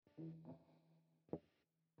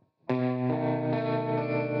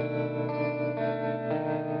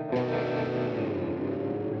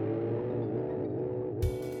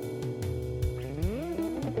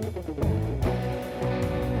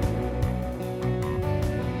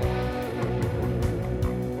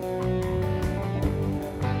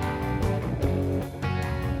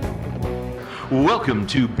Welcome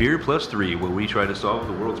to Beer Plus 3, where we try to solve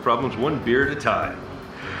the world's problems one beer at a time.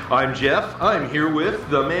 I'm Jeff. I'm here with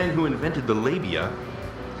the man who invented the labia,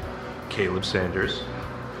 Caleb Sanders.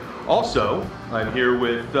 Also, I'm here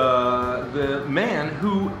with the man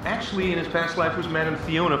who actually in his past life was Madame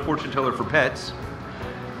Fiona, fortune teller for pets,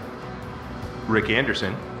 Rick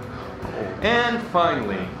Anderson. And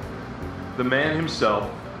finally, the man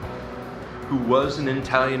himself, who was an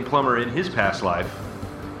Italian plumber in his past life,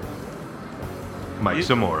 Mike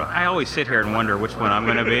Zamora. I always sit here and wonder which one I'm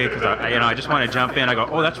going to be because I just want to jump in. I go,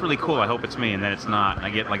 oh, that's really cool. I hope it's me, and then it's not. And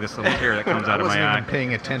I get like this little tear that comes out of my eye. I wasn't even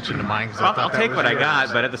paying attention to mine. I'll take what I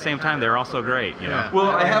got, but at the same time, they're also great. You know?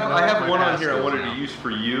 Well, I have one on here I wanted to use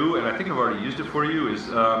for you, and I think I've already used it for you. Is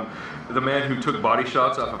the man who took body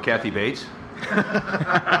shots off of Kathy Bates, which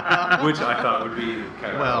I thought would be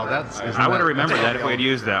kind of. Well, I would have remembered that if we had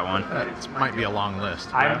used that one. That might be a long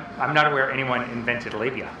list. I'm not aware anyone invented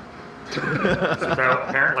labia. So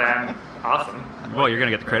apparently I'm awesome. Well, you're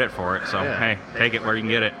going to get the credit for it, so hey, take it where you can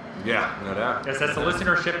get it. Yeah, no doubt. As the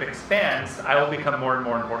listenership expands, I will become more and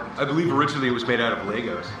more important. I believe originally it was made out of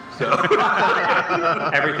Legos. So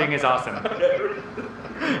everything is awesome.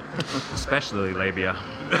 Especially labia.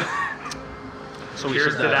 So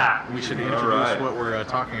cheers to that. We should introduce what we're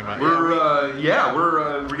talking about.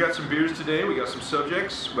 We got some beers today. We got some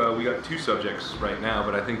subjects. Well, we got two subjects right now,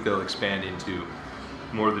 but I think they'll expand into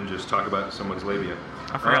more than just talk about someone's labia.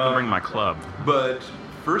 I forgot to bring my club. But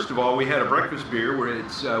first of all, we had a breakfast beer where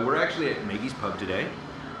we're actually at Maggie's Pub today.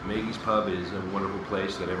 Maggie's Pub is a wonderful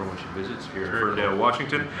place that everyone should visit. It's here in Ferndale,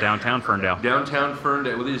 Washington. Downtown Ferndale. Downtown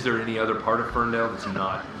Ferndale. Well, is there any other part of Ferndale that's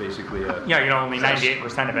not basically a... Yeah, only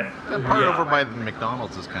 98% of it. That part over by the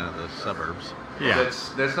McDonald's is kind of the suburbs. Yeah.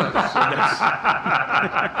 That's not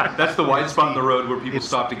that's the wide spot in the road where people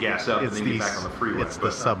stop to gas up and then get back on the freeway. It's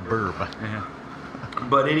the suburb. Yeah.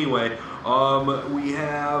 But anyway, we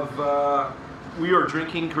are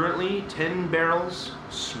drinking currently 10 Barrels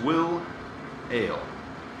Swill Ale.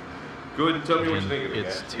 Go ahead and tell me what you think of it.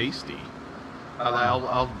 It's tasty.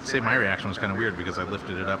 I'll say my reaction was kind of weird because I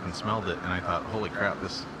lifted it up and smelled it, and I thought, holy crap,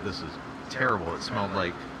 this is terrible. It smelled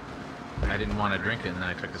like I didn't want to drink it, and then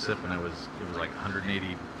I took a sip, and it was like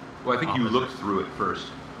 180. Well, I think you looked through it first.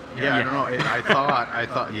 Yeah, I don't know. I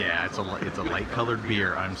thought, yeah, it's a light-colored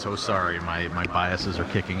beer. I'm so sorry, my biases are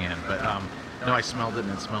kicking in. But no, I smelled it,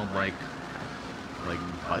 and it smelled like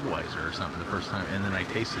Budweiser or something the first time, and then I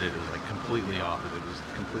tasted it. It was like completely off. It was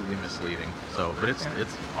completely misleading. So, but it's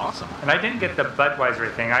awesome. And I didn't get the Budweiser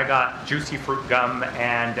thing. I got juicy fruit gum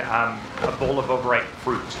and a bowl of overripe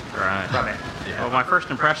fruit from it. Yeah. Well, my first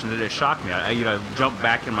impression, it shocked me. I jumped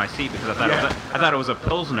back in my seat because I thought it was a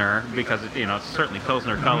Pilsner because it's certainly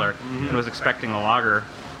Pilsner color, and was expecting a lager,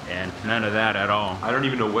 and none of that at all. I don't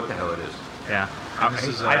even know what the hell it is. Yeah. I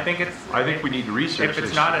think we need to research. If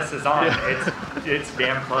it's not a Saison, it's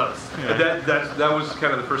damn close. Yeah. That was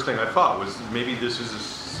kind of the first thing I thought was maybe this is a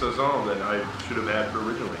Saison that I should have had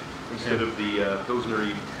originally instead of the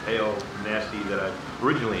Pilsner-y pale nasty that I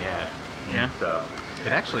originally had. Yeah. And,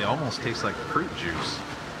 it actually almost tastes like fruit juice.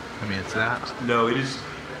 I mean, it's that. No, it is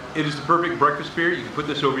the perfect breakfast beer. You can put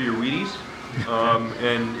this over your Wheaties,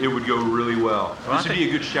 and it would go really well. This would be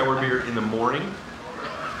a good shower beer in the morning.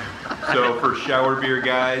 So for shower beer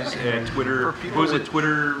guys and Twitter,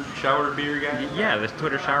 Twitter shower beer guys? Yeah, the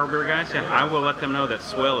Twitter shower beer guys. Yeah, I will let them know that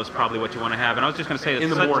Swill is probably what you want to have. And I was just going to say that in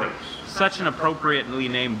the morning. Such an appropriately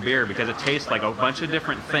named beer because it tastes like a bunch of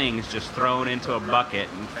different things just thrown into a bucket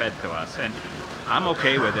and fed to us. And I'm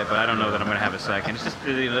okay with it, but I don't know that I'm going to have a second. It's just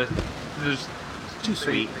it's too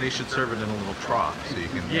sweet. They should serve it in a little trough so you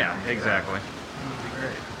can. Yeah, exactly.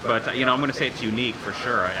 But I'm going to say it's unique for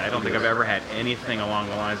sure. I don't think I've ever had anything along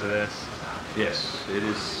the lines of this. Yes, it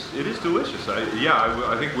is. It is delicious. I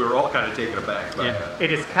think we're all kind of taken aback by that.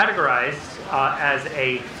 It is categorized as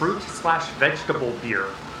a fruit/vegetable beer.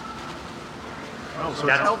 Oh, so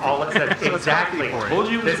that's all it says. So exactly. Told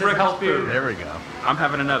you it was breakfast beer. There we go. I'm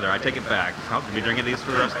having another. I take it back. I'll be drinking these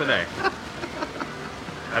for the rest of the day.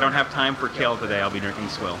 I don't have time for kale today. I'll be drinking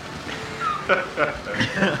Swill.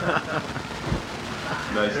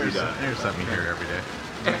 Nicely done. There's something you hear every day.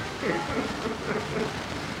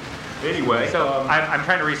 Anyway. So I'm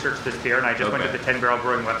trying to research this beer, and I just went to the 10 Barrel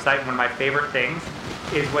Brewing website. One of my favorite things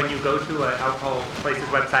is when you go to an alcohol place's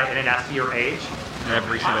website and it asks you your age.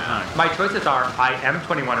 every single time. My choices are: I am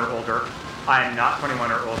 21 or older, I am not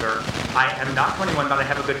 21 or older, I am not 21 but I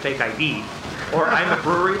have a good fake ID, or I'm a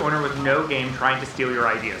brewery owner with no game trying to steal your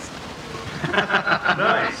ideas.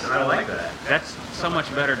 Nice. I like that. That's so much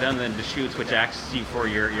better done than Deschutes, which asks you for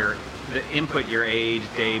the input your age,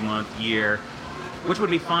 day, month, year, which would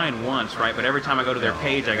be fine once, right? But every time I go to their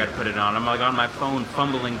page, I got to put it on. I'm like on my phone,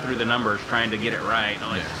 fumbling through the numbers, trying to get it right.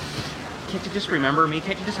 I'm like, can't you just remember me?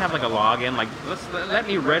 Can't you just have like a login? Like, let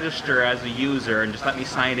me register as a user and just let me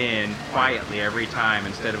sign in quietly every time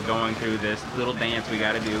instead of going through this little dance we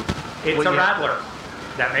got to do. It's a rattler.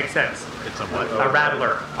 That makes sense. It's a what? A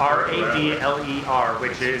rattler. R-A-D-L-E-R,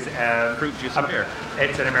 which is Fruit juice and beer.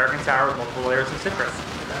 It's an American sour with multiple layers of citrus.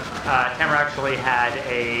 Tamara actually had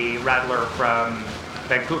a rattler from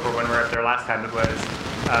Vancouver when we were up there last time. It was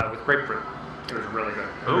with grapefruit. It was really good.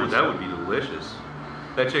 Oh, that would be delicious.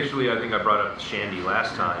 That's actually, I think I brought up the shandy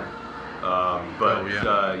last time.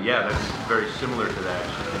 That's very similar to that.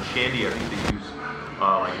 And shandy, I think they use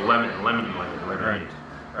like lemon.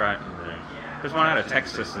 Right. There's one out of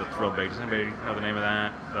Texas that's real big. Does anybody know the name of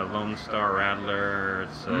that? The Lone Star Rattler.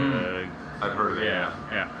 It's I've heard of it.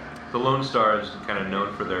 Yeah. The Lone Star is kind of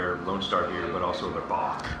known for their Lone Star beer, but also their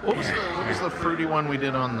Bock. What was the fruity one we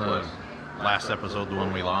did on the last episode, the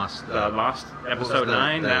one we lost? Lost episode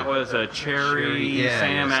 9. That was a cherry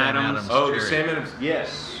Sam Adams. Oh, the Sam Adams.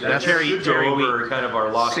 Yes. That cherry over kind of our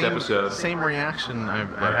lost episode. Same reaction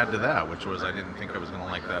I had to that, which was I didn't think I was going to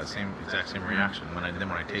like that exact same reaction. When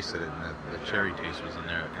I tasted it and the cherry taste was in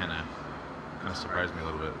there, it kind of surprised me a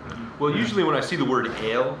little bit. Well, usually when I see the word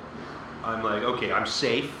ale, I'm like, okay, I'm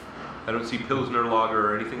safe. I don't see Pilsner Lager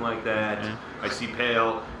or anything like that. Yeah. I see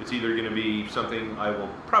pale. It's either going to be something I will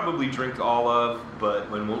probably drink all of, but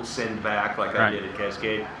won't send back like I did at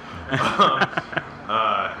Cascade.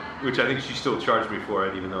 Which I think she still charged me for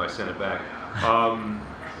it, even though I sent it back.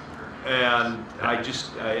 And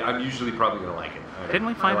I'm usually probably going to like it. Didn't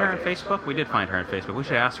we find her on Facebook? We did find her on Facebook. We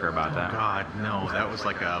should ask her about that. God, no. That was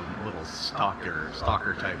like a little stalker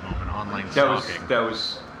type moment, online stalking. That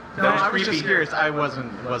was I was creepy. just curious. I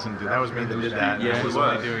wasn't. That was me that did that. Yeah, I was it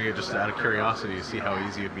only was. doing it just out of curiosity to see how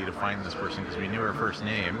easy it'd be to find this person because we knew her first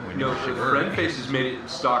name. We knew who she were. Friend Faces made it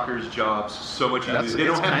stalkers' jobs so much easier. They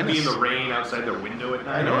don't have to be in the rain outside their window at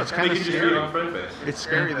night. I know, it's kind of They can just scary. be on Friend Face. It's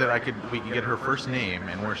scary that we could get her first name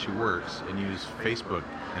and where she works and use Facebook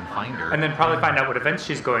and find her. And then probably find out what events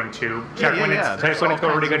she's going to. Check when it's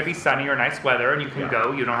already going to be sunny or nice weather, and you can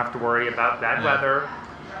go. You don't have to worry about bad weather.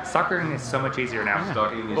 Stalking is so much easier now.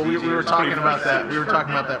 Stalking is But we easier. were talking about that. We were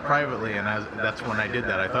talking about that privately, and that's when I did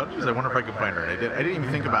that. I thought, geez, I wonder if I could find her. And I didn't even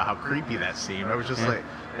think about how creepy that seemed. I was just like,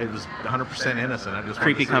 it was 100% innocent. I just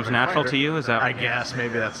Creepy comes natural to you? Is that? I guess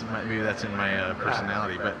maybe that's in my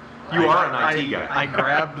personality, but. You are an IT guy. I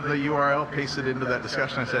grabbed the URL, pasted it into that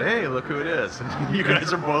discussion. I said, "Hey, look who it is!" And you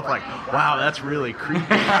guys are both like, "Wow, that's really creepy."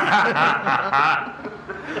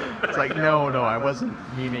 It's like, no, I wasn't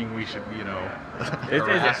meaning we should,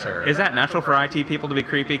 harass her. Is that natural for IT people to be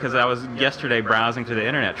creepy? Because I was yesterday browsing through the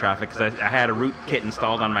internet traffic because I had a rootkit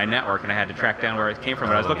installed on my network and I had to track down where it came from.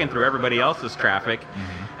 But I was looking through everybody else's traffic,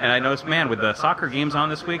 and I noticed, man, with the soccer games on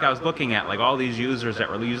this week, I was looking at like all these users that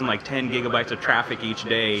were using like 10 gigabytes of traffic each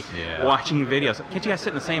day, watching videos. Can't you guys sit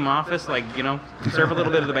in the same office, conserve a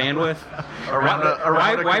little bit of the bandwidth?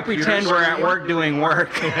 Why pretend we're at work doing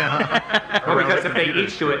work? Well, because if they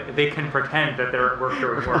each do it, they can pretend that they're at work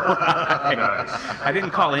doing work. I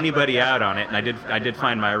didn't call anybody out on it, and I did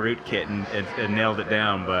find my rootkit and nailed it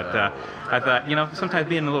down. But I thought, sometimes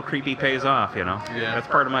being a little creepy pays off. That's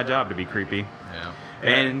part of my job, to be creepy. Yeah.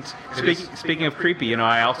 And speaking of creepy,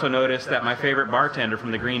 I also noticed that my favorite bartender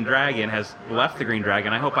from the Green Dragon has left the Green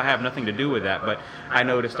Dragon. I hope I have nothing to do with that, but I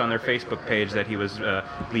noticed on their Facebook page that he was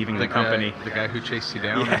leaving the company. The guy who chased you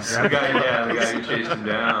down? Yes. The guy who chased him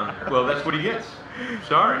down. Well, that's what he gets.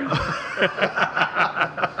 Sorry.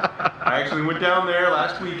 I actually went down there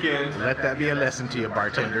last weekend. Let that be a lesson to you,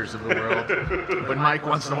 bartenders of the world. When Mike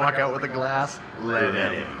wants to walk out with a glass, let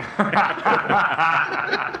him.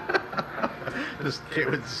 Just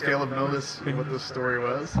with the scale of notice what the story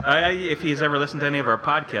was. If he's ever listened to any of our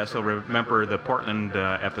podcasts, he'll remember the Portland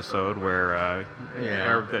episode or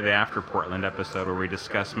the after Portland episode where we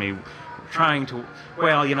discussed me trying to.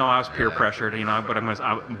 Well, I was peer pressured, but I'm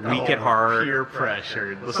weak at heart. Peer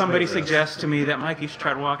pressured. Somebody suggests to me that, Mike, you should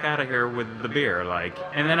try to walk out of here with the beer,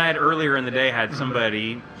 and then I had earlier in the day had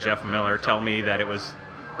somebody, Jeff Miller, tell me that it was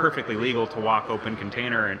perfectly legal to walk open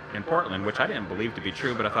container in Portland, which I didn't believe to be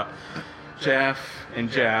true, but I thought, Jeff,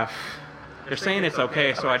 they're saying it's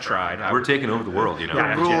okay, so I tried. We're taking over the world,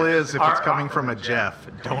 The rule is, if it's coming from a Jeff,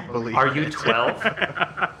 don't believe it. Are you 12?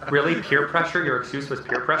 Really? Peer pressure? Your excuse was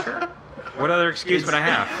peer pressure? What other excuse would I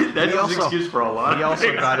have? That's his excuse for a lot. He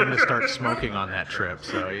also got him to start smoking on that trip,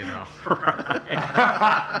 so, you know.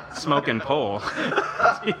 Smoking pole.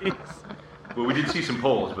 Jeez. Well, we did see some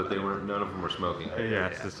poles, but none of them were smoking.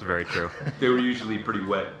 Yes, this is very true. They were usually pretty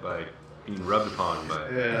wet by being rubbed upon by.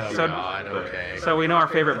 So- God, okay. So we know our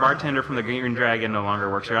favorite bartender from the Green Dragon no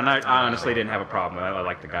longer works here. And I honestly didn't have a problem. I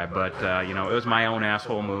like the guy, but it was my own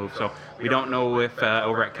asshole move. So we don't know if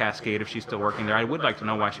over at Cascade if she's still working there. I would like to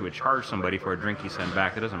know why she would charge somebody for a drink he sent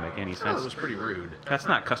back. That doesn't make any Well, sense. it was pretty rude. That's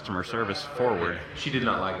not customer service forward. She did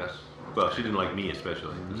not like us. Well, she didn't like me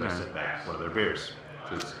especially because I Yeah. sent back one of their beers.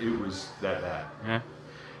 It was that bad. Yeah.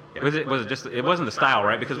 Was it just? It wasn't the style,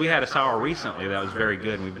 right? Because we had a sour recently that was very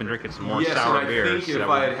good, and we've been drinking some more Yes, sour and I beers. think if that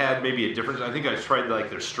I were- had maybe a difference, I think I tried like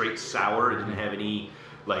their straight sour. It didn't have any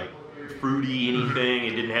like fruity anything.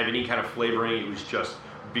 It didn't have any kind of flavoring. It was just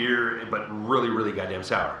beer, but really, really goddamn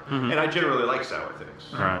sour. And I generally like sour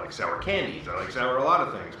things. I Right. like sour candies. I like sour a lot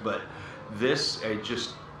of things. But this,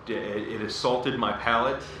 it assaulted my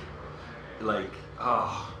palate. Like,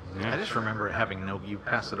 oh. I just remember it having you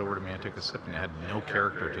passed it over to me, I took a sip, and it had no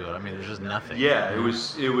character to it. I mean, there's just nothing. Yeah, it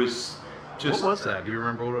was just. What was that? Do you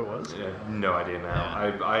remember what it was? Yeah, no idea now.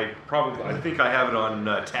 I think I have it on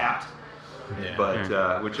Tapped. Yeah.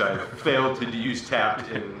 But which I failed to use Tapped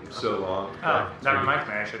in so long. Oh, But that reminds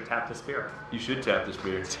me, I should tap this beer. you should tap this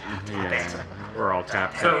beer. Yeah, we're all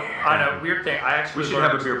tapped. So, on a weird thing, I actually We should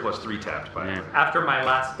have a learned beer plus 3 tapped by the Yeah. way. after my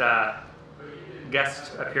last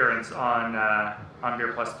guest appearance on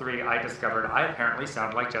Beer Plus 3, I discovered I apparently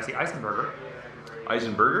sound like Jesse Eisenberger.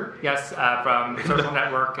 Eisenberger? Yes, from Social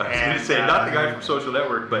Network. I was going to say, not the guy from Social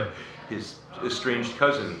Network, but his estranged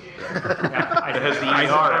cousin. Yeah, It has the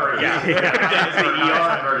Eisenberg, ER. Yeah, It has the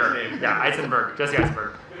Eisenberger. ER in his name. Yeah, Eisenberg, Jesse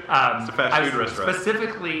Eisenberg. It's a fast I was food restaurant.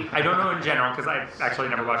 Specifically, I don't know in general because I actually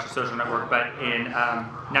never watched The Social Network, but in Now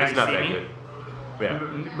It's You not See that Me, good. Yeah.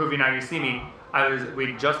 movie Now You See Me,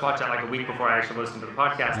 we just watched it like a week before I actually listened to the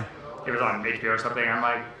podcast. It was on HBO or something. I'm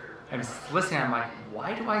listening. I'm like,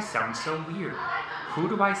 why do I sound so weird? Who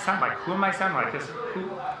do I sound like? Who am I sounding like?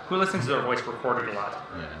 Who listens to their voice recorded a lot?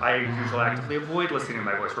 Yeah. I usually actively avoid listening to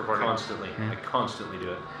my voice recorded. Constantly. I constantly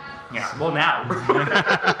do it. Yeah. Well, now.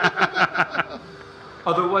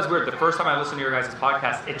 Although it was weird. The first time I listened to your guys'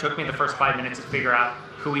 podcast, it took me the first 5 minutes to figure out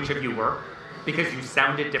who each of you were because you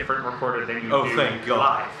sounded different recorded than you do Thank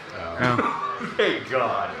God. live. Oh. Thank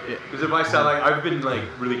God. Because if I sound like I've been like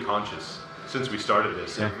really conscious since we started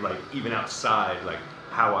this, and like even outside, like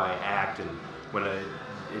how I act and when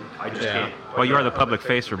I just Yeah. can't. Well, you are the public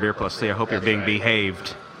face for Beer Plus C. I hope you're being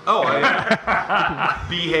behaved. Oh, I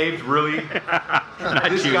behaved really.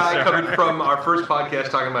 This you, guy sir. coming from our first podcast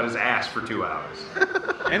talking about his ass for 2 hours.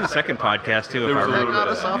 And the second podcast, too, if There I was a That remember. little got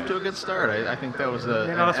bit us of that, off to a good start. I think that was a.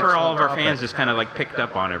 That's where all of our fans just kind of like picked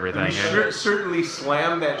up on everything. We certainly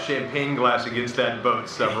slammed that champagne glass against that boat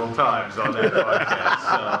several times on that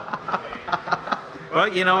podcast. Well,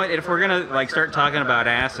 you know, if we're gonna like start talking about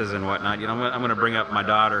asses and whatnot, I'm gonna bring up my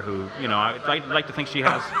daughter, who, I'd like to think she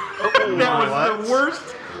has. So that was the worst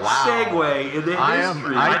segue in the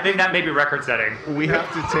history. I think that may be record setting. We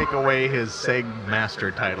have to take away his Seg Master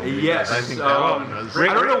title. because Yes. I think that one was. I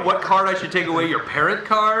don't know what card I should take away. Your parent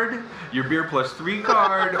card, your Beer Plus 3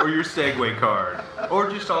 card, or your Segway card, or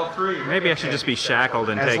just all three. Maybe I should just be shackled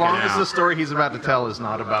and As taken long as out. the story he's about to tell is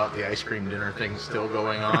not about the ice cream dinner thing still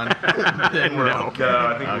going on, then we're okay. No,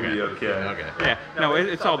 I think we'll be okay. Okay. Yeah, no,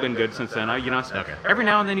 it's all been good since then. Okay. Every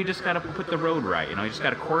now and then you just got to put the road right. You just got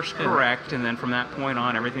to course correct, and then from that point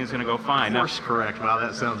on, everything's going to go fine. Now, Course correct. Wow,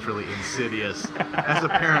 that sounds really insidious. As a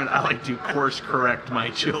parent, I like to course correct my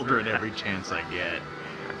children every chance I get.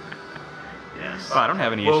 Yes. oh, I don't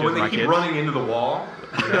have any Well, issues when with they my keep kids. running into the wall,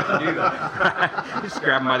 you have to do that. Just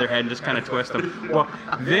grab them by their head and just kind of twist them. Well,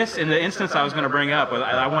 this, in the instance I was going to bring up,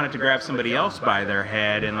 I wanted to grab somebody else by their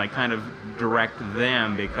head and like kind of direct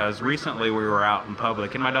them, because recently we were out in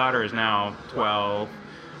public, and my daughter is now 12,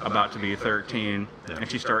 about to be 13, and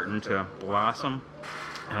she's starting to blossom.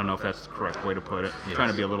 I don't know if that's the correct way to put it. I'm trying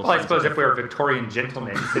to be a little Well, I suppose sensitive. if we were Victorian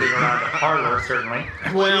gentlemen sitting around a parlor, certainly.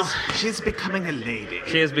 Well, She's becoming a lady.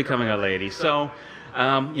 she is becoming a lady. So,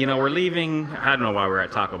 we're leaving. I don't know why we're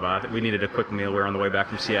at Taco Bell. We needed a quick meal. We were on the way back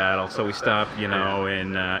from Seattle, so we stopped, in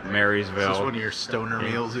Marysville. Is this one of your stoner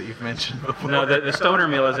meals that you've mentioned before? No, the stoner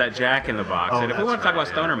meal is at Jack in the Box. Oh, And if we that's want to talk right,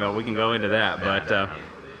 about stoner meal, we can go into that. But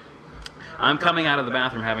I'm coming out of the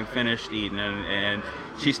bathroom having finished eating, and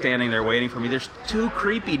she's standing there waiting for me. There's two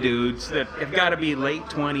creepy dudes that have got to be late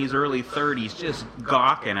 20s, early 30s, just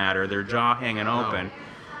gawking at her, their jaw hanging open.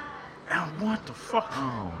 And what the fuck?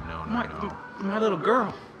 Oh, no. My little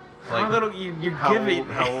girl. Like, you're how giving.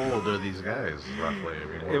 old, how old are these guys roughly?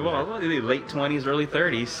 I mean, Well, late 20s, early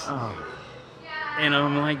 30s. oh, And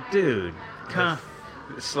I'm like, dude, kind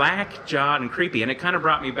of slack jawed and creepy. And it kind of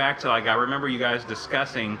brought me back to, like, I remember you guys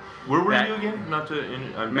discussing. Where were that you again? Not to.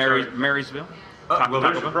 I'm sorry. Marysville? Well,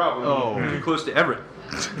 there's a problem. Oh. You're close to Everett.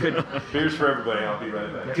 Could, Beers for everybody. I'll be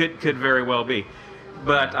right back. could very well be.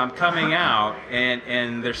 But I'm coming out,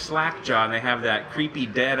 and they're slack jawed, and they have that creepy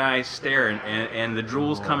dead eye stare, and the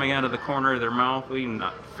drool's coming out of the corner of their mouth.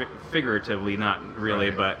 Not figuratively, not really,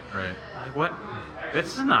 but right. like, what?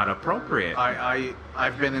 This is not appropriate.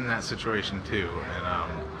 I've been in that situation too,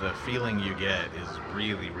 and the feeling you get is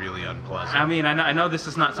really, really unpleasant. I mean, I know this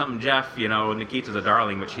is not something Jeff, Nikita's a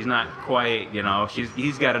darling, but she's not quite,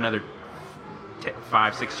 he's got another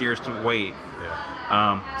 5-6 years to wait.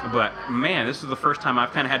 Yeah. But man, this is the first time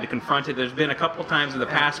I've kind of had to confront it. There's been a couple times in the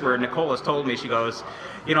past where Nicole has told me, she goes,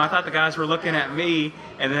 I thought the guys were looking at me,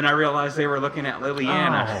 and then I realized they were looking at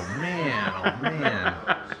Liliana. Oh man.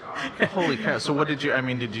 Holy cow. So what did you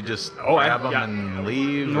just grab them and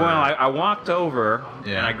leave? Well, I walked over,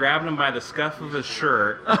 Yeah. and I grabbed him by the scuff of his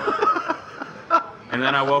shirt. And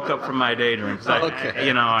then I woke up from my daydream.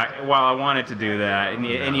 Okay. While I wanted to do that, and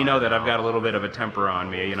you know that I've got a little bit of a temper on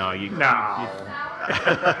me. No.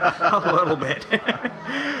 A little bit.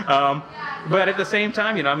 But at the same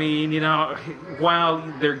time, while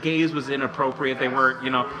their gaze was inappropriate, they weren't,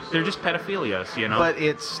 they're just pedophilias, But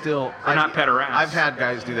it's still... They're not pederasts. I've had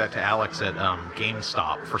guys do that to Alex at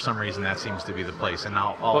GameStop. For some reason, that seems to be the place. And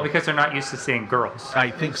Well, because they're not used to seeing girls. I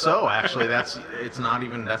think so. Actually, that's not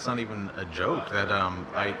even a joke. That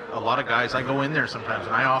a lot of guys, I go in there sometimes,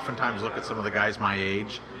 and I oftentimes look at some of the guys my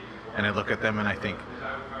age, and I look at them and I think,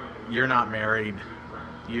 you're not married.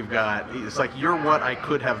 It's like you're what I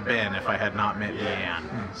could have been if I had not met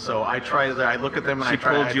Leanne. So I look at them and she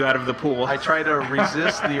pulled you out of the pool. I try to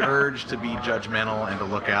resist the urge to be judgmental and to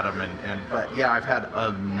look at them. But yeah, I've had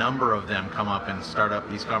a number of them come up and start up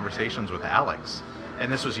these conversations with Alex. And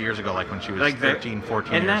this was years ago, like when she was 13,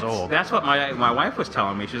 14 years old. That's what my wife was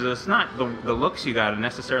telling me. She says, it's not the looks you got to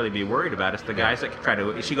necessarily be worried about. It's the guys that try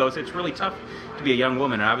to... She goes, it's really tough to be a young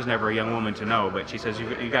woman, and I was never a young woman to know, but she says,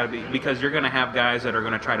 you got to be... Because you're going to have guys that are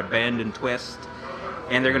going to try to bend and twist,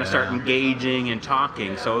 and they're going to start engaging and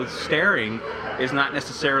talking. So staring is not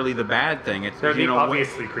necessarily the bad thing. It's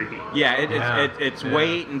obviously creepy. Yeah, it's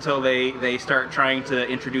wait until they start trying to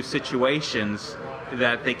introduce situations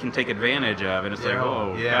that they can take advantage of, and it's like,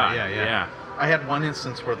 oh, God, yeah. I had one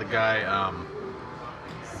instance where the guy,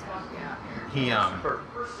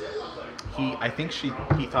 I think he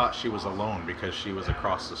thought she was alone because she was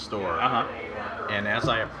across the store. And as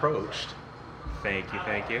I approached, thank you.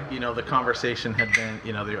 The conversation had been,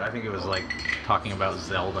 I think it was like talking about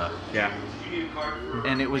Zelda. Yeah.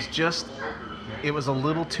 And it was a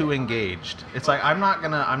little too engaged. It's like I'm not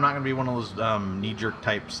gonna be one of those knee-jerk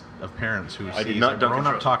types of parents who sees a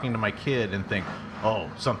grown-up talking to my kid and think,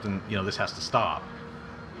 oh, something, this has to stop.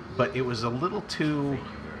 But it was a little too,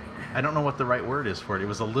 I don't know what the right word is for it. It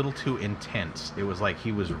was a little too intense. It was like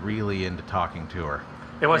he was really into talking to her.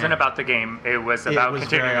 It wasn't about the game. It was about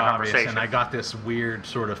continuing the conversation. And I got this weird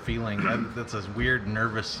sort of feeling. That's this weird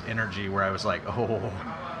nervous energy where I was like, oh,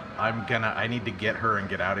 I need to get her and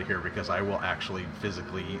get out of here because I will actually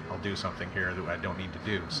physically, I'll do something here that I don't need to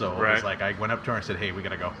do. So it was like, I went up to her and said, hey, we got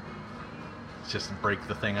to go. Let's just break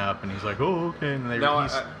the thing up. And he's like, oh, okay. And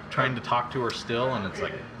he's trying to talk to her still. And it's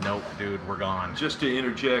like, nope, dude, we're gone. Just to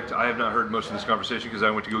interject, I have not heard most of this conversation because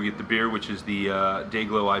I went to go get the beer, which is the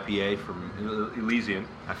Dayglow IPA from Elysian.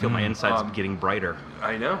 I feel my insides getting brighter.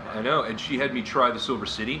 I know. And she had me try the Silver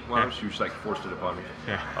City. Well, she was like forced it upon me.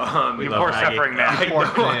 Yeah. You poor suffering man.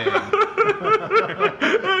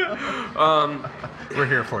 We're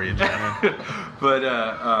here for you, gentlemen. But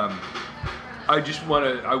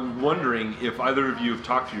I'm wondering if either of you have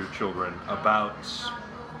talked to your children about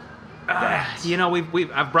that.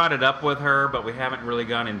 I've brought it up with her, but we haven't really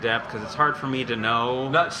gone in depth because it's hard for me to know.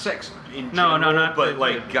 Not sex in general, not but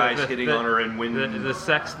guys hitting on her and when the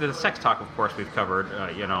sex talk, of course, we've covered.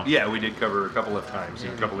 Yeah, we did cover a couple of times, a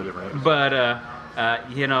couple of different episodes.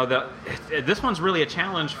 But this one's really a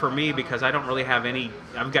challenge for me because I don't really have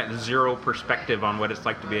I've got zero perspective on what it's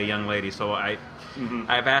like to be a young lady. So I've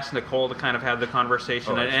asked Nicole to kind of have the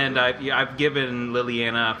conversation, and I've given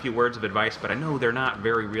Liliana a few words of advice, but I know they're not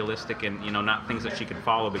very realistic and not things that she can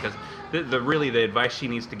follow because the advice she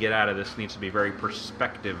needs to get out of this needs to be very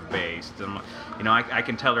perspective based. And I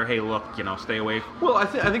can tell her, hey, look, stay away. Well, I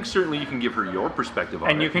think certainly you can give her your perspective on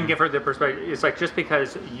it. And you can give her the perspective. It's like just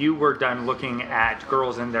because you were done looking at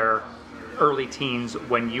girls in their early teens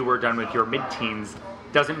when you were done with your mid-teens,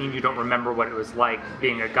 doesn't mean you don't remember what it was like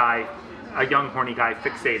being a young horny guy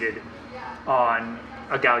fixated on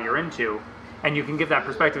a gal you're into, and you can give that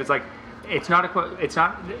perspective. It's like it's not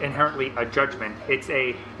inherently a judgment.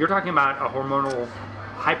 You're talking about a hormonal,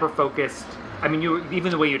 hyper-focused. I mean,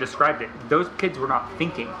 even the way you described it, those kids were not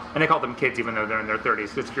thinking, and I call them kids even though they're in their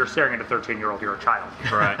 30s. Because if you're staring at a 13-year-old, you're a child.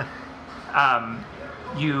 Right.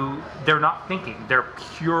 They're not thinking. They're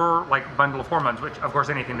pure like bundle of hormones, which of course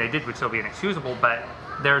anything they did would still be inexcusable. But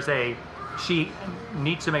she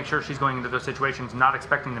needs to make sure she's going into those situations not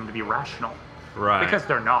expecting them to be rational. Right. Because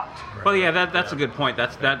they're not. Right. Well, yeah, that's a good point.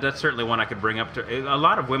 That's certainly one I could bring up. A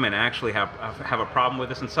lot of women actually have a problem with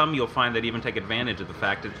this, and some you'll find that even take advantage of the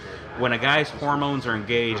fact that when a guy's hormones are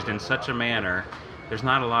engaged in such a manner, there's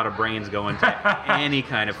not a lot of brains going to any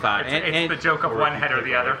kind of thought. It's the joke of one head or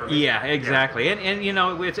the other. Yeah, exactly. Yeah. And you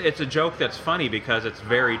know, it's a joke that's funny because it's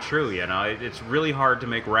very true. You know, it's really hard to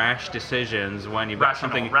make rash decisions when you've got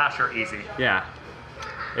something rash or easy. Yeah.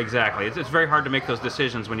 Exactly. It's very hard to make those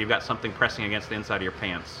decisions when you've got something pressing against the inside of your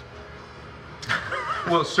pants.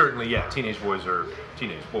 Well, certainly, yeah. Teenage boys are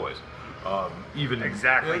teenage boys. Even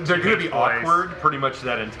exactly, they're going to be awkward pretty much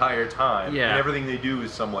that entire time. Yeah. And everything they do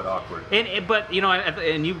is somewhat awkward. But you know,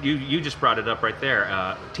 and you just brought it up right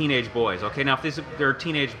there. Teenage boys. Okay, now if they're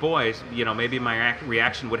teenage boys, you know, maybe my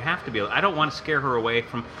reaction would have to be, I don't want to scare her away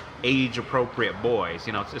from age-appropriate boys.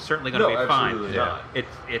 You know, it's certainly going to be fine. Absolutely not.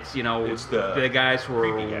 It's you know, it's the guys who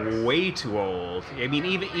are way too old. I mean,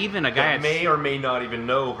 even a guy that may or may not even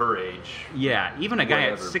know her age. Yeah, even a guy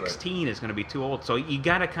at 16 is going to be too old. So you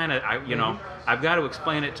got to kind of, you know, I've got to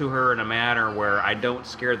explain it to her in a manner where I don't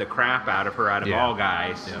scare the crap out of her out of all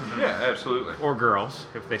guys. Yeah, absolutely. Or girls,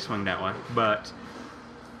 if they swing that way. But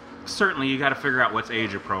certainly you got to figure out what's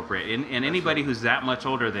age appropriate. And anybody who's that much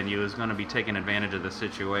older than you is going to be taking advantage of the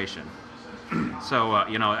situation. So,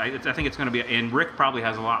 you know, I think it's going to be, and Rick probably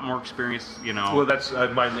has a lot more experience, you know. Well, that's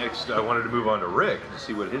my next, I wanted to move on to Rick to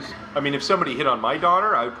see what if somebody hit on my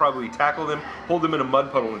daughter, I would probably tackle them, hold them in a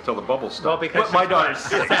mud puddle until the bubbles stop. Well, because my daughter's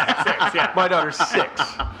 6. Yeah. My daughter's 6.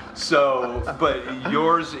 So, but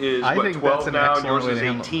yours is, I think 12 that's an now, excellent yours way is to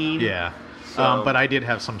handle- 18. Yeah. So, but I did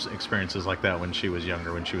have some experiences like that when she was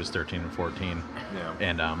younger, when she was 13 and 14. Yeah.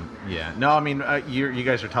 And, yeah. No, I mean, you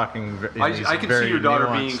guys are talking I can see your daughter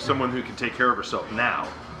being someone who can take care of herself now.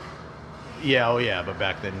 Yeah, oh yeah, but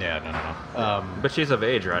back then, yeah, no. But she's of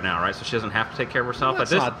age right now, right? So she doesn't have to take care of herself.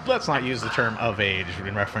 Let's not use the term of age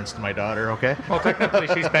in reference to my daughter, okay? Well, technically,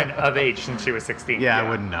 she's been of age since she was 16. Yeah, I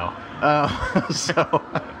wouldn't know.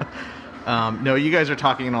 No, you guys are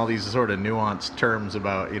talking in all these sort of nuanced terms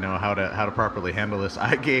about, you know, how to properly handle this.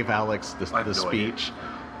 I gave Alex the speech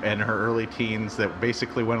in her early teens that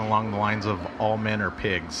basically went along the lines of all men are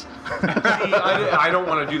pigs. See, I don't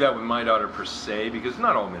want to do that with my daughter per se, because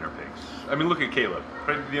not all men are pigs. I mean, look at Caleb.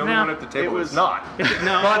 The only one at the table is not.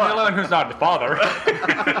 Well, the one who's not the father.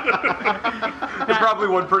 There's probably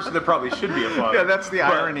one person that probably should be a father. Yeah, that's the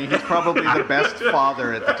irony. He's probably the best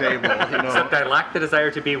father at the table. You know? Except I lack the desire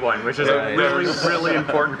to be one, which is a really, really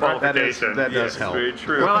important qualification. That does help. Very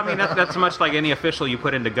true. Well, I mean, that's much like any official you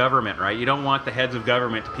put into government, right? You don't want the heads of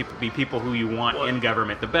government to be people who you want in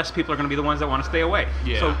government. The best people are going to be the ones that want to stay away.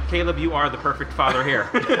 Yeah. So, Caleb, you are the perfect father here.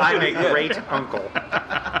 I'm a great uncle.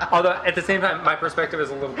 Although, at the same time, my perspective is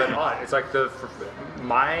a little bit odd. It's like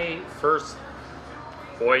my first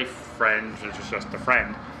boyfriend, which was just a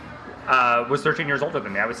friend, was 13 years older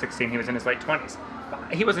than me. I was 16. He was in his late 20s.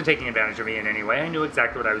 He wasn't taking advantage of me in any way. I knew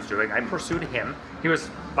exactly what I was doing. I pursued him. He was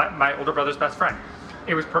my older brother's best friend.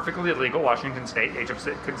 It was perfectly legal, Washington State, age of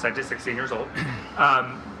consent is 16 years old.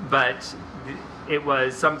 But it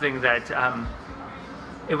was something that...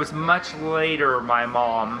 it was much later my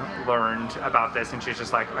mom learned about this, and she's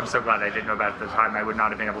just like, I'm so glad I didn't know about it at the time. I would not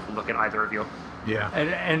have been able to look at either of you. Yeah.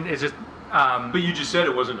 And it's just... but you just said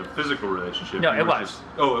it wasn't a physical relationship. No, it was.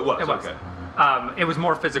 It was. It was. Okay. It was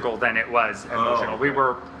more physical than it was emotional.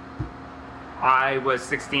 Okay. I was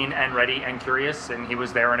 16 and ready and curious, and he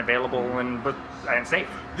was there and available and safe.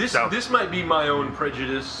 This might be my own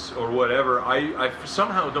prejudice or whatever. I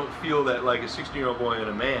somehow don't feel that like a 16-year-old boy and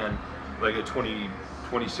a man, like a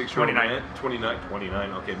 26-year-old man,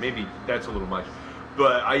 29, okay, maybe that's a little much.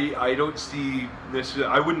 But I don't see this.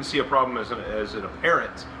 I wouldn't see a problem as a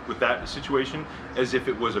parent with that situation as if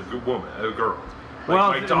it was a good woman, a girl. Like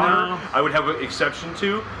Well, my daughter, no. I would have an exception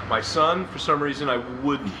to. My son, for some reason, I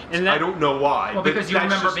wouldn't. And that- I don't know why. Well, but because you that's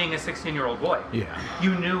remember just- being a 16-year-old boy. Yeah.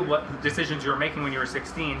 You knew what decisions you were making when you were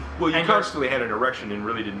 16. Well, you and constantly had an erection and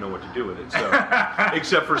really didn't know what to do with it, so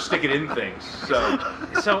except for stick it in things.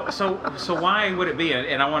 So why would it be?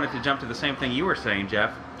 And I wanted to jump to the same thing you were saying,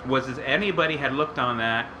 Jeff. Was if anybody had looked on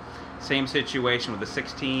that same situation with a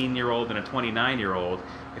 16-year-old and a 29-year-old.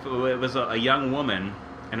 If it was a young woman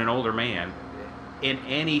and an older man, in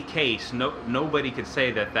any case, nobody could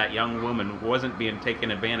say that young woman wasn't being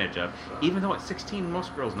taken advantage of. Even though at 16,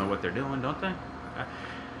 most girls know what they're doing, don't they?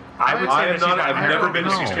 I would say that I've never been a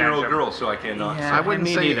know. 16-year-old girl, so I cannot. Yeah. I wouldn't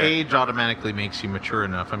me say neither. age automatically makes you mature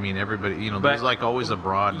enough. I mean, everybody, there's like always a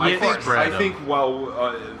broad spread. I think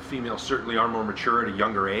while females certainly are more mature at a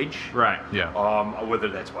younger age, Right. Yeah. Whether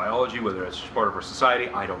that's biology, whether that's part of our society,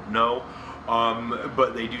 I don't know.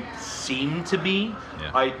 But they do seem to be.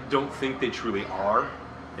 Yeah. I don't think they truly are.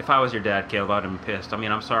 If I was your dad, Caleb, I'd have been pissed. I mean,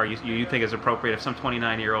 I'm sorry. You think it's appropriate if some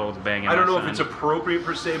 29-year-old's banging? I don't know my if son? it's appropriate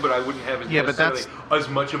per se, but I wouldn't have Yeah, but necessarily as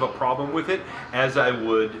much of a problem with it as I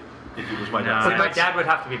would if it was my dad. See, my dad would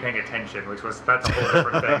have to be paying attention, that's a whole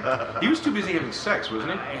different thing. He was too busy having sex,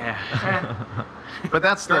 wasn't he? Yeah. But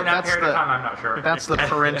that's During that period of time, I'm not sure. That's the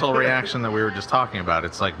parental reaction that we were just talking about.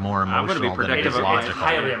 It's like more I'm gonna be emotional than it protective is of- logical. It's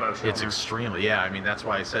highly emotional. It's extremely, yeah. I mean, that's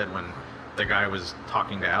why I said when the guy was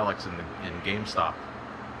talking to Alex in GameStop,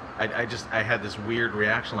 I had this weird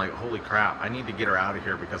reaction like, holy crap, I need to get her out of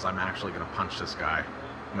here because I'm actually going to punch this guy.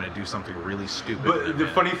 I'm going to do something really stupid. But the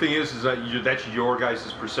funny thing is that that's your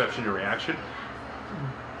guys' perception and reaction.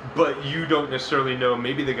 But you don't necessarily know.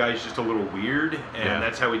 Maybe the guy's just a little weird, and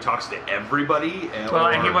that's how he talks to everybody.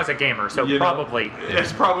 And he was a gamer, so probably.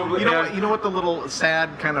 That's probably. You know what the little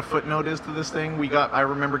sad kind of footnote is to this thing? I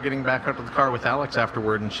remember getting back up to the car with Alex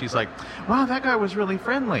afterward, and she's like, wow, that guy was really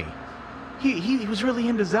friendly. He was really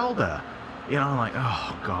into Zelda. I'm like,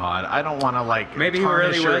 oh God, I don't want to Maybe he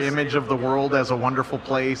tarnish really your was. image of the world as a wonderful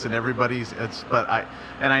place and everybody's.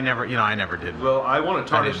 I never did. Well, I want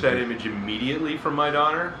to tarnish I that didn't image immediately from my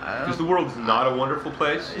daughter because the world is not a wonderful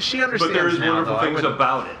place. She understands but there is now, wonderful though. things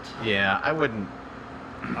about it. Yeah, I wouldn't.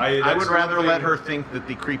 I that's would the rather thing- let her think that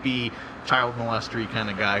the creepy child molester kind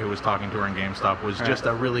of guy who was talking to her in GameStop was just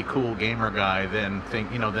a really cool gamer guy than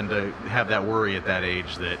than to have that worry at that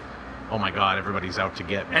age that, oh my God, everybody's out to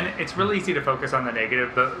get me. And it's really easy to focus on the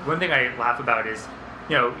negative, but one thing I laugh about is,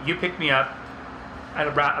 you picked me up at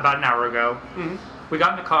about an hour ago. Mhm. We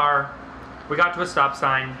got in the car. We got to a stop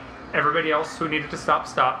sign. Everybody else who needed to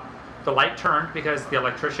stop. The light turned because the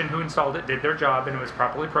electrician who installed it did their job and it was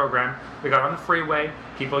properly programmed. We got on the freeway.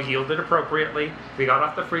 People yielded appropriately. We got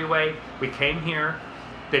off the freeway. We came here.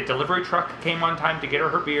 The delivery truck came on time to get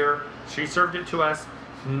her beer. She served it to us.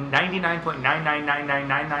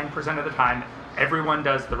 99.999999% of the time, everyone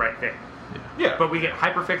does the right thing. Yeah. But we get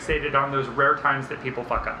hyperfixated on those rare times that people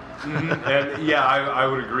fuck up. Mhm. And yeah, I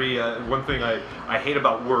would agree. One thing I hate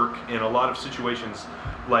about work in a lot of situations,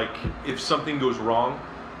 like if something goes wrong,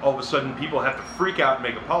 all of a sudden people have to freak out and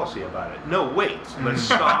make a policy about it. No, wait. Let's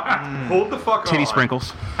stop. Hold the fuck on. Titty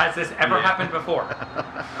sprinkles. Has this ever happened before?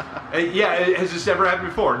 Has this ever happened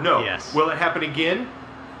before? No. Yes. Will it happen again?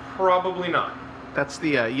 Probably not. That's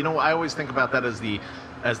the I always think about that as the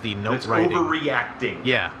note It's writing. overreacting.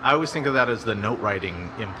 Yeah, I always think of that as the note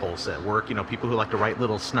writing impulse at work. People who like to write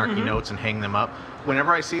little snarky notes and hang them up.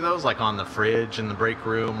 Whenever I see those, like on the fridge in the break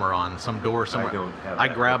room or on some door somewhere, don't have I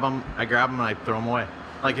that. grab them and I throw them away.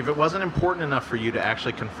 Like if it wasn't important enough for you to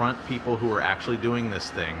actually confront people who are actually doing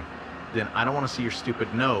this thing, then I don't want to see your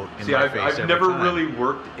stupid note in my face I've every never time. really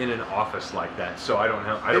worked in an office like that, so I don't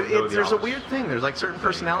know. I don't know the There's a office. weird thing. There's like certain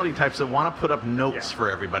personality types that want to put up notes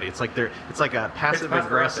for everybody. It's like it's like a passive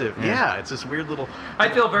aggressive. Yeah, it's this weird little. I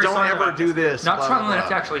feel very don't strongly ever about do this. Not blah, strong blah, enough to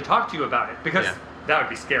blah. actually talk to you about it because that would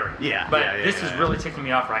be scary. Yeah, But yeah, this is really ticking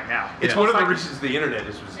me off right now. It's one of the reasons the internet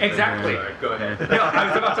is. Exactly. Go ahead. No, I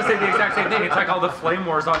was about to say the exact same thing. It's like all the flame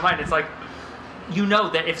wars online. It's like,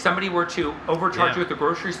 that if somebody were to overcharge you at the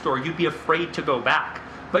grocery store, you'd be afraid to go back.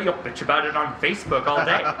 But you'll bitch about it on Facebook all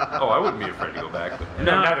day. Oh, I wouldn't be afraid to go back. But,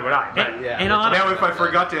 No, neither would I. But And honestly, now, if I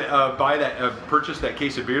forgot to purchase that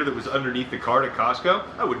case of beer that was underneath the cart at Costco,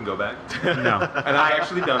 I wouldn't go back. no. And I've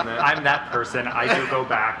actually done that. I'm that person. I do go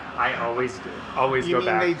back. I always You go mean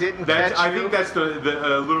back. they didn't That's, catch I you? think that's the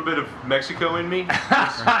little bit of Mexico in me.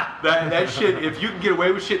 that shit, if you can get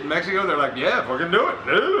away with shit in Mexico, they're like, yeah, fucking do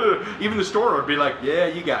it. Even the store would be like, yeah,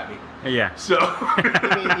 you got me. Yeah. So,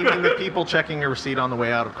 You mean the people checking your receipt on the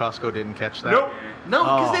way out of Costco didn't catch that? nope. No,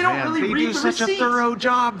 because Oh, they don't man, really they read do the such receipts. a thorough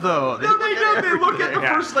job, though. No, they don't. They look at the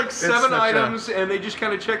Yeah. first like 7 such a- items and they just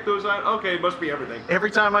kind of check those out. Okay, it must be everything.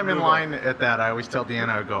 Every time I'm in Move on. line at that, I always tell Deanna,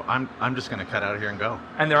 I go, I'm just going to cut out of here and go.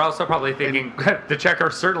 And they're also probably thinking, the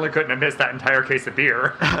checker certainly couldn't have missed that entire case of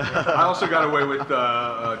beer. I also got away with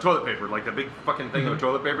toilet paper, like the big fucking thing of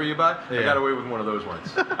toilet paper you buy. I Yeah. got away with one of those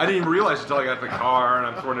ones. I didn't even realize it until I got to the car and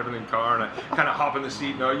I'm throwing everything in the car and I kind of hop in the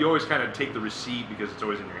seat. No, you always kind of take the receipt because it's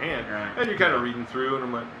always in your hand Right. and you're kind of reading through and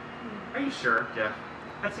I'm like, Are you sure, Jeff?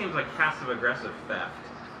 That seems like passive-aggressive theft.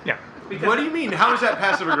 Yeah. Because What do you mean? How is that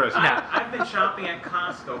passive aggressive? I've been shopping at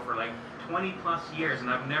Costco for like 20 plus years, and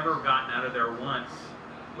I've never gotten out of there once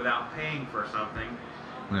without paying for something.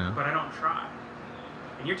 Yeah. But I don't try.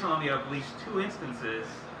 And you're telling me of at least 2 instances,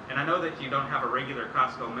 and I know that you don't have a regular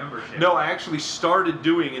Costco membership. No, I actually started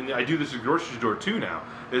doing, and I do this at the grocery store too now,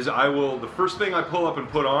 is the first thing I pull up and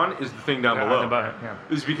put on is the thing down below. Yeah.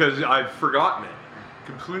 Is because I've forgotten it.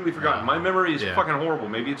 Completely forgotten. My memory is fucking horrible.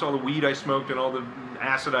 Maybe it's all the weed I smoked and all the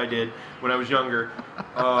acid I did when I was younger.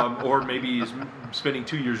 Or maybe spending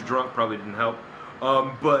 2 years drunk probably didn't help.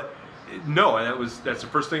 But no, that's the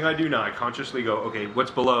first thing I do now. I consciously go, okay,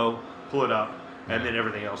 what's below, pull it up, and then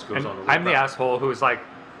everything else goes And on the way I'm the back. asshole who's like,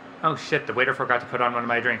 oh shit, the waiter forgot to put on one of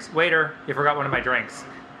my drinks. Waiter, you forgot one of my drinks.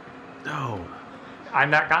 No. I'm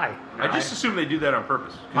that guy. I just assume they do that on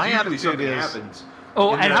purpose. 'Cause My usually attitude something is- happens.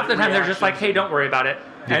 Oh, in and that half the time they're just like, hey, reaction. don't worry about it.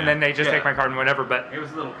 Yeah. And then they just Yeah. take my card and whatever, but It was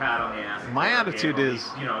a little pat on the ass. My attitude is-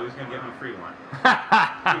 he was going to give him a free one.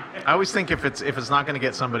 I always think if it's not going to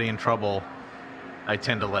get somebody in trouble, I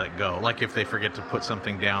tend to let it go. Like if they forget to put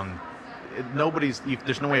something down,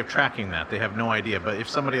 there's no way of tracking that. They have no idea. But if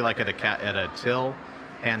somebody like at a till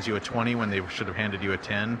hands you a 20 when they should have handed you a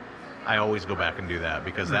 10, I always go back and do that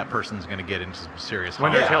because that person's going to get into some serious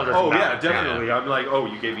When harm. they're killed, Oh, doesn't yeah, matter. definitely. I'm like, oh,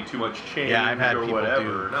 you gave me too much change Yeah, I've had or people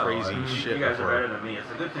whatever. do No, crazy I- shit You guys before. are better than me. It's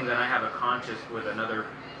a good thing that I have a conscience with another,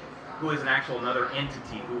 who is another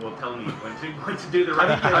entity who will tell me when to do the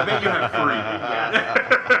right thing. I bet you have 3.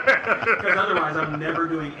 Yeah. Because otherwise, I'm never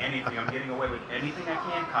doing anything. I'm getting away with anything I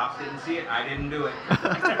can. Cops didn't see it. I didn't do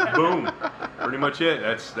it. Boom. Pretty much it.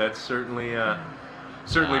 That's certainly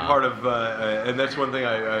part of, and that's one thing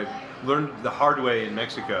I learned the hard way in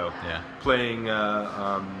Mexico. Yeah. Playing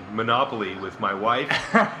Monopoly with my wife,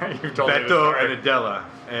 You've told me this Beto story. and Adela,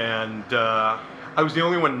 and I was the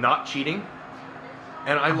only one not cheating.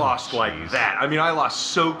 And I lost like that. I mean, I lost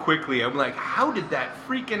so quickly. I'm like, how did that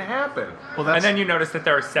freaking happen? Well, And then you notice that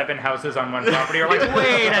there are 7 houses on one property. You're like,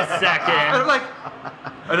 wait a And I'm second. like,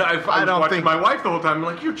 and I was don't watching think- my wife the whole time. I'm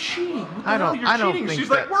like, you're cheating. What the I hell? don't- You're I don't cheating. think She's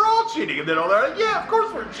like, that's- we're all cheating. And then all they're like, yeah, of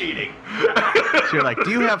course we're cheating. So you're like, do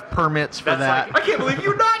you have permits for that? I can't believe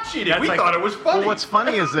you're not cheating. That's We like- thought it was funny. Well, what's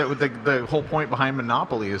funny is that the whole point behind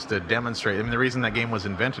Monopoly is to demonstrate. I mean, the reason that game was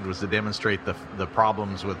invented was to demonstrate the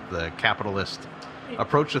problems with the capitalist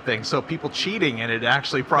approach to things. So people cheating, and it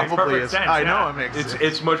actually probably perfect is. sense, I yeah. know it makes sense.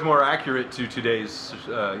 It's much more accurate to today's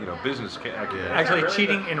business accuracy. Yeah. Actually, really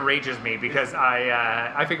cheating enrages me because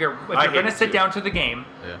I figure if I you're hate going to it sit too. down to the game,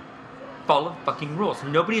 Yeah. follow fucking rules.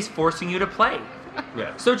 Nobody's forcing you to play.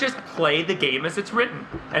 Yeah. So just play the game as it's written.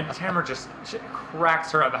 And Tamara just cracks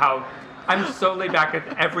her up how I'm so laid back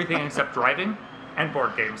at everything except driving and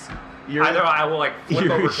board games. Either I will like flip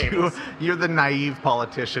over tables. You're the naive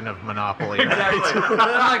politician of Monopoly. Exactly. And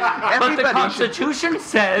I'm like, but the Everybody should- Constitution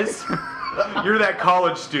says. You're that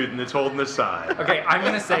college student that's holding the sign. Okay, I'm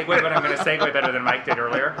going to segue, but I'm going to segue better than Mike did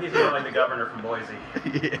earlier. He's more like the governor from Boise.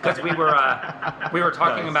 Because we were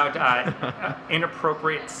talking about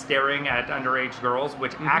inappropriate staring at underage girls,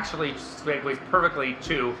 which actually segues perfectly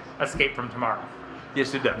to Escape from Tomorrow,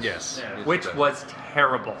 Yes, it does. Yes. Yes, which it does. was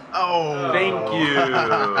terrible. Oh. Thank you.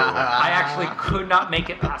 I actually could not make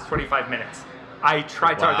it past 25 minutes. I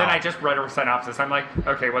tried to. Wow. Then I just read a synopsis. I'm like,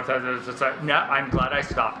 okay, what's that? No, I'm glad I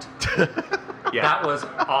stopped. Yeah. That was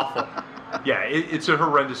awful. Yeah, it's a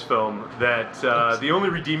horrendous film that the only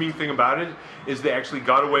redeeming thing about it is they actually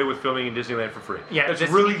got away with filming in Disneyland for free. Yeah, that's the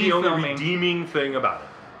really CD the only filming- redeeming thing about it.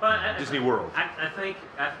 But Disney World. I think,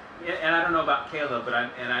 and I don't know about Caleb, but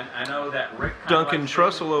I know that Rick. kinda Duncan likes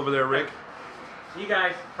Trussell over there, Rick. You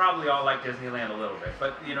guys probably all like Disneyland a little bit,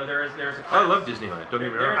 but you know there's a. I love Disneyland. Don't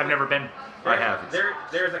get me wrong. I've never been. I have.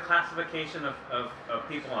 There's a classification of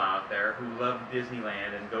people out there who love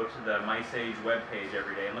Disneyland and go to the My Sage webpage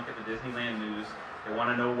every day and look at the Disneyland news. They want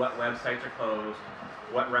to know what websites are closed,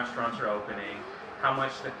 what restaurants are opening, how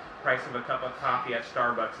much the price of a cup of coffee at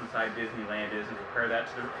Starbucks inside Disneyland is, and compare that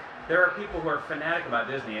to the. There are people who are fanatic about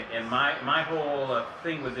Disney, and my whole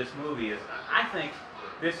thing with this movie is I think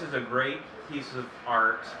this is a great piece of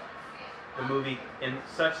art, the movie, in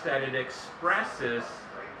such that it expresses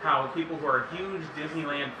how people who are huge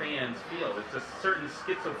Disneyland fans feel. It's a certain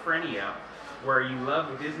schizophrenia where you love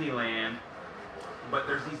Disneyland, but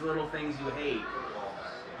there's these little things you hate.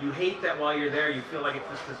 You hate that while you're there, you feel like it's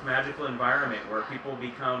just this magical environment where people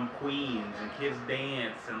become queens and kids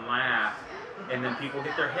dance and laugh, and then people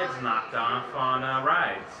get their heads knocked off on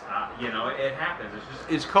rides. It happens. It's just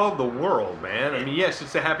It's called the world, man. I mean, yes,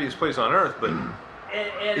 it's the happiest place on earth, but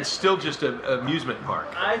it's still just an amusement park.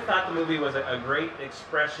 I thought the movie was a great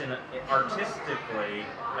expression artistically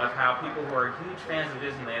of how people who are huge fans of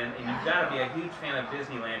Disneyland, and you've got to be a huge fan of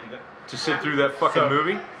Disneyland To sit through that fucking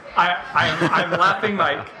movie? I'm laughing,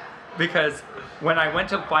 Mike, because when I went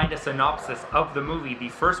to find a synopsis of the movie, the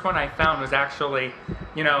first one I found was actually,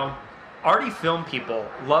 already film people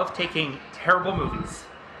love taking terrible movies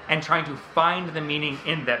and trying to find the meaning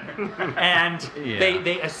in them, and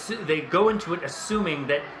they go into it assuming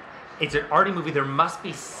that it's an arty movie. There must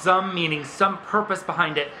be some meaning, some purpose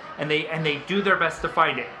behind it, and they do their best to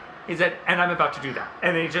find it. And I'm about to do that,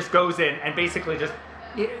 and it just goes in and basically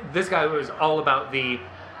this guy was all about the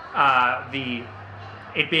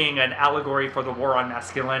it being an allegory for the war on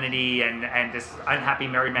masculinity and this unhappy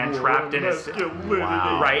married man trapped in his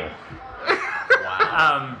right.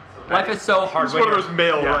 Wow. Life is so hard. He's one of those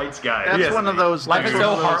male rights guys. That's one of those. Life is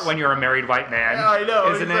so hard when you're a married white man. Yeah, I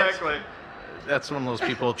know, isn't exactly. it? That's one of those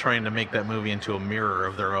people trying to make that movie into a mirror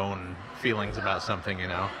of their own feelings about something,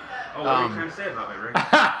 Oh, what are you trying to say about me, Rick?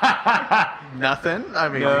 Nothing. I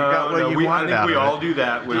mean, you got what you wanted. I think we all do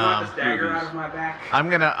that with You want this dagger movies. out of my back?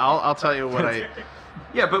 I'll tell you what I.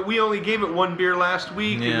 Yeah, but we only gave it one beer last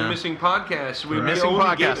week in the missing podcast. We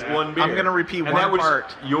only gave it one beer. I'm going to repeat and one that was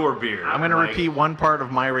part. Your beer. I'm going to repeat one part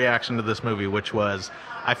of my reaction to this movie, which was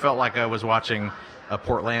I felt like I was watching a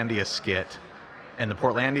Portlandia skit, and the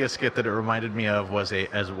Portlandia skit that it reminded me of was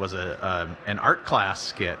an art class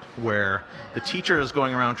skit where the teacher is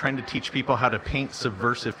going around trying to teach people how to paint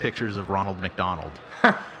subversive pictures of Ronald McDonald.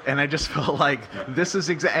 And I just felt like this is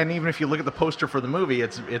and even if you look at the poster for the movie,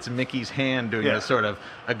 it's Mickey's hand doing this sort of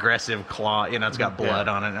aggressive claw. It's got blood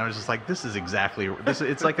on it. And I was just like, this is exactly this.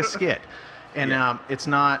 It's like a skit, and it's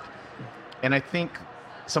not. And I think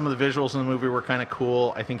some of the visuals in the movie were kind of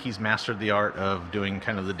cool. I think he's mastered the art of doing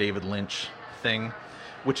kind of the David Lynch thing,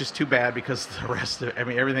 which is too bad because the rest of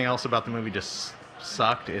everything else about the movie just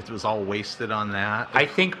sucked. It was all wasted on that. I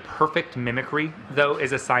think perfect mimicry, though,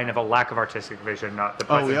 is a sign of a lack of artistic vision, not the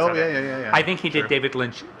presence of it. Yeah. I think he did David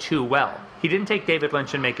Lynch too well. He didn't take David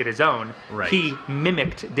Lynch and make it his own. Right. He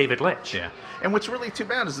mimicked David Lynch. Yeah. And what's really too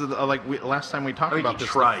bad is that, last time we talked about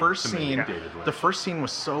this, the first scene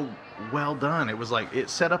was so well done. It was like it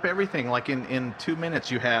set up everything. Like in 2 minutes,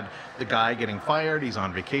 you had the guy getting fired. He's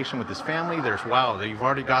on vacation with his family. You've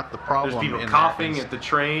already got the problem. There's people coughing at the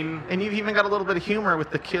train, and you've even got a little bit of humor with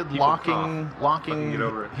the kid people locking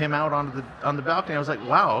him out on the balcony. I was like,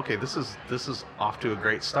 wow, okay, this is off to a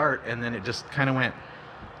great start, and then it just kind of went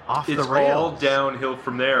off the rails. It's all downhill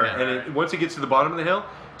from there, and once it gets to the bottom of the hill,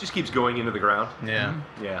 it just keeps going into the ground. Yeah,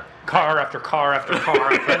 yeah. Car after car after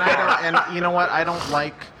car. And you know what? I don't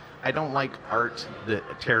like art that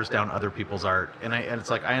tears down other people's art. And it's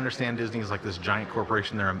like, I understand Disney is like this giant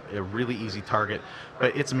corporation. They're a really easy target.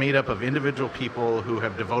 But it's made up of individual people who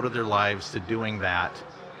have devoted their lives to doing that.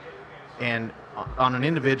 And on an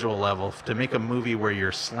individual level, to make a movie where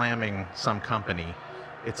you're slamming some company,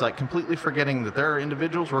 it's like completely forgetting that there are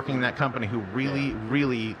individuals working in that company who really,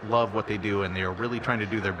 really love what they do, and they're really trying to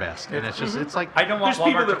do their best. And it's just, it's like... I don't want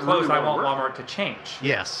Walmart to close, I want Walmart to change.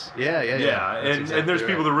 Yes. Yeah. And there's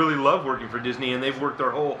people that really love working for Disney, and they've worked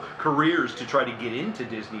their whole careers to try to get into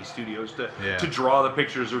Disney studios, to draw the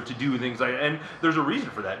pictures or to do things like that. And there's a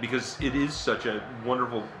reason for that, because it is such a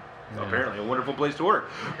wonderful... Yeah. Apparently, a wonderful place to work.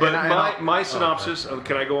 But my synopsis.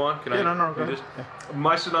 Can I go on? Can I? No. Do this?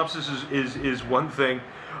 My synopsis is one thing.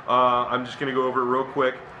 I'm just going to go over it real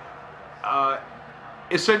quick.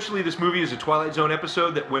 Essentially, this movie is a Twilight Zone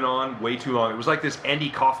episode that went on way too long. It was like this Andy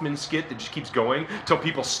Kaufman skit that just keeps going till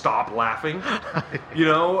people stop laughing.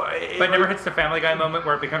 But never hits the Family Guy moment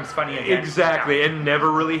where it becomes funny again. Exactly, and never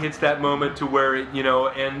really hits that moment to where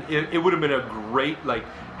and it would have been a great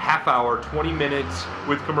half hour, 20 minutes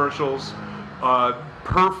with commercials,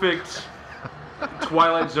 perfect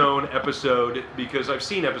Twilight Zone episode, because I've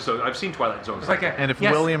seen Twilight Zone. And if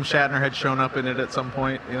William Shatner had shown up in it at some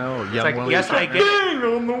point, young William yes, Shatner. I get it.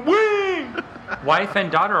 On the wing! Wife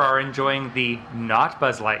and daughter are enjoying the not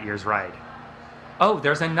Buzz Lightyear's ride. Oh,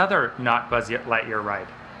 there's another not Buzz Lightyear ride.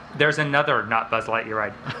 There's another not Buzz Lightyear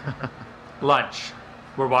ride. Lunch.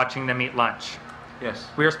 We're watching them eat lunch. Yes.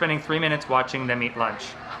 We are spending 3 minutes watching them eat lunch.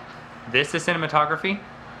 This is cinematography?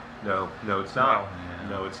 No, it's not.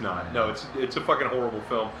 No, it's not. No, it's a fucking horrible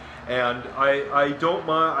film. And I don't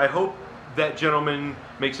mind. I hope that gentleman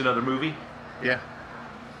makes another movie. Yeah.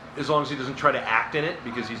 As long as he doesn't try to act in it,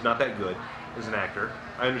 because he's not that good as an actor.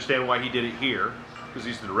 I understand why he did it here, because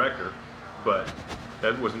he's the director, but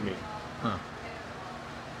that wasn't me. Huh.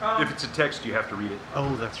 If it's a text, you have to read it.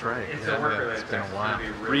 Oh, that's right. It's a worker It's that's been a while.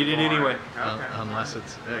 gonna be really Read it boring. anyway. Okay. Unless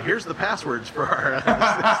it's here's the passwords for our.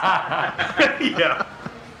 Yeah.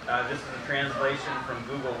 This is a translation from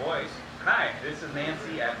Google Voice. Hi, this is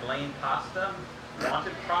Nancy at Blaine Pasta.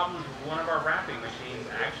 Wanted problems with one of our wrapping machines,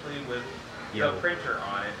 actually with the printer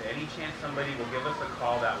on it. Any chance somebody will give us a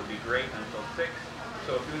call, that would be great until 6.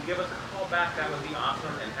 So if you would give us a call back, that would be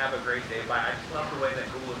awesome, and have a great day. Bye. I just love the way that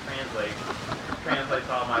Google translates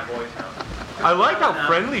all my voice notes. I like how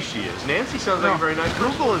friendly she is. Nancy sounds like a very nice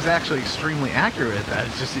person. Google is actually extremely accurate at that.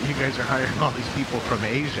 It's just that you guys are hiring all these people from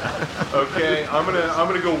Asia. Okay, I'm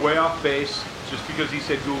gonna go way off base just because he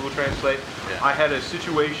said Google Translate. Yeah. I had a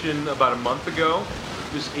situation about a month ago.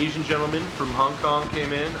 This Asian gentleman from Hong Kong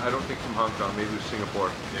came in. I don't think from Hong Kong, maybe it was Singapore.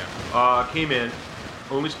 Yeah. Came in,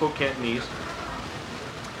 only spoke Cantonese,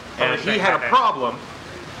 Only and he spoke had a Cantonese. problem.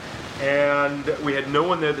 And we had no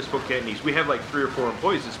one there that spoke Cantonese. We have like 3 or 4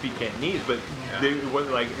 employees that speak Cantonese, but they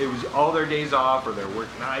wasn't like it was all their days off or their work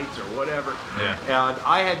nights or whatever. Yeah. And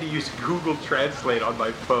I had to use Google Translate on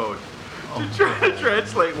my phone to try to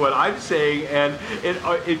translate what I'm saying, and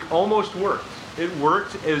it almost worked. It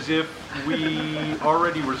worked as if we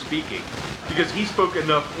already were speaking, because he spoke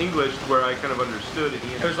enough English where I kind of understood, and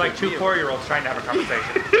he It was like two understood me. 4-year-olds trying to have a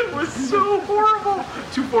conversation. It was so horrible.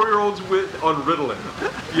 2 4-year-olds on Ritalin,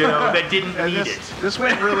 that didn't And need this, it. this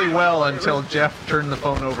went really well until Jeff turned the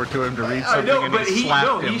phone over to him to read I something, know, and but he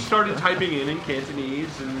slapped him. he started typing in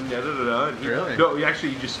Cantonese and da-da-da-da. And Really? No, he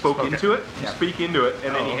actually just spoke into it. You Yeah. speak into it,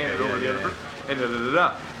 and then he okay, handed it over to the yeah, other yeah. person. And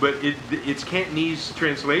da-da-da-da. But it's Cantonese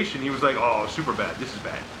translation. He was like, oh, super bad. This is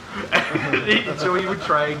bad. So he would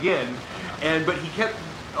try again. But he kept,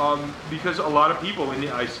 because a lot of people, and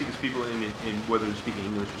I see these people in whether they're speaking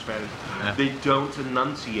English or Spanish, they don't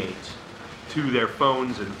enunciate to their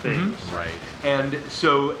phones and things. Right. And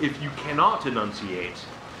so if you cannot enunciate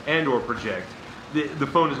and or project, the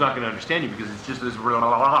phone is not going to understand you, because it's just this blah,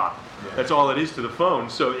 blah, blah, blah. That's all it is to the phone.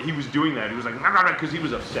 So he was doing that. He was like, because he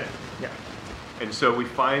was upset. Yeah. And so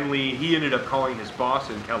he ended up calling his boss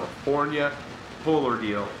in California. Whole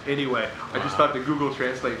ordeal. Anyway, I just thought the Google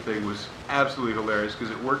Translate thing was absolutely hilarious, because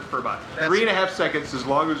it worked for about 3.5 seconds, as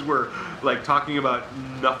long as we're like talking about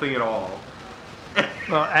nothing at all.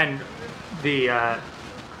 Well, and the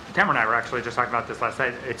Tamara and I were actually just talking about this last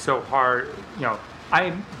night. It's so hard.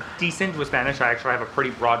 I'm decent with Spanish. I actually have a pretty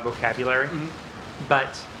broad vocabulary,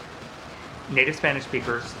 but native Spanish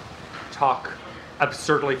speakers talk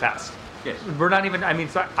absurdly fast. Yes. We're not even,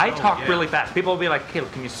 I talk really fast. People will be like,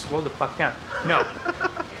 Caleb, can you slow the fuck down? No.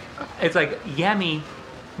 It's like, Yami,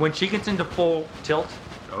 when she gets into full tilt,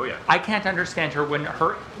 Oh yeah. I can't understand her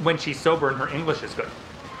when she's sober and her English is good.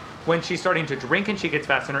 When she's starting to drink and she gets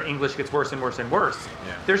fast and her English gets worse and worse and worse,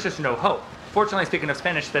 there's just no hope. Fortunately, speaking of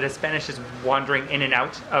Spanish, that as Spanish is wandering in and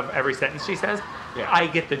out of every sentence she says, I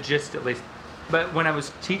get the gist at least. But when I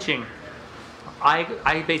was teaching,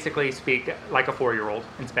 I basically speak like a 4-year-old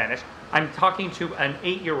in Spanish. I'm talking to an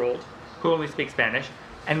 8-year-old who only speaks Spanish,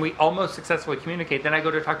 and we almost successfully communicate. Then I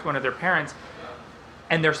go to talk to one of their parents,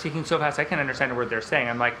 and they're speaking so fast I can't understand a word they're saying.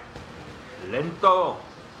 I'm like, Lento.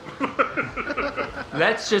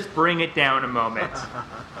 let's just bring it down a moment.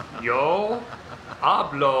 Yo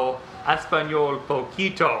hablo español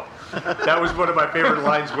poquito. That was one of my favorite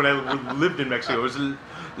lines when I lived in Mexico. It was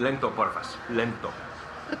lento, porfas. Lento.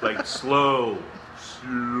 Like slow.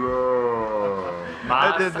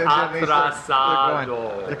 Más They're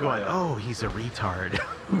atrasado. going, oh, he's a retard.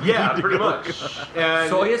 Yeah, pretty much. And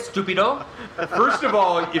Soy estúpido. first of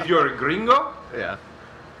all, if you're a gringo, Yeah.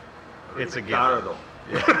 It's a given. tardo.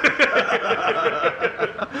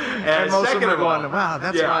 And And most of second them are of all, going, wow,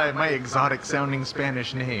 that's my exotic sounding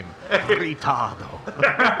Spanish name. Retado.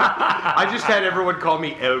 I just had everyone call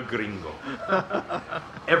me El Gringo.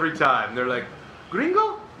 Every time. They're like,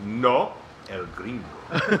 Gringo? No, El Gringo.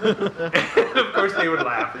 And of course they would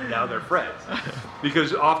laugh, and now they're friends.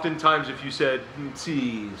 Because oftentimes if you said,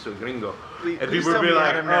 si, soy gringo, and Please people would tell be me you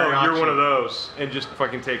like, had a oh, you're mariachi. one of those, and just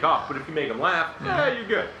fucking take off. But if you make them laugh, you're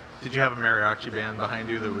good. Did you have a mariachi band behind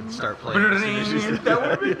you that would start playing? as soon as you said That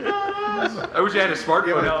would be badass. I wish I had a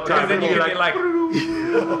smartphone at the time. Because then you It'd could be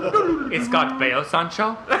like, it's got Bayo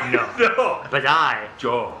Sancho? No. no. But I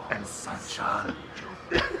Joe. am Sancho.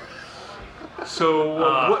 So,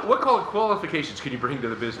 what qualifications can you bring to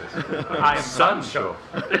the business? I am Sancho.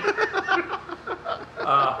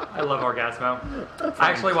 I love Orgasmo. I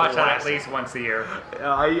actually watch that at least once a year.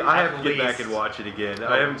 I have to get back least. and watch it again.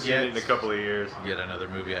 I haven't seen it in a couple of years. Yet another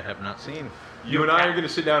movie I have not seen. You and I are going to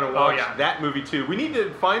sit down and watch yeah. that movie too. We need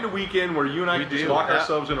to find a weekend where you and I can just lock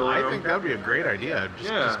ourselves in a room. I think that would be a great idea.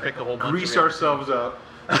 Just pick a whole bunch grease of ourselves up.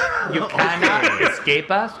 You cannot escape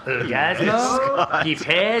us, orgasmo. Give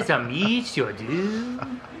heads a meet your do.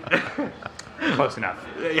 Close enough.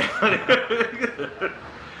 It's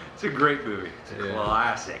a great movie. It's a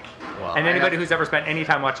classic. Well, And anybody who's ever spent any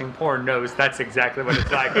time watching porn knows that's exactly what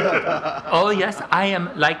it's like. Oh, yes, I am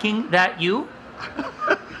liking that you.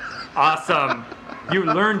 Awesome. You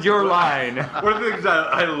learned your line. One of the things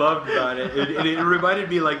I loved about it, it reminded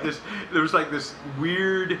me like this, there was like this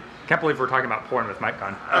weird... Can't believe we're talking about porn with Mike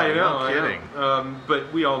gone. I know, no kidding. I know.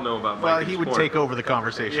 But we all know about Mike. Well, and he would porn. take over the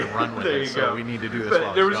conversation and run with There it, you so go. we need to do this But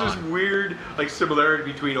while there he's was this gone. weird like similarity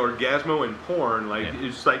between Orgasmo and porn. Like Yeah.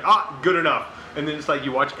 it's like good enough, and then it's like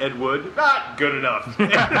you watch Ed Wood, not good enough. Same,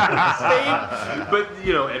 but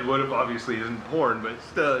Ed Wood obviously isn't porn, but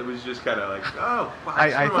still, it was just kind of like wow.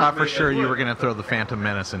 I thought for sure you were going to throw the Phantom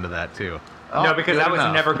Menace into that too. No, because good that was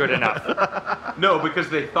enough. never good enough. No, because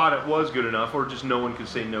they thought it was good enough, or just no one could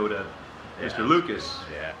say no to Mr. Lucas.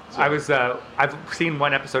 Yeah. I've seen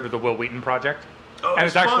one episode of the Will Wheaton Project. Oh, And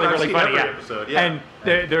it's actually fun. I've really seen funny, every yeah. episode, yeah. And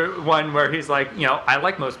the one where he's like, I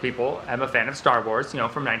like most people. I'm a fan of Star Wars,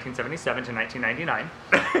 from 1977 to 1999.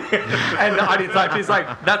 And the audience laughed. He's like,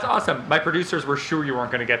 that's awesome. My producers were sure you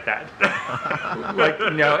weren't going to get that. Like,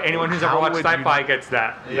 anyone who's ever How watched would sci-fi gets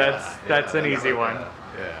that. Yeah, That's an easy one.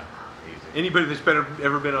 Yeah. Anybody that's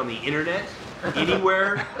ever been on the internet,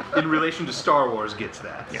 anywhere, in relation to Star Wars gets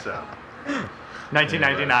that. Yeah. So.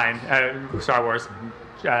 1999, Star Wars.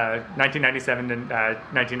 1997 and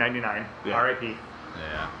 1999. Yeah. R.I.P.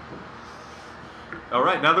 Yeah. All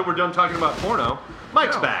right, now that we're done talking about porno,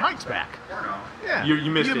 Mike's back. Mike's back. Yeah. You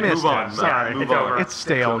missed it. Missed Move on. it. Sorry. Move It's on. over. It's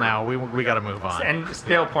stale now. We got to move on. And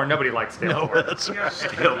stale porn. Nobody likes stale porn. That's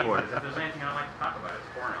Stale porn. If there's anything I like to talk about,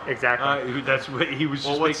 it's porno. Exactly. That's what he was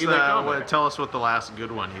Well, just what's making that comment. tell us what the last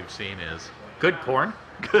good one you've seen is. Good porn.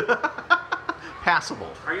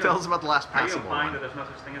 Passable. Tell us about the last Are you passable implying one. that there's no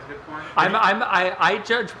such thing as good porn? I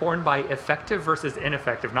judge porn by effective versus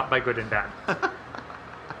ineffective, not by good and bad.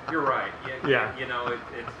 You're right. Yeah.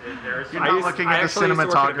 There's You're not looking at the actually used to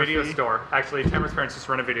work at a video cinematography? store. Actually, Tamara's parents used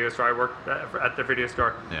to run a video store. I worked at the video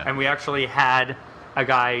store, Yeah. and we actually had a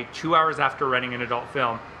guy 2 hours after renting an adult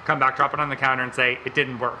film come back, drop it on the counter, and say it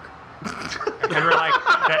didn't work. And we're like,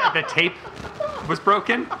 the tape was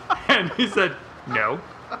broken, and he said, no,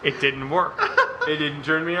 it didn't work. It didn't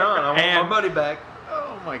turn me on. I want And- my money back.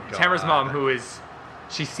 Oh my god. Tamara's mom,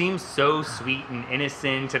 she seems so sweet and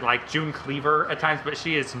innocent and like June Cleaver at times, but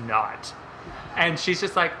she is not. And she's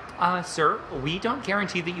just like, sir, we don't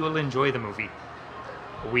guarantee that you will enjoy the movie.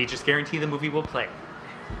 We just guarantee the movie will play.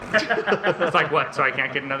 It's like, what? So I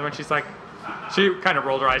can't get another one? She's like, she kind of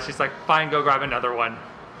rolled her eyes. She's like, fine, go grab another one.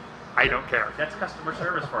 I don't care. That's customer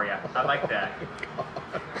service for you. I like that.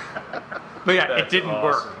 But yeah, That's it didn't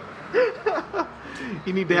awesome. work.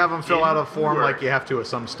 You need to have them fill out a form work. like you have to at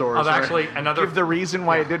some stores. Oh, actually, another- Give the reason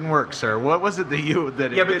why it didn't work, sir. What was it that it Yeah, but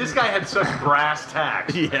didn't- this guy had such brass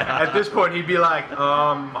tacks. Yeah. At this point, he'd be like,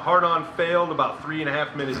 hard on failed about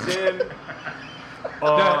 3.5 minutes in.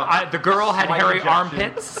 The girl had slight hairy injection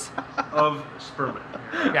armpits. Of sperm.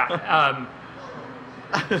 Yeah.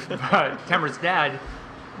 But Tamara's dad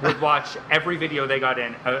would watch every video they got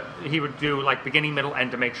in. He would do like beginning, middle,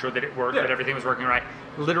 end to make sure that it worked, Yeah. that everything was working right.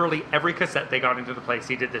 Literally every cassette they got into the place,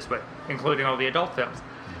 he did this with, including all the adult films.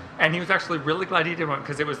 And he was actually really glad he did one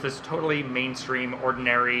because it was this totally mainstream,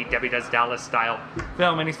 ordinary Debbie Does Dallas style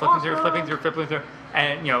film. And he's flipping through.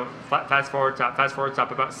 And, fast forward,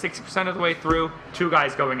 stop. About 60% of the way through, two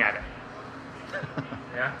guys going at it.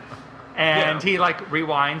 Yeah. And Yeah. he like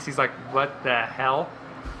rewinds. He's like, "What the hell?"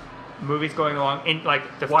 Movie's going along, and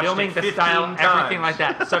like the Watched filming, it the 15 style, everything times. like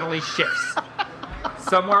that suddenly shifts.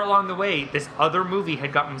 Somewhere along the way, this other movie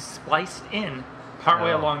had gotten spliced in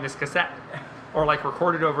partway Oh. along this cassette, or like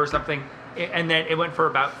recorded over something, and then it went for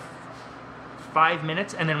about 5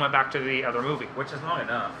 minutes, and then went back to the other movie. Which is long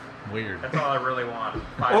enough. Weird. That's all I really want.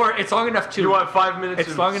 Or it's long enough to. You want 5 minutes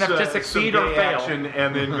It's of long enough to some succeed gay or fail. action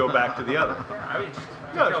and then go back to the other. I mean, just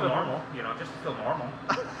No, feel it's not- normal. Just to feel normal.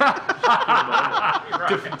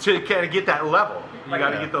 To kind of get that level. You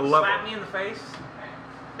got to get the level. Slap me in the face.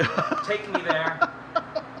 Take me there.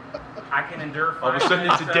 I can endure 5 All of a sudden,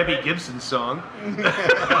 minutes it's a of Debbie it. Gibson song.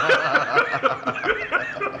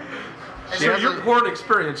 She So has your a- porn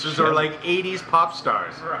experiences are like 80s pop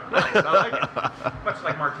stars. Right. Nice, I like it. Much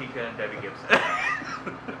like Martika and Debbie Gibson.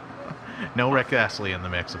 No Rick Astley in the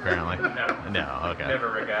mix, apparently. No. No, okay.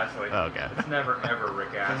 Never Rick Astley. Okay. It's never ever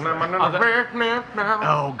Rick Astley.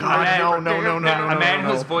 Oh, God, no. A man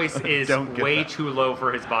no. whose voice is Don't get way that. too low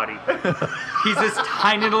for his body. He's this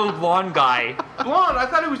tiny little blonde guy, Blonde, I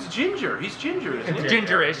thought it was ginger. He's ginger, isn't he?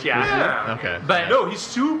 gingerish, yeah. Yeah. Okay. But No, he's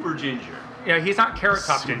super ginger. Yeah, he's not Carrot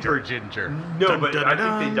Top Super Ginger. ginger. No, Dun, but dun, I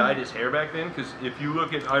dun. think they dyed his hair back then. Because if you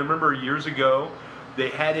look at, I remember years ago, they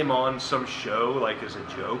had him on some show like as a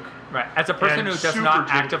joke. Right. As a person And who does super not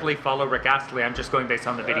ginger. actively follow Rick Astley, I'm just going based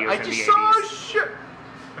on the videos I in just the saw 80s. shit.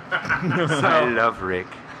 I love Rick.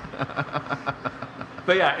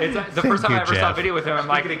 But yeah, it's the first time you, I ever saw a Jeff. video with him. I'm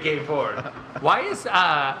like, Speaking of gay porn. why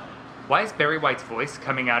is Barry White's voice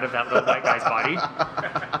coming out of that little white guy's body?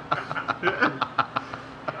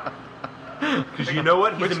 Because you know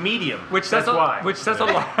what? He's a medium. Which says That's why. which says a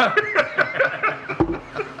lot.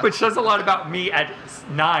 Which says a lot about me at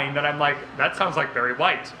 9. That I'm like, that sounds like Barry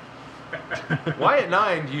White. Why at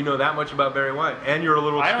 9 do you know that much about Barry White? And you're a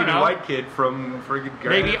little I don't skinny know. white kid from friggin'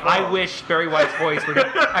 Maybe Grand I Falls. wish Barry White's voice would.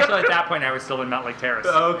 Actually, at that point, I was still in Mount Lake Terrace.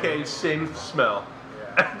 Okay, same smell.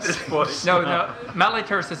 At this point. No, Mount Lake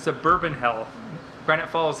Terrace is suburban hell. Granite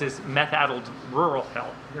Falls is meth-addled rural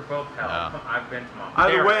hell. They're both hell. Oh. I've been to them.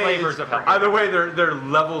 Either They're way, flavors of hell. either way, they're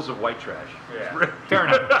levels of white trash. Yeah. Fair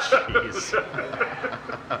enough.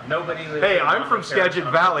 Nobody lives Hey, in I'm from Mount Terrace Skagit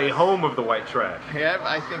on Valley, the home of the white trash. Yeah,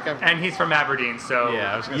 I think I've. And he's from Aberdeen, so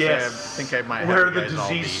Yeah, I was gonna Yes, say. I think I might have where you the guys all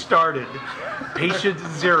disease beat. started. Patient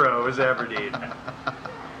 0 is Aberdeen.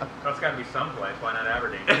 That's got to be someplace. Why not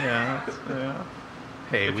Aberdeen? Yeah. Yeah.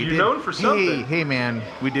 Hey, If we you're did. known for something. Hey, man,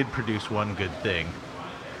 we did produce one good thing.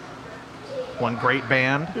 One great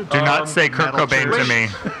band. do not say Kurt Metal Cobain to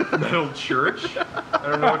Church. me. Metal Church? I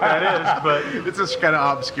don't know what that is, but It's this kind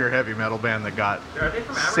of obscure heavy metal band that got Are they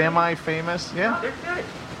from Aberdeen? semi-famous. Yeah. They're good.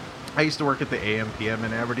 I used to work at the AM/PM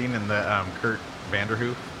in Aberdeen, and the Kurt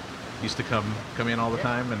Vanderhoof used to come in all the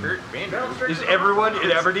time. And is everyone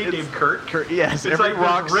in Aberdeen named Kurt? Kurt, yes, It's every like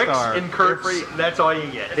rock there's Ricks star, and Kurt's, that's all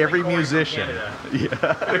you get. every Corey from musician. Canada.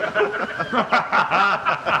 Yeah.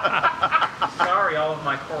 Sorry, all of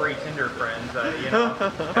my Corey Tinder friends.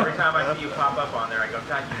 Every time I see you pop up on there, I go,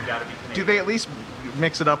 God, you got to be Canadian. Do they at least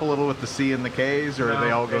mix it up a little with the C and the K's, or No,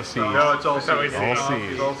 they all go it's C? all- No, it's all C. always All C.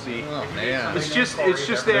 C's. It's all C. Oh man. It's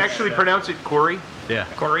just they actually pronounce it Corey. Yeah.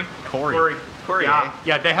 Corey? Corey. Corey. Yeah.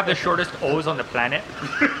 Yeah, they have the shortest O's on the planet.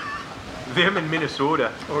 Them in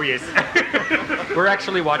Minnesota. Oh, yes. We're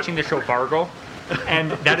actually watching the show Fargo.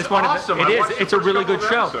 And that is It's one awesome. of I the, watched the it's a first really couple good of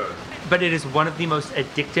show. episodes. But it is one of the most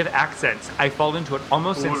addictive accents. I fall into it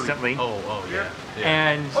almost instantly. Oh yeah. Yeah.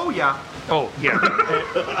 And Oh yeah.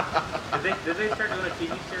 Did they start doing a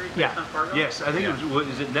TV series Yeah. based on Fargo? Yes, I think it was.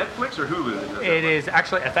 Is it Netflix or Hulu? it is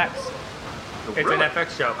actually FX. Oh, It's really? an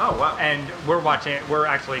FX show. Oh, wow. And we're watching it. We're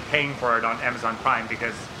actually paying for it on Amazon Prime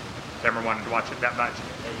because never wanted to watch it that much.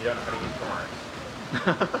 And you don't know how to use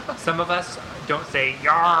torrents. Some of us don't say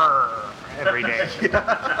 "yar" every day.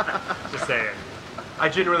 Just saying. I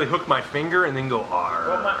generally hook my finger and then go R.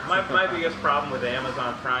 Well, my biggest problem with the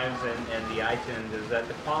Amazon Primes and the iTunes is that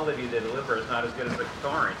the quality they deliver is not as good as the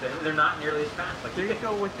torrents, and they're not nearly as fast. Like There you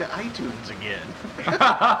go with the iTunes again.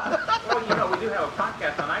 well, we do have a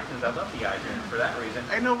podcast on iTunes. I love the iTunes for that reason.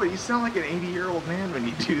 I know, but you sound like an 80-year-old man when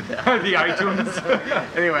you do that. The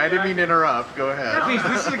iTunes. Anyway, I didn't mean to interrupt. Go ahead.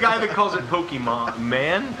 This is a guy that calls it Pokemon.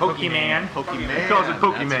 Man? Pokemon. Pokemon. He calls it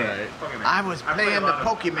Pokemon. That's right. Pokemon. I was I play playing a the lot of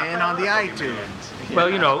Pokemon on the Pokemon. iTunes.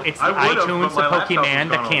 Well, it's the I would've, iTunes, but the my laptop Pokemon, was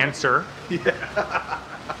the gone cancer.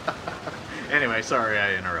 Anyway, sorry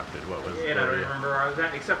I interrupted. What was? I don't remember where I was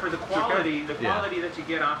at, except for the quality. The Yeah. quality that you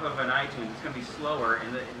get off of an iTunes is going to be slower,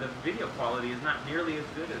 and the video quality is not nearly as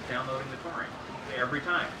good as downloading the torrent every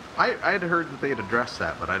time. I had heard that they had addressed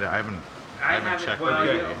that, but I haven't. I haven't checked Well, the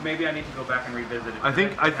yeah, video. maybe I need to go back and revisit it. I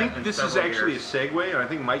think It's been this is several actually years. a segue, and I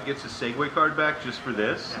think Mike gets a segue card back just for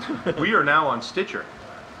this. We are now on Stitcher.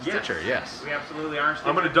 Stitcher, yes. We absolutely are.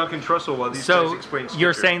 I'm going to Duncan Trussell while these guys So explain Stitcher.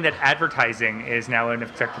 you're saying that advertising is now an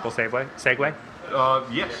acceptable segue?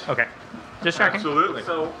 Yes. Okay. Just checking. Absolutely.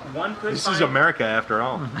 So one could This find, is America after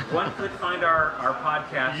all. One could find our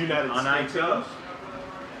podcast United on States iTunes, of.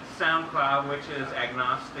 SoundCloud, which is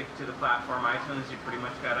agnostic to the platform. iTunes, you pretty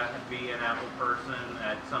much gotta be an Apple person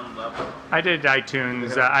at some level. I did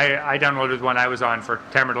iTunes. I downloaded one I was on for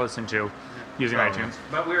camera to listen to using iTunes.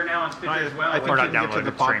 But we're now on Stitcher as well. I think Or you not can get to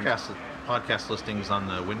the downloaded, streamed. podcast listings on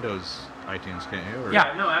the Windows iTunes, can't you? Or-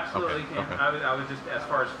 Yeah. No, absolutely Okay, can. okay. I was just as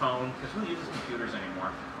far as phone, because who uses computers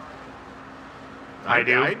anymore? I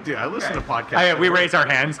do. I do. I listen to podcasts. We raise our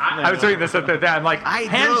hands. I was doing this at the I'm like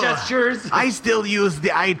hand gestures. I still use the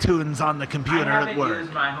iTunes on the computer I at haven't work.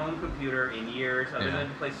 used my home computer in years, other Yeah. than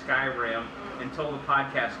to play Skyrim, until the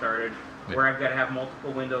podcast started, where I've got to have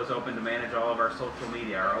multiple windows open to manage all of our social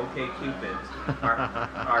media, our OkCupids,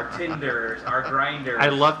 our Tinders, our Grinders. I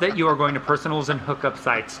love that you are going to personals and hookup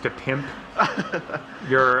sites to pimp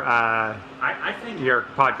your I think your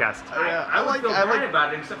podcast. I would feel bad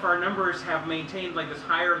about it, except for our numbers have maintained like this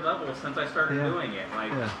higher level since I started doing it.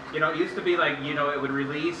 Like, it used to be like, it would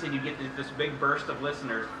release and you get this big burst of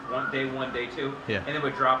listeners, one, day two, and then it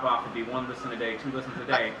would drop off and be 1 listen a day, 2 listens a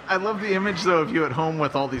day. I love the image though of you at home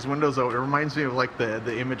with all these windows open. It reminds me of like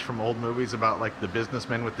the image from old movies about like the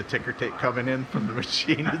businessmen with the ticker tape coming in from the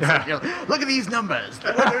machine. It's like, look at these numbers.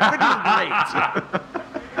 They're doing great.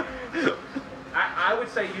 I would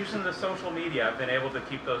say using the social media, I've been able to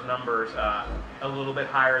keep those numbers a little bit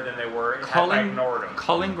higher than they were if I ignored them.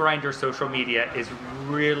 Calling Grindr social media is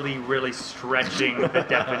really, really stretching the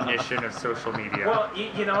definition of social media. Well,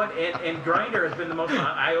 you know what? And Grindr has been the most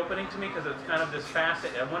eye-opening to me because it's kind of this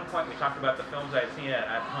facet. At one point, we talked about the films I'd seen at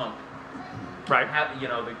Hump. Right.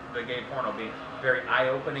 The gay porno being very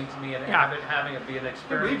eye-opening to me and having it be an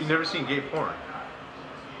experience. You've never seen gay porn.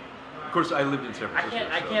 Of course, I lived in San Francisco.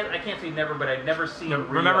 I can't say never, but I'd never seen.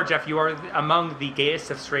 Remember, Jeff, you are among the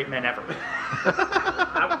gayest of straight men ever.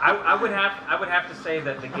 I would have to say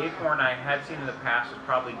that the gay porn I had seen in the past was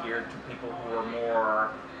probably geared to people who were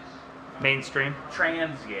more mainstream,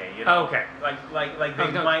 trans gay. Oh, okay. Like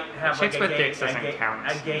they might have chicks like with dicks doesn't count.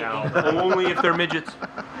 Only if they're midgets.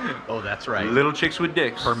 Oh, that's right. Little chicks with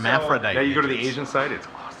dicks. Hermaphrodite. Now you go to the midgets. Asian side, it's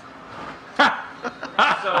awesome.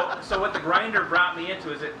 So what the Grindr brought me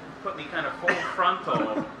into is it put me kind of full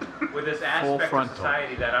frontal with this aspect of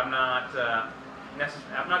society that I'm not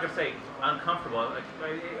I'm not going to say uncomfortable.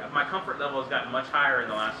 My comfort level has gotten much higher in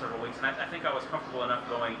the last several weeks, and I think I was comfortable enough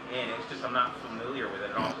going in. It's just I'm not familiar with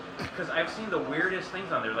it at all. Because I've seen the weirdest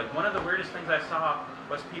things on there. Like one of the weirdest things I saw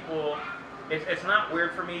was people. It's not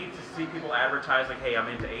weird for me to see people advertise like, "Hey, I'm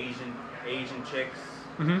into Asian chicks."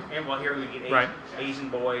 Mm-hmm. And well, here we get Asian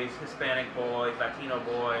boys, Hispanic boys, Latino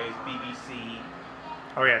boys, BBC.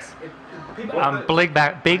 Oh yes.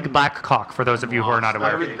 Big black cock. For those of you who are not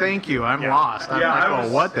aware. Thank you. I'm lost. I'm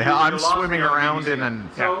like, what the hell? I'm swimming around in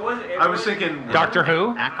and. So I was thinking Doctor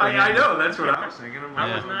Who. I know. That's what I was thinking.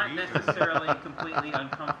 I was not necessarily completely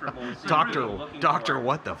uncomfortable. Doctor,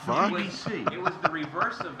 what the fuck? It was the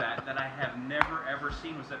reverse of that I have never ever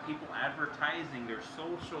seen was that people advertising their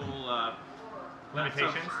social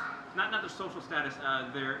limitations. Not their social status.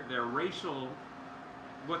 Their racial.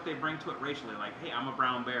 What they bring to it racially, like, hey, I'm a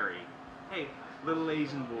brown berry. Hey, little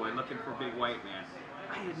Asian boy looking for big white man.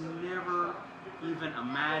 I had never even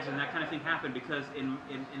imagined that kind of thing happened because in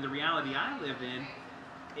the reality I live in,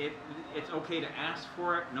 it's okay to ask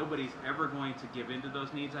for it. Nobody's ever going to give in to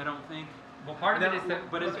those needs, I don't think. Well, part of it is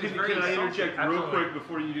that... But it's very Can I interject real Absolutely. quick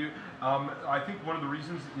before you do? I think one of the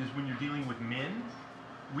reasons is when you're dealing with men,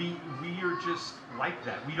 we are just like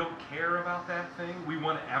that. We don't care about that thing. We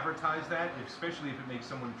want to advertise that, especially if it makes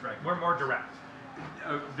someone attractive. We're more direct.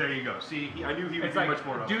 There you go. See, I knew he would It's be like much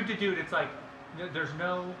more. dude to dude. It's like there's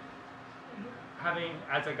no having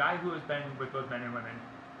as a guy who has been with both men and women.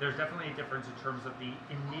 There's definitely a difference in terms of the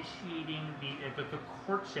initiating the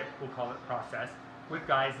courtship, we'll call it, process with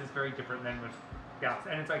guys is very different than with gals.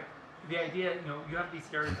 And it's like the idea, you have these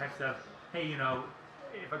stereotypes of, hey,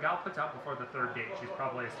 if a gal puts out before the third date, she's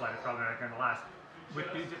probably a slut. It's probably not going to last.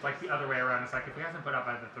 With dudes, it's like the other way around. It's like if he hasn't put out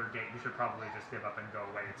by the third date, you should probably just give up and go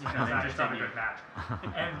away. It's not a good match.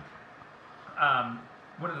 And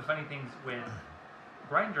one of the funny things with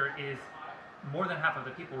Grindr is more than half of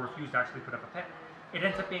the people refuse to actually put up a pic. It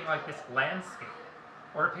ends up being like this landscape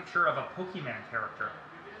or a picture of a Pokemon character.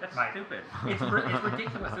 That's stupid. It's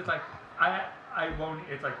ridiculous. It's like I won't.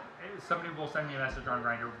 It's like somebody will send me a message on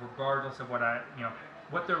Grindr, regardless of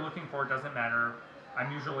what they're looking for. Doesn't matter. I'm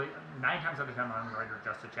usually 9 times out of 10 on Grindr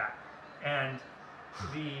just to chat. And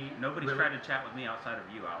nobody's trying to chat with me outside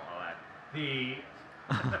of you. I'll add. They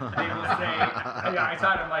will say, I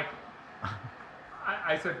saw it. I'm like,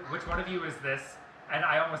 I said, which one of you is this? And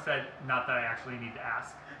I almost said, not that I actually need to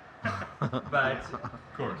ask. But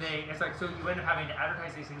Of course. It's like, so you end up having to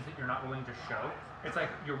advertise these things that you're not willing to show. It's like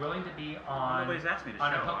you're willing to be on. Nobody's asked me to show.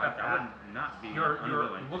 I would not be. You're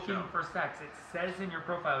unwilling to looking show. for sex. It says in your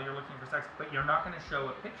profile you're looking for sex, but you're not going to show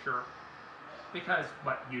a picture because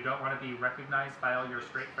what? You don't want to be recognized by all your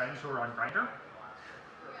straight friends who are on Grindr.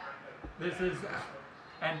 This is,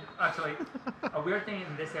 and actually, a weird thing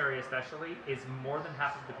in this area especially is more than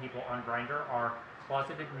half of the people on Grindr are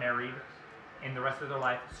closeted, married, in the rest of their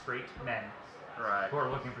life straight men. Right. Who are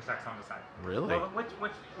looking for sex on the side. Really? Well, which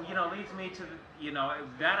leads me to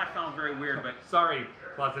that I found very weird, but Sorry,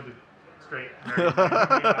 closeted straight.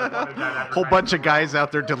 Whole bunch of guys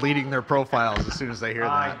out there deleting their profiles as soon as they hear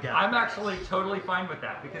that. I'm actually totally fine with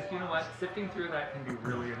that because you know what? Sifting through that can be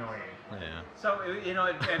really annoying. Yeah. so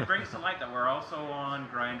it brings to light that we're also on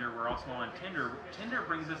Grindr, we're also on Tinder. Tinder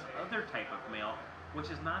brings this other type of male which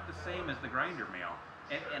is not the same as the Grindr male.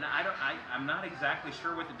 And I'm not exactly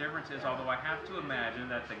sure what the difference is, although I have to imagine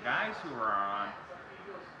that the guys who are on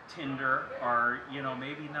Tinder are,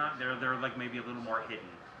 maybe not, they're like maybe a little more hidden.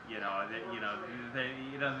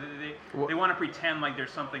 They want to pretend like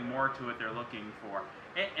there's something more to it they're looking for.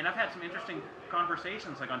 And I've had some interesting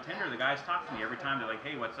conversations, like on Tinder, the guys talk to me every time, they're like,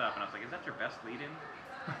 hey, what's up? And I was like, is that your best lead-in?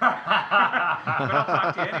 But I'll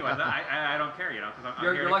talk to you anyways. I don't care, because I'm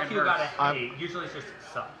You're lucky you got a hey. Usually it's just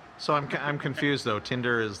suck. So I'm confused though.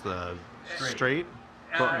 Tinder is the straight,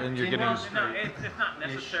 and you're getting. No, it's not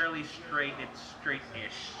necessarily straight. It's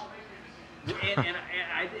straight-ish. And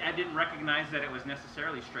I didn't recognize that it was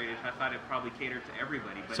necessarily straight. I thought it probably catered to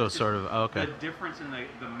everybody. But so sort of okay. The difference in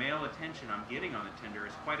the male attention I'm getting on the Tinder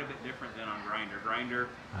is quite a bit different than on Grindr. Grindr,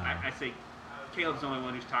 I say, Caleb's the only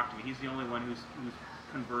one who's talked to me. He's the only one who's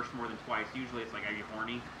conversed more than twice. Usually it's like, are you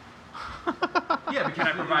horny? Yeah, because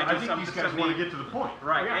I think these guys want to get to the point.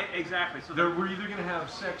 Right, exactly. So we're either going to have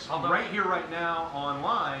sex right here, right now,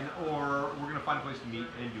 online, or we're going to find a place to meet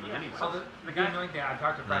and do it anyway. So the guy knowing that, I've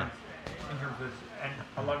talked to friends in terms of this, and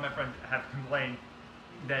a lot of my friends have complained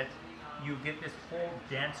that you get this whole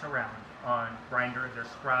dance around on Grindr. There's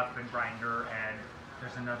Scruff and Grindr, and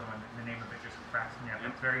there's another one. The name of it just cracks me up.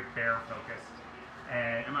 It's very bear focused.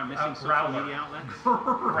 And am I missing social media outlets?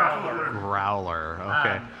 Growler.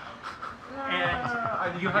 Okay.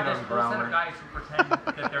 And you have this whole set of guys who pretend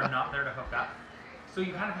that they're not there to hook up. So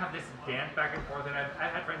you kind of have this dance back and forth, and I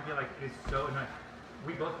had friends be like, it's so annoying.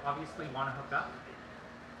 We both obviously want to hook up,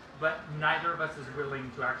 but neither of us is willing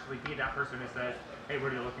to actually be that person who says, hey,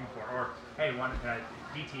 what are you looking for? Or, hey, want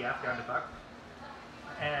DTF, down to fuck?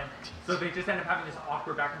 And so they just end up having this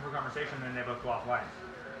awkward back and forth conversation, and then they both go offline.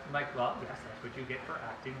 I'm like, well, yes, that's what you get for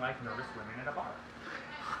acting like nervous women at a bar.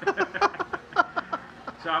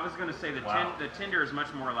 So I was going to say the Tinder is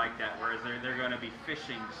much more like that, whereas they're going to be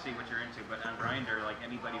fishing to see what you're into. But on Grindr, like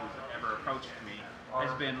anybody who's ever approached me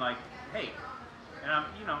has been like, hey, and I'm,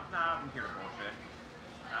 I'm here to bullshit.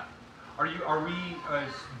 Are we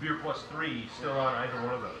as Beer Plus 3 still on either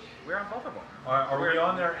one of those? We're on both of them. Are we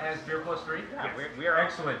on there as Beer Plus 3? Yeah, yes. we are.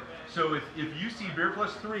 Excellent. So if you see Beer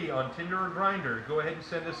Plus 3 on Tinder or Grindr, go ahead and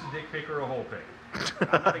send us a dick pic or a whole pic.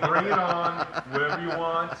 Bring it on, whatever you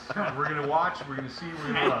want. We're going to watch, we're going to see,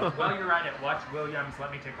 we're going to love. While you're at it, watch Williams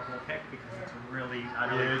Let Me Take a Whole Pic, because it's really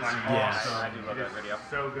funny. Yes, I do love that video.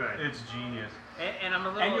 So good. It's genius. And I'm a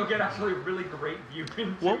little. And you'll get actually a really great view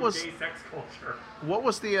into gay sex culture. What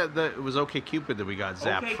was the it was OkCupid that we got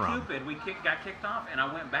zapped from? OkCupid, we got kicked off, and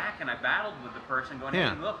I went back and I battled with the person going,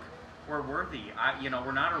 hey, look, we're worthy.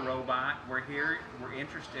 We're not a robot. We're here. We're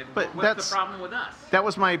interested. But what's the problem with us? That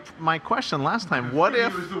was my question last time. What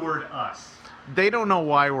if use the word us? They don't know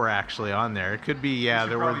why we're actually on there. It could be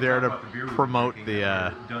they were there to promote the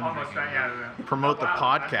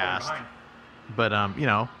podcast. But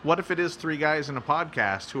what if it is three guys in a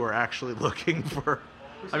podcast who are actually looking for?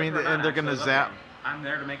 I mean, and they're going to zap. I'm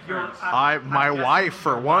there to make friends. My wife,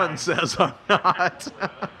 for one, says I'm not.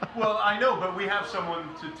 Well, I know, but we have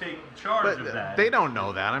someone to take charge of that. They don't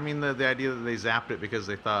know that. I mean, the idea that they zapped it because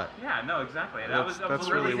they thought. Yeah, no, exactly. That's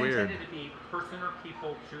really weird. It's intended to be person or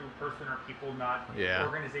people to person or people, not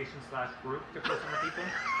organization/group to person or people.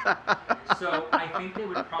 So I think they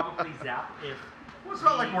would probably zap if. Well, it's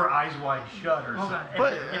not like we're eyes wide shut or something.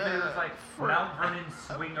 But if it was like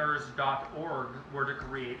MountVernonSwingers.org were to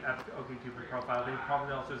create an OkCupid profile, they would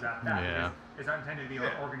probably also zap that. Yeah. It's not intended to be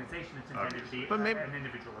an organization, it's intended to be an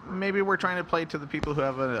individual. Maybe we're trying to play to the people who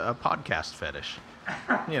have a podcast fetish.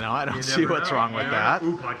 I don't see what's wrong with that.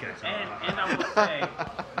 Ooh, podcast. And I will say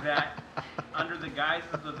that under the guise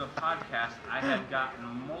of the podcast, I had gotten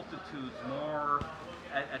multitudes more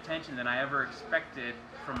attention than I ever expected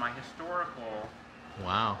from my historical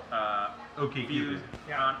views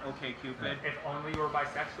on OkCupid. If only you were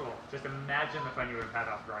bisexual. Just imagine the fun you would have had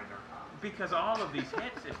off Grindr. Because all of these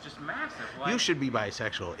hits, it's just massive. You should be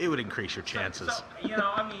bisexual. It would increase your chances. So,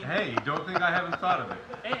 hey, don't think I haven't thought of it.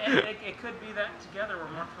 And it could be that together we're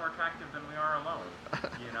much more attractive than we are alone.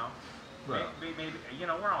 Well, maybe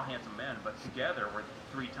we're all handsome men, but together we're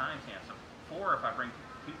 3 times handsome. 4 if I bring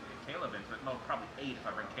Caleb into it. No, probably 8 if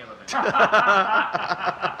I bring Caleb into it.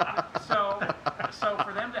 So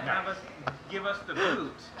for them to have give us the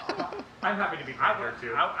boot. I'm happy to be here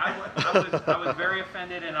too. I was very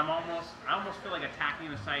offended, and I almost feel like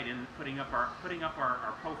attacking the site and putting up our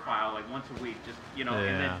profile like once a week, just and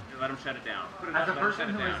then let them shut it down. As a person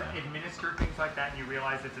who has administered things like that, and you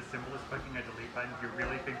realize it's as simple as clicking a delete button, do you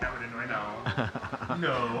really think that would annoy them?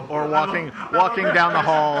 No. Or walking down the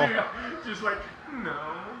hall. Just like no.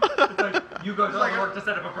 It's like you go to work to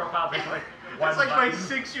set up a profile, they're like, It's like my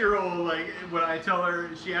 6-year-old. Like when I tell her,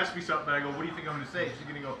 she asks me something, I go, "What do you think I'm going to say?" She's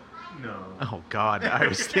going to go, "No." Oh God! I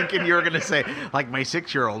was thinking you were going to say like my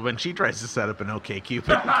 6-year-old when she tries to set up an OkCupid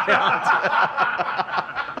account.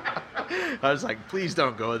 I was like, please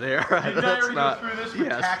don't go there. Didn't I already go through this with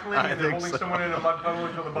tackling and then holding someone in a mud puddle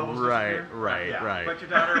until the bubbles disappear? Right. But your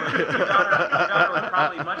daughter would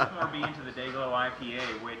probably much more be into the Dayglow IPA,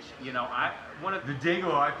 which, you know, The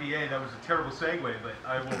Dayglow IPA, that was a terrible segue, but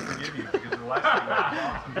I will forgive you because the last thing was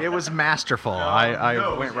awesome. It was masterful.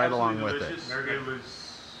 I went right along with it. It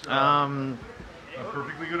was a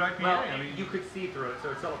perfectly good IPA. Well, you could see through it, so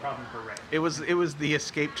it's still a problem for Ray. It was the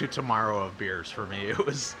escape to tomorrow of beers for me.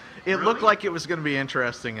 It looked like it was going to be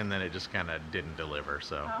interesting, and then it just kind of didn't deliver.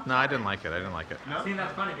 So no, I didn't like it. No? See,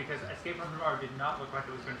 that's funny because Escape from Tomorrow did not look like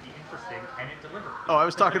it was going to be interesting, and it delivered. Oh, I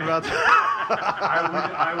was talking about that.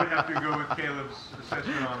 I would have to go with Caleb's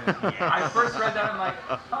assessment on it. I first read that, I'm like,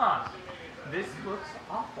 this looks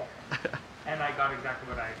awful. And I got exactly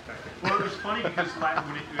what I expected. Well, it was funny because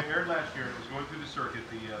when it aired last year, it was going through the circuit,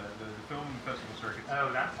 the film festival circuit.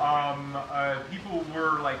 Oh, that's people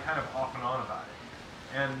were like kind of off and on about it.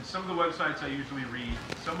 And some of the websites I usually read,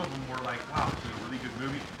 some of them were like, wow, it's a really good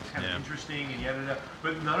movie. It's kind of interesting and yada.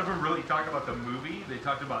 But none of them really talked about the movie. They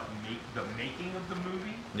talked about the making of the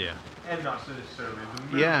movie. Yeah. And not necessarily the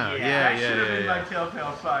movie. Yeah. That should have been my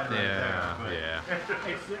telltale sign right there. But. Yeah.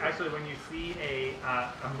 It's actually when you see a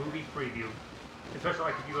movie preview, especially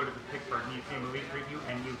like if you go to the Pittsburgh and you see a movie preview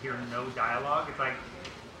and you hear no dialogue, it's like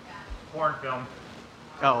porn film.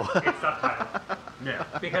 Oh. It's subtitled. Yeah.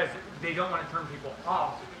 Because they don't want to turn people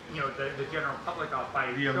off, the general public off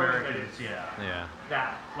by the Americans,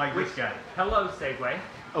 that. Like this guy. Hello, Segway.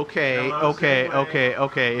 Okay.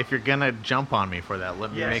 If you're gonna jump on me for that,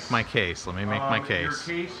 let me make my case. Let me make my case.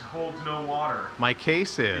 Your case holds no water. My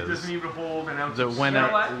case is it doesn't even hold an ounce of when a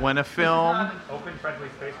film. This is not an open, friendly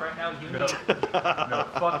space right now. You need. No,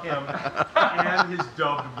 fuck him and his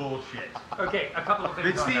dubbed bullshit. Okay, a couple of things.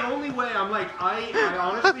 It's the only way. I'm like, I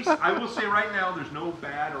honestly, I will say right now, there's no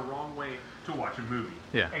bad or wrong way to watch a movie.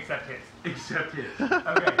 Yeah. Except his.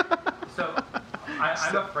 Okay. So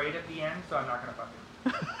I'm afraid at the end, so I'm not gonna fuck him.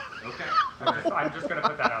 Okay. I'm just gonna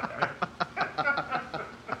put that out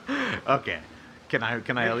there. Okay. Can I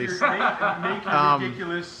at least make your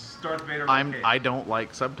ridiculous Darth Vader? I don't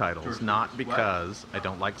like subtitles, not because I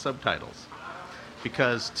don't like subtitles.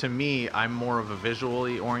 Because to me, I'm more of a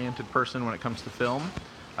visually oriented person when it comes to film.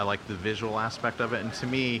 I like the visual aspect of it, and to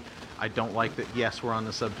me, I don't like that. Yes, we're on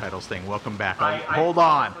the subtitles thing. Welcome back. Hold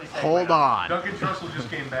on. Duncan Trussell just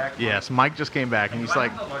came back. Yes, Mike just came back, and he's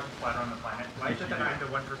like, I'm the largest bladder on the planet. Why is it that I'm the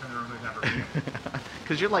one person in the room who's never been here?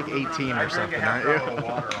 because you're like 18 or something, aren't you?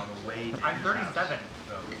 Water on the way I'm 37.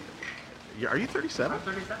 Are you 37? I'm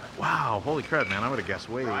 37. Wow, holy crap, man! I would have guessed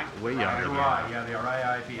way younger. Yeah, the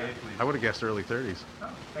RIIPA, please. I would have guessed early 30s. Oh,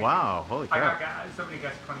 Wow, holy crap! Somebody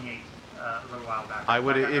guessed 28 a little while back. I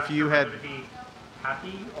would if you had. Would it be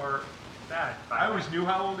happy or sad? I always knew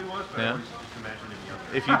how old he was, but I always just imagined him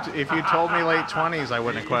younger. If you told me late 20s, I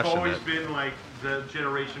wouldn't have questioned it. it. You've always been like the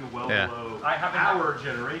generation below our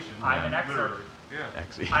generation. I'm an Xer. Yeah.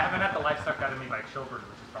 I haven't had the life sucked out of me by children,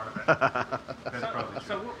 which is part of it. That's probably true.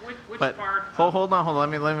 So which but part? Hold on. Let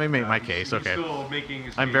me make my case. Okay.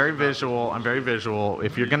 I'm very visual.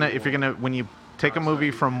 If you're gonna when you take a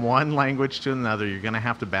movie from one language to another, you're gonna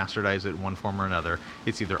have to bastardize it in one form or another.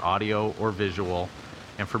 It's either audio or visual.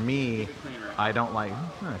 And for me, I don't like.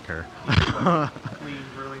 I don't care.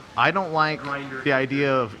 I don't like the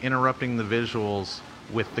idea of interrupting the visuals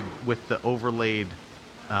with the overlaid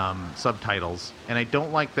subtitles, and I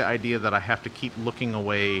don't like the idea that I have to keep looking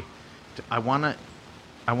away. I want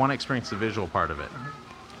to experience the visual part of it,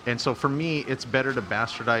 and so for me, it's better to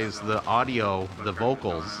bastardize the audio, the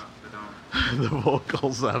vocals, the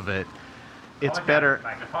vocals of it. It's better.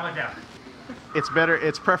 It's better.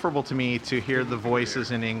 It's preferable to me to hear the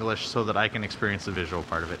voices in English so that I can experience the visual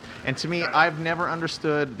part of it. And to me, I've never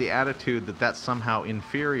understood the attitude that that's somehow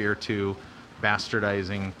inferior to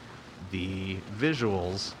bastardizing the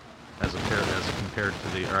visuals as compared to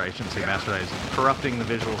the, or I shouldn't say bastardizing, corrupting the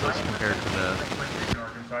visuals as compared to the.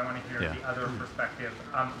 So I want to hear the other perspective,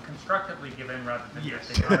 constructively given rather than yes.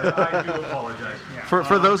 I do apologize. Yeah.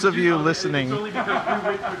 For those of you listening, it's only because we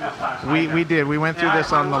went through this last we did. We went through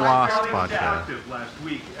this on the Lost podcast. Last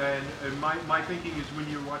week, and my thinking is when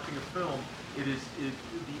you're watching a film, it is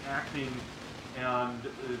the acting and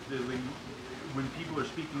when people are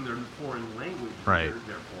speaking their foreign language, right?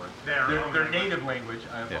 Their native language.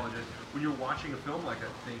 I apologize. When you're watching a film like that,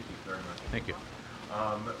 thank you very much. Thank you.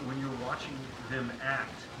 When you're watching them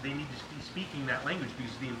act, they need to be speaking that language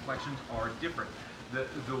because the inflections are different.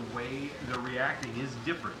 the way they're reacting is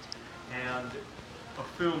different, and a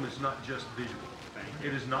film is not just visual.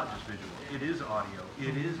 It is not just visual. It is audio.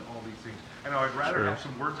 It is all these things. And I'd rather have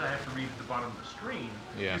some words I have to read at the bottom of the screen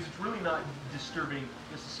because it's really not disturbing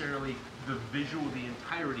necessarily the visual, the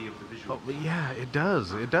entirety of the visual. But yeah, it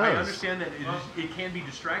does. It does. I understand that it can be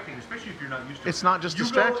distracting, especially if you're not used to it. It's not just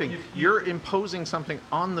distracting. You're imposing something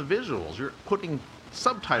on the visuals. You're putting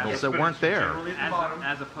subtitles that weren't there.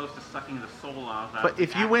 As opposed to sucking the soul out of But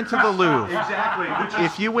if you went to the Louvre, exactly.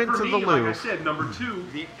 if you went to the Louvre, like I said, number 2,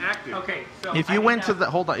 the acting. Okay, so if you went to the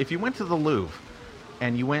if you went to the Louvre,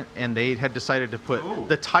 and you went and they had decided to put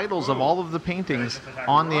the titles of all of the paintings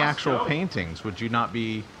on the actual paintings, would you not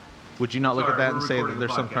look at that and say that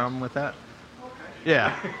there's some problem with that?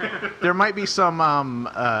 Yeah, there might be some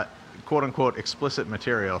quote unquote explicit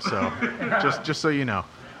material. So just so you know.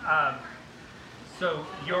 So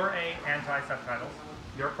you're anti-subtitles,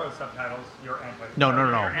 you're pro-subtitles, you're anti. No.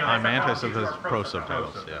 I'm anti-subtitles,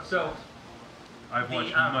 pro-subtitles. Yeah. So I've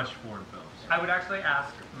watched much foreign films. I would actually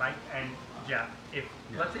ask Mike and Jeff if,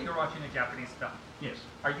 let's say you're watching a Japanese film. Yes.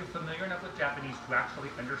 Are you familiar enough with Japanese to actually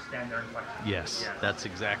understand their inflection? Yes, that's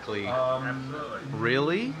exactly. Absolutely.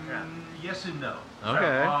 Really? Yeah. Yes and no.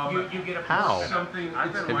 Okay. You get a How? Something.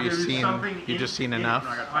 Have you seen? You've just seen enough?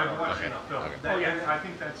 I've watched enough films. I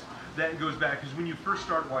think that goes back because when you first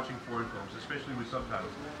start watching foreign films, especially with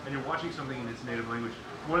subtitles, and you're watching something in its native language,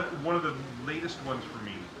 one of the latest ones for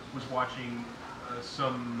me was watching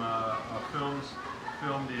some films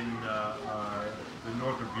filmed in the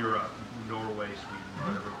north of Europe, Norway, Sweden,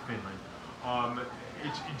 whatever, Finland.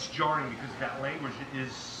 It's jarring because that language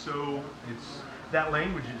is so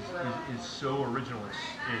original.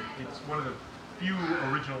 It's one of the few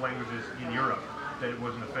original languages in Europe that it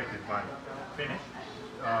wasn't affected by Finnish?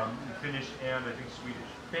 Finnish and I think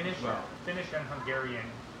Swedish. Finnish and Hungarian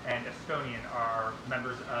and Estonian are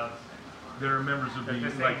members of. They're members of the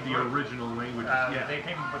original languages. They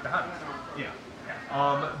came with the Huns. Yeah.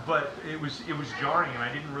 But it was jarring, and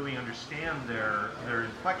I didn't really understand their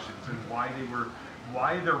inflections and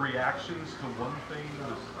why their reactions to one thing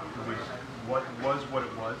was what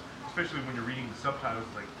it was. Especially when you're reading the subtitles,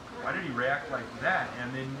 like why did he react like that?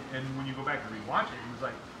 And when you go back and rewatch it, it was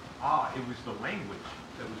like it was the language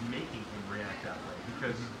that was making him react that way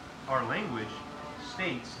because our language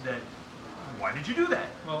states that. Why did you do that?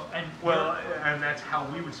 And that's how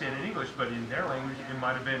we would say it in English, but in their language, it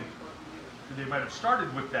might have been. They might have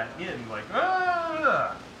started with that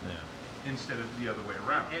instead of the other way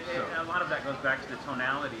around. A lot of that goes back to the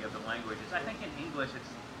tonality of the languages. I think in English, it's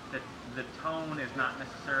that the tone is not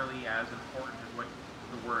necessarily as important as what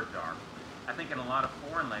the words are. I think in a lot of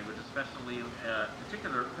foreign languages, especially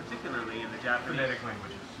particularly in the Japanese. Phonetic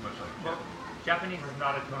languages, much like Japanese is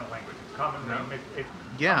not a tonal language. It's common language.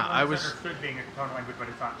 I was understood being a tonal language, but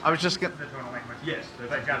it's not. I was just gonna. The tonal language. Yes,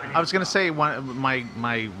 but Japanese. I was going to say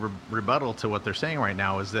my rebuttal to what they're saying right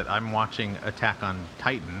now is that I'm watching Attack on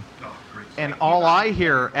Titan, and all I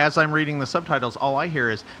hear as I'm reading the subtitles, all I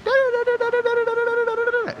hear is.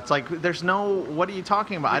 It's like there's no. What are you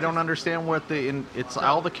talking about? I don't understand what it's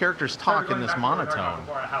all the characters talk in this monotone.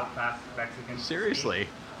 How fast Mexicans Seriously,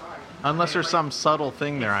 unless there's some subtle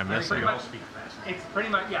thing there I'm missing. It's pretty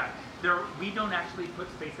much we don't actually put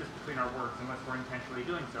spaces between our words unless we're intentionally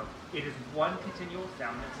doing so. It is one continual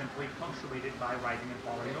sound that's simply punctuated by rising and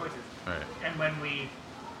falling noises. Right. And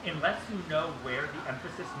unless you know where the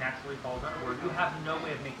emphasis naturally falls on a word, you have no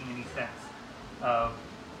way of making any sense of,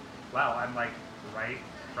 wow, I'm like right,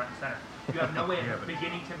 front and center. You have no way of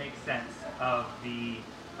beginning to make sense of the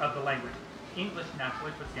language. English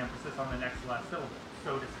naturally puts the emphasis on the next last syllable.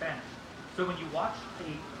 So does Spanish. So when you watch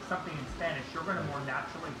something in Spanish, you're going to more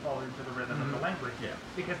naturally fall into the rhythm of the language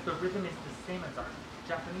because the rhythm is the same as ours.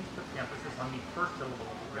 Japanese puts the emphasis on the first syllable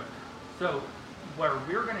of the word. So where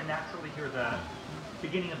we're going to naturally hear the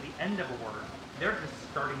beginning of the end of a word, they're just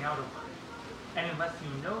starting out a word. And unless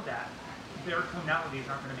you know that, their tonalities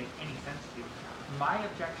aren't going to make any sense to you. My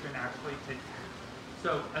objection actually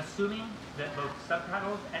so assuming that both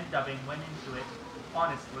subtitles and dubbing went into it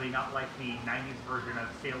honestly, not like the 90s version of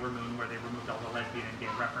Sailor Moon where they removed all the lesbian and gay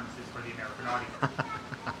references for the American audience.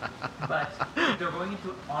 But if they're going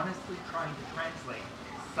into honestly trying to translate,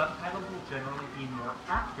 subtitles will generally be more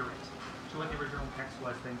accurate to what the original text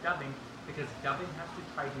was than dubbing, because dubbing has to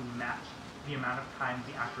try to match the amount of time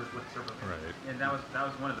the actor's lips are moving. Right. And that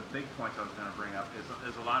was one of the big points I was going to bring up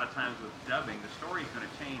is a lot of times with dubbing, the story is going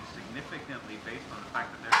to change significantly based on the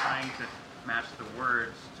fact that they're trying to match the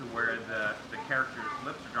words to where the character's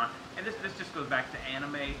lips are drawn. And this just goes back to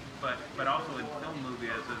anime, but also in film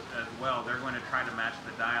movies as well. They're going to try to match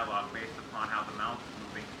the dialogue based upon how the mouth is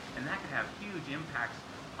moving. and that could have huge impacts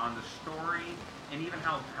on the story and even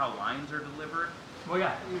how lines are delivered. Well,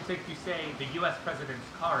 yeah, it's like you say the U.S. president's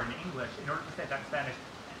car in English, in order to say that in Spanish,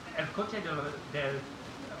 el coche del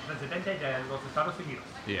presidente de los Estados Unidos.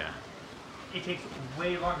 Yeah. It takes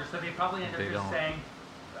way longer, so they probably end up just saying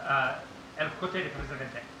el coche del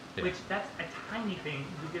presidente, which that's a tiny thing.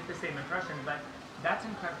 You get the same impression, but that's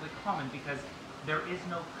incredibly common because there is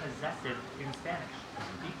no possessive in Spanish.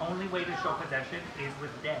 The only way to show possession is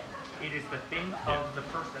with de. It is the thing of the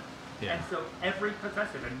person. Yeah. And so every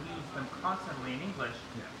possessive, and we use them constantly in English,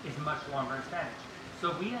 is much longer in Spanish. So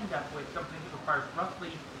we end up with something that requires roughly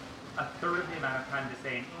a third of the amount of time to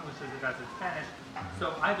say in English as it does in Spanish.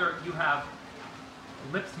 So either you have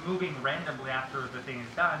lips moving randomly after the thing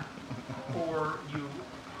is done, or you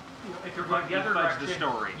if you're going the other direction,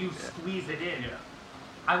 you squeeze it in. Yeah.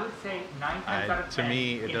 I would say 9 times out of 10, to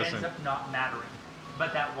me, it ends up not mattering.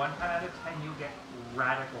 But that 1 time out of 10, you get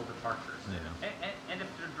radical departures. Yeah. And if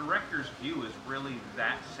the director's view is really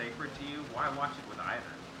that sacred to you, why watch it with either?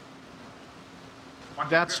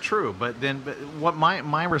 That's true, but what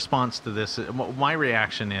my response to this, my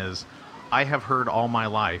reaction is, I have heard all my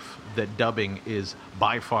life that dubbing is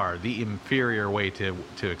by far the inferior way to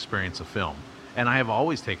experience a film. And I have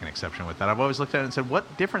always taken exception with that. I've always looked at it and said, what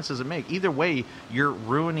difference does it make? Either way, you're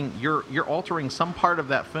you're altering some part of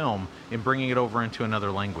that film and bringing it over into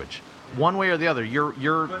another language. One way or the other, you're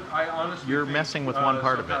messing with one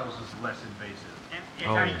part of it. Subtitles is less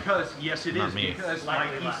invasive. Because, yes, it is. Because,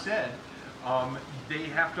 like he said, they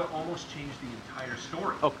have to almost change the entire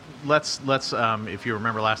story. Oh, let's if you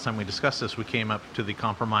remember last time we discussed this, we came up to the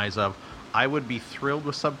compromise of I would be thrilled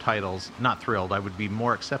with subtitles. Not thrilled. I would be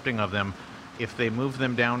more accepting of them if they moved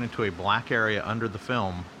them down into a black area under the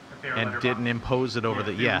film and didn't impose it over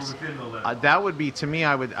that would be, to me,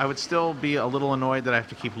 I would still be a little annoyed that I have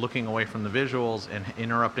to keep looking away from the visuals and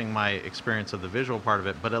interrupting my experience of the visual part of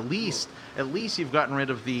it. But at least you've gotten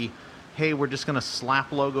rid of the, hey, we're just going to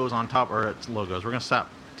slap logos on top, or it's logos. We're going to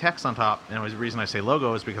slap text on top. And the reason I say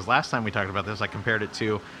logo is because last time we talked about this, I compared it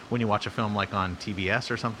to when you watch a film like on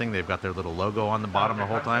TBS or something, they've got their little logo on the bottom the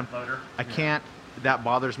whole time. I can't. That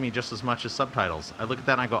bothers me just as much as subtitles. I look at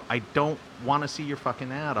that and I go, I don't want to see your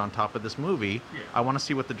fucking ad on top of this movie. Yeah. I want to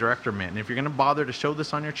see what the director meant. And if you're going to bother to show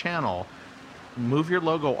this on your channel, move your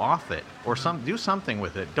logo off it or do something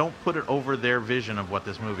with it. Don't put it over their vision of what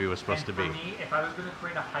this movie was supposed to be. For me, if I was going to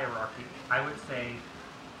create a hierarchy, I would say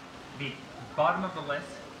the bottom of the list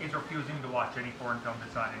is refusing to watch any foreign film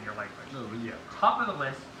that's not in your language. Top of the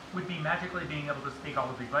list would be magically being able to speak all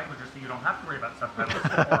of these languages so you don't have to worry about subtitles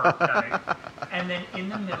or dubbing. And then in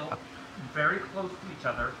the middle, very close to each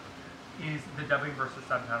other, is the dubbing versus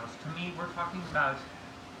subtitles. To me, we're talking about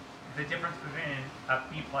the difference between a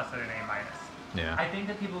B+ and an A-. Yeah. I think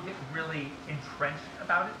that people get really entrenched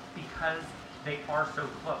about it because they are so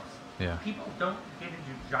close. Yeah. People don't get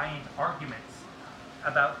into giant arguments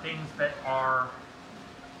about things that are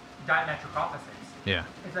diametric opposites. Yeah.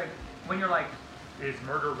 It's like, when you're like, is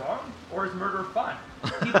murder wrong or is murder fun?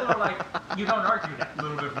 People are like, you don't argue that. A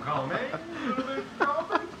little bit from column A, a little bit from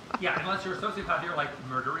column B. Yeah, unless you're a sociopath, you're like,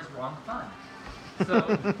 murder is wrong fun. So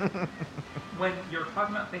when you're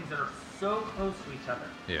talking about things that are so close to each other,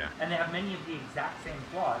 and they have many of the exact same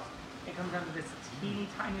flaws, it comes down to this teeny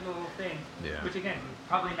tiny little thing, which again,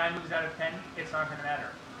 probably 9 movies out of 10, it's not going to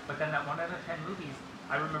matter. But then that 1 out of 10 movies,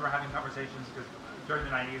 I remember having conversations because during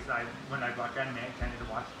the 90s, when I'd watch anime, I tended to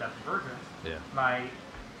watch dubbed versions. Yeah. I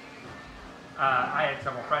had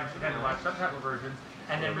several friends who tended to watch subtitle versions,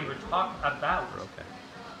 and then we would talk about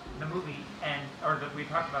the movie, we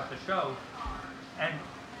talked about the show, and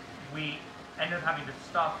we ended up having to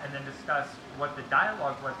stop and then discuss what the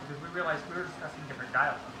dialogue was because we realized we were discussing different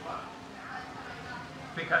dialogue.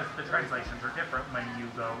 Because the translations are different when you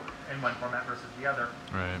go in one format versus the other.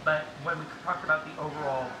 Right. But when we talked about the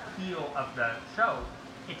overall feel of the show,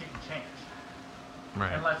 it didn't change.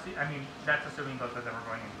 Right. Unless, that's assuming both of them were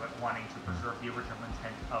going into it wanting to preserve the original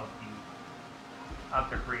intent of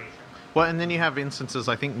the creation. Well, and then you have instances,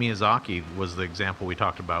 I think Miyazaki was the example we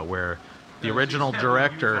talked about, where the original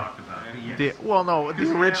director... the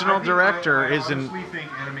original director I is in... I honestly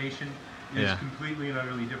think animation is completely and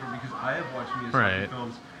utterly different because I have watched Miyazaki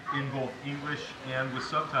films in both English and with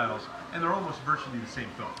subtitles, and they're almost virtually the same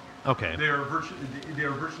film. Okay. They are virtually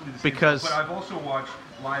the same film. But I've also watched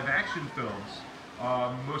live action films,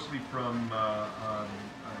 mostly from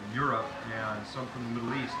Europe and some from the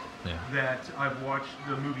Middle East, that I've watched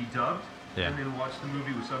the movie dubbed and then watched the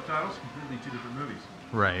movie with subtitles. Completely 2 different movies.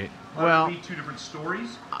 Right. Well, 2 different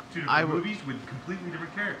stories, 2 different movies with completely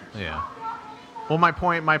different characters. Yeah. Well, my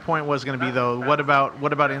point was going to be though. What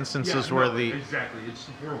about instances where exactly it's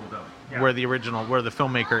horrible dubbing. where the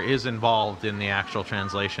filmmaker is involved in the actual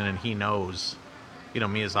translation and he knows,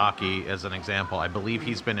 Miyazaki as an example. I believe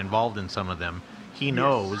he's been involved in some of them. He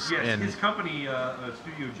knows, Yes, and his company,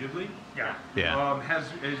 Studio Ghibli,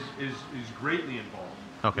 is greatly involved.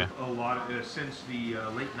 Okay. With a lot of since the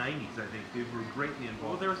late '90s, I think they were greatly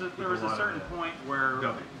involved. Well, there was a certain point where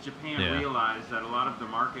dubbing. Japan realized that a lot of the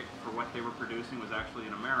market for what they were producing was actually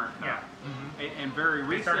in America. Yeah. And very They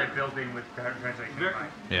recently, started building with translation.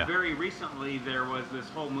 very recently, there was this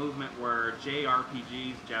whole movement where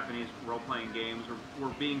JRPGs, Japanese role-playing games, were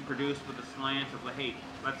being produced with a slant of, like, hey,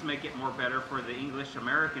 let's make it more better for the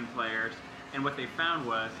English-American players. And what they found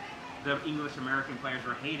was the English-American players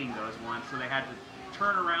were hating those ones, so they had to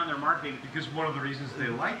turn around their marketing. Because one of the reasons they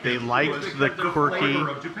liked they it liked was the because quirky flavor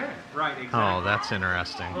of Japan. Right, exactly. Oh, that's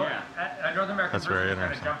interesting. Well, a North American That's very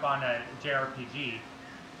person is going to interesting. jump on a JRPG.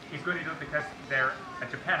 He's going to do it because they're a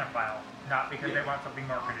Japanophile, not because they want something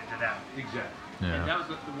marketed to them. Exactly. And that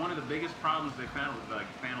was one of the biggest problems they found with like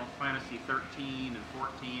Final Fantasy 13 and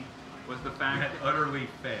 14 was the fact That that utterly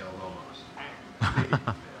failed almost.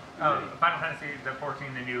 Final Fantasy the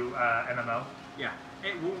 14, the new MMO.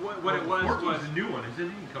 what it was 14 was the new one. Has it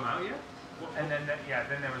even come out yet? And then then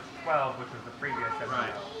there was 12, which was the previous MMO.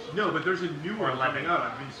 Right. No, but there's a new Or one 11. coming out.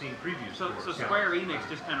 I've been seeing previews so for it. Square Enix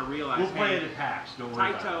just kind of realized, We'll play hey, it at PAX. Don't worry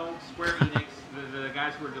about Taito, Square Enix, the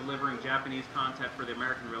guys who are delivering Japanese content for the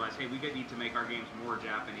American realized, hey, we need to make our games more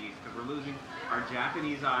Japanese because we're losing our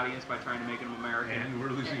Japanese audience by trying to make them American. And we're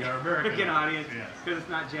losing our American audience Yes. because it's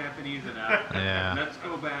not Japanese enough. Yeah. Let's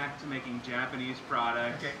go back to making Japanese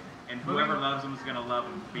products, Okay. and whoever loves them is going to love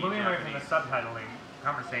them. Be Moving away from the Japanese. subtitling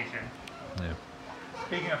conversation, Yeah.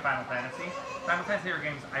 speaking of Final Fantasy are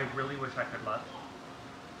games I really wish I could love.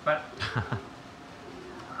 But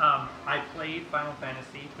I played Final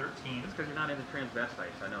Fantasy 13. It's because you're not into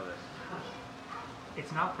transvestites. I know this.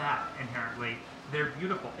 It's not that inherently. They're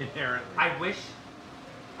beautiful. Inherently. I wish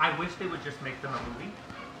they would just make them a movie,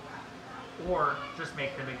 or just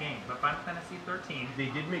make them a game. But Final Fantasy 13, They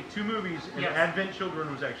did make 2 movies, and Yes. Advent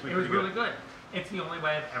Children was actually it was pretty really good. It's the only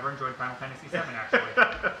way I've ever enjoyed Final Fantasy 7,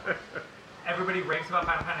 actually. Everybody raves about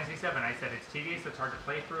Final Fantasy 7. I said it's tedious, it's hard to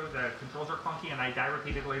play through, the controls are clunky, and I die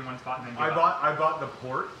repeatedly in one spot and then give up. I bought the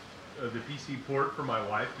port, the PC port for my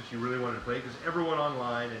wife because she really wanted to play. Because everyone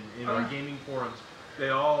online and in our gaming forums, they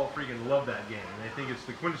all freaking love that game. And they think it's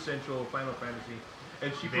the quintessential Final Fantasy.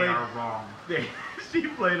 And she They played. are wrong. She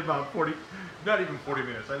played about 40, not even 40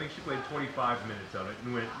 minutes. I think she played 25 minutes of it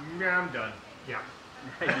and went, "Nah, I'm done." Yeah.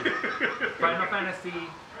 Final Fantasy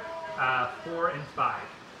 4 and 5,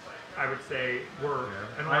 I would say, were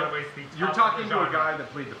in a lot of ways the top You're of talking the to a genre. guy that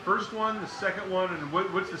played the first one, the second one, and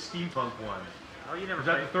what's the steampunk one? Oh, you never Is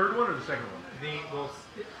that played. the third one or the second one?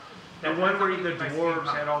 The one where the dwarves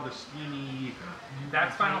had all the steamy.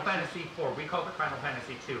 That's Final Fantasy 4. We called it Final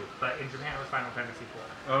Fantasy 2, but in Japan it was Final Fantasy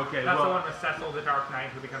 4. Okay, That's well, the one with Cecil the Dark Knight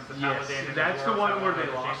who becomes the yes, paladin. and that's the dwarves one have where all they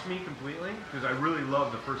the lost shapes. me completely because I really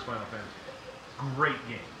love the first Final Fantasy. Great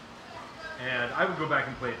game, and I would go back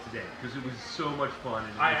and play it today because it was so much fun.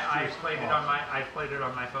 And I played it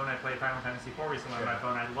on my phone. I played Final Fantasy 4 recently on my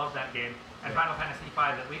phone. I love that game. And Final Fantasy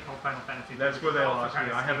 5 that we call Final Fantasy 3. That's where they also lost me.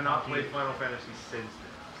 kind of I have not steampunky. played Final Fantasy since then.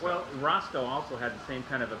 Well, Roscoe also had the same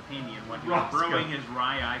kind of opinion when he was Roscoe. brewing his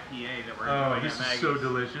rye IPA that we're Oh, enjoying this at is Maggie's. so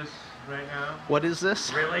delicious right now. What is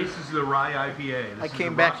this? Really? This is the rye IPA. This I is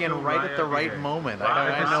came the back in Roscoe right Rye at the right IPA. moment. Wow, I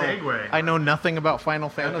that's a segue. know nothing about Final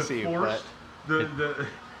At the Fantasy, forced- but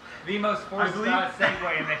The most forced believe-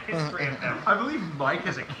 segue in the history of them. I believe Mike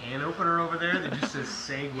has a can opener over there that just says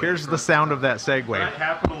segue. here's the sound of that segue.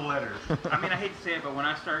 Capital letters. I mean, I hate to say it, but when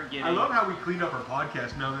I start getting... I love how we cleaned up our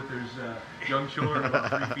podcast now that there's young children about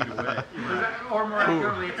 3 feet away. Or more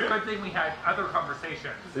accurately, it's a good thing we had other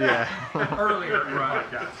conversations Yeah. earlier in the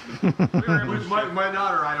podcast. With my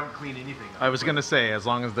daughter, I don't clean anything up. I was gonna say, as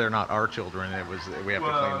long as they're not our children, we have to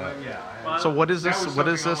clean that. yeah. So what is That this? was What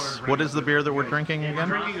is something I this? wanted to What bring is up the with beer that you we're guys. drinking We're again?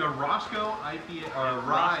 drinking a Roscoe IPA, or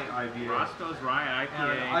rye IPA. Roscoe's Rye IPA.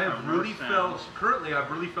 And I have from really Northtown.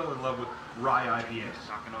 I've really fell in love with rye IPAs.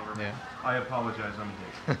 Talking over me. Yeah. I apologize, I'm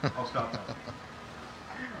a dick. I'll stop talking.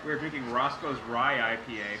 We're drinking Roscoe's Rye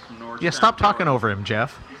IPA from Northtown. Yeah, stop talking over him,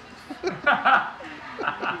 Jeff. You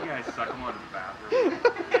guys suck. I'm going to the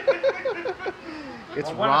bathroom. It's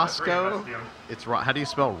Well, one of the three of Roscoe. us do. It's how do you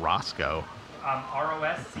spell Roscoe?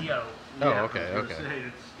 ROSCO. Oh, Yeah, okay, I was gonna okay. say,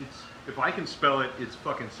 it's if I can spell it, it's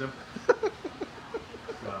fucking simple.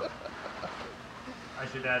 So, I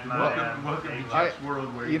should add my. welcome to age. Jeff's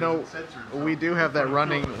world where You know, he doesn't censor himself. we do have the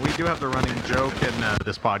running joke in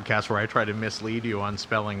this podcast where I try to mislead you on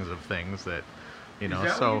spellings of things that You know,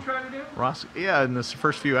 Is that so what you try to do? Ross, yeah, in this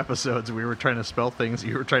first few episodes, we were trying to spell things,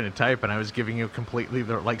 you were trying to type, and I was giving you completely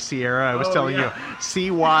like Sierra. I was telling you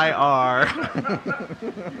CYR.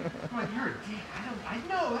 Come on, you're a D. I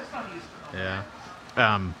know that's not easy.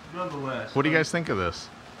 Yeah. Nonetheless. What do you guys think of this?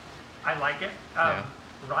 I like it. Yeah.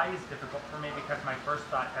 Rye is difficult for me because my first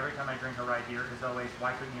thought every time I drink a rye beer is always,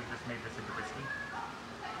 why couldn't you have just made this into whiskey?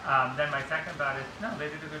 Then my second thought is, no, they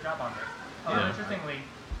did a good job on this. Although interestingly,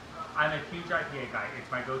 I'm a huge IPA guy. It's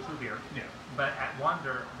my go-to beer. Yeah. But at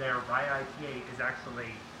Wander, their rye IPA is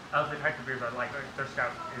actually, of the types of beers I like, their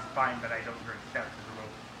stout is fine, but I don't drink stouts as a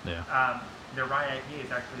rule. Yeah. Their rye IPA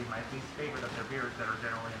is actually my least favorite of their beers that are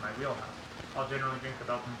generally in my wheelhouse. I'll generally drink the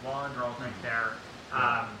Belgian Blonde, or I'll drink their,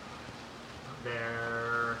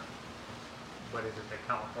 what is it, the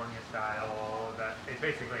California style, that it's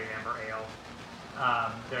basically an amber ale.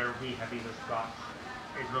 Their wee heavy, their Scotch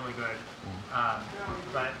is really good.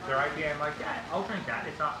 But their IPA, I'm like, yeah, I'll drink that.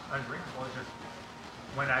 It's not undrinkable. It's just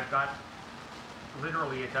when I've got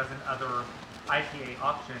literally a dozen other IPA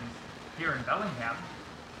options here in Bellingham,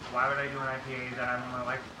 why would I do an IPA that I'm only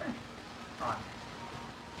like on?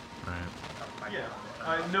 Right. Yeah.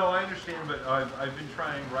 No, I understand, but I've been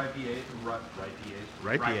trying rye PAs.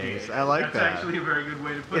 I like That's that. actually a very good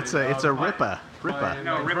way to put It's it. It's a Ripa.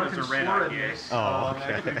 No, Ripa's a red IPA. Oh,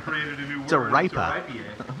 okay. Actually created a new word. It's a Ripa. rye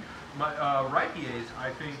PA. My rye PAs, I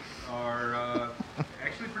think, are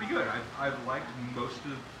actually pretty good. I've liked most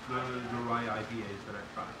of the rye IPAs that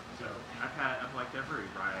I've tried. So I've liked every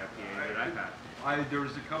rye IPA that I've had. there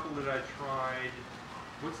was a couple that I tried.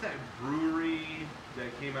 What's that brewery that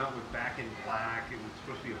came out with Back in Black? It was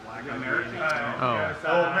supposed to be a black IPA. American?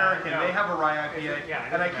 American. They have a rye IPA.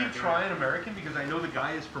 And I keep American. trying American because I know the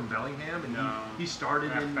guy is from Bellingham and he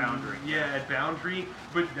started at in Boundary. Yeah, at Boundary.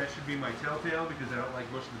 But that should be my telltale because I don't like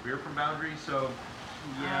most of the beer from Boundary. So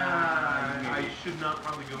I should not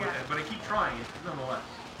probably go with that. But I keep trying it nonetheless.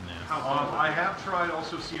 Yeah. I have tried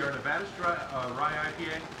also Sierra Nevada's rye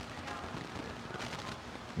IPA.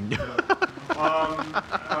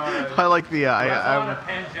 I like the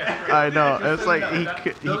I know. It's like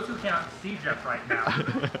those who cannot see Jeff right now,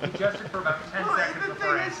 he gestured for about 10 seconds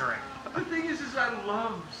before answering. The thing is I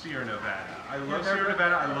love Sierra Nevada. I love Sierra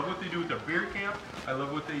Nevada. I love what they do with their beer camp. I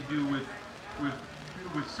love what they do with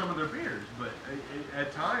some of their beers. But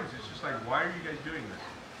at times it's just like, why are you guys doing this?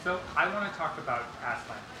 So I want to talk about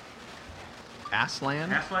Aslan.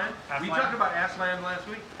 Assland? Aslan? We Aslan? talked about Aslan last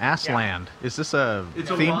week. Assland. Is this a It's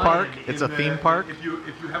a theme lion park? in It's a the- theme park? If you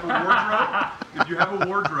have a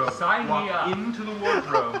wardrobe, Sign me walk up. into the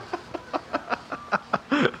wardrobe.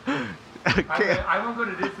 Okay. I won't go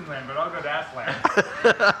to Disneyland, but I'll go to Aslan.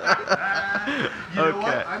 You know Okay.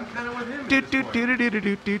 what? I'm kind of with him. Do At do this do point. do do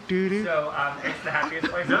do do do do. So it's the happiest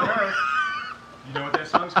place No. on earth. You know what that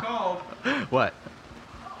song's called? What?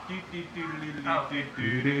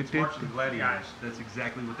 It's Marching Gladiators. That's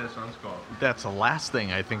exactly what that song's called. That's the last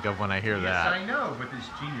thing I think of when I hear Yes, that. I know, but it's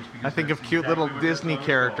genius. Because I think of that's cute exactly little what that Disney song's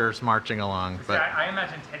characters marching along, See, but I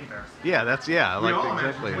imagine teddy bears yeah, that's We like all imagine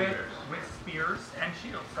exactly. teddy with spears and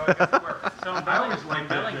shields, so I guess it works. So in I always liked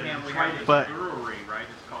the Bellingham, we have this But- brewery, right?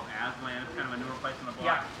 It's called Aslan. It's kind of a newer place on the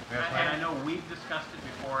Yeah. block. And I know we've discussed it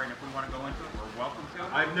before, and if we want to go into it, we're welcome to.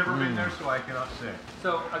 I've never been there, so I cannot say.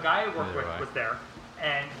 So a guy I worked Neither with do I. was there,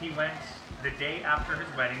 and he went the day after his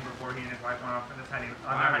wedding, before he and his wife went off on their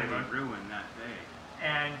Why would honeymoon. they ruin that day?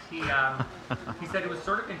 And he said it was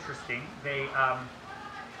sort of interesting. They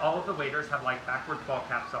all of the waiters have like backwards ball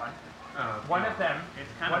caps on. One of them, It's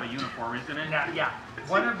kind of a uniform, isn't it? yeah.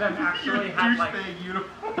 One of them actually had like Douchebag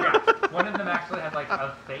uniform. yeah. One of them actually had like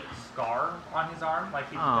a fake scar on his arm, like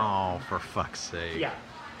he. Oh, for fuck's sake. Yeah,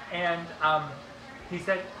 and he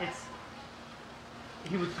said it's.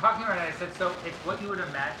 He was talking about it, and I said, so it's what you would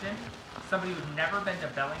imagine somebody who's never been to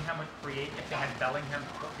Bellingham would create if they had Bellingham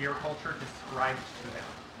beer culture described to them.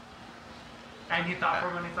 And he thought for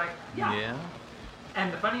a minute, he's like, yeah. Yeah.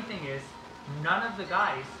 And the funny thing is, none of the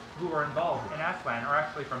guys who were involved in Aslan are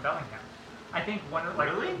actually from Bellingham. I think one of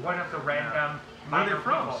Really? one of the random Where are they minor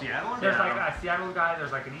from? people. Seattle or There's Seattle? like a Seattle guy.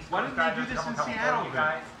 There's like an East Why Coast didn't guy. they do There's a this couple in California Seattle,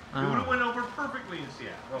 guys. It would have went over perfectly in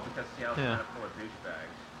Seattle. Well, because Seattle's Yeah. kind of full of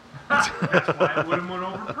douchebags. That's why it would have went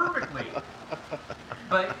over perfectly.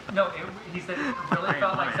 But no, he said it really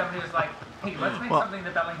felt like somebody was like, hey, let's make Well, something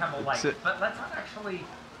that Bellingham will like, so- but let's not actually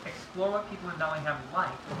explore what people in Bellingham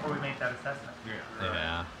like before we make that assessment.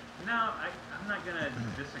 Yeah. No, I'm not going to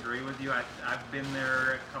disagree with you. I've been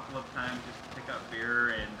there a couple of times just to pick up beer,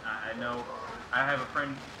 and I know I have a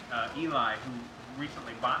friend, Eli, who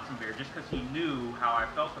recently bought some beer just because he knew how I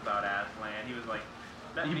felt about Aslan. He was like,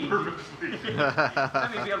 That He may, purposely.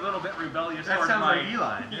 that may be a little bit rebellious. That towards sounds my, like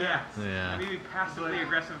Eli. Yeah. Yeah. Maybe passively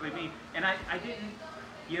aggressively mean. And I didn't,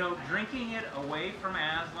 drinking it away from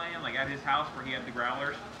Aslan, like at his house where he had the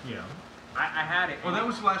growlers. Yeah. I had it. Well, that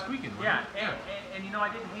was last weekend. Wasn't Yeah, it? and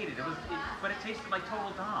I didn't hate it. But it tasted like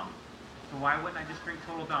Total Dom. So why wouldn't I just drink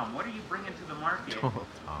Total Dom? What are you bringing to the market? Total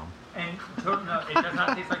Tom. And no, it does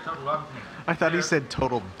not taste like Total Dom to me. I thought he said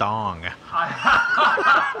total dong.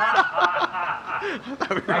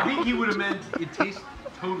 I think he would have meant it tastes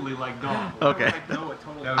totally like dog. Okay. I don't know what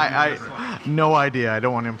Total Dom That is would be like. No idea. I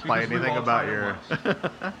don't want to imply Because we've anything all about tried it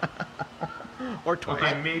your. Or twice.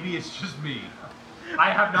 Okay, maybe it's just me. I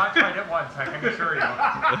have not tried it once, I can assure you.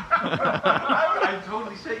 I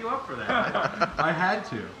totally set you up for that. I had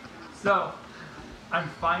to. So, I'm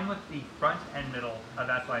fine with the front and middle of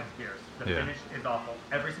Aslan's beers. The Yeah. finish is awful.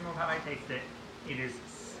 Every single time I taste it, it is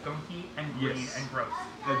skunky and green Yes. and gross.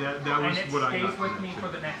 That And was it what I stays got with from me it, for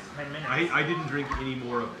too. the next 10 minutes. I didn't drink any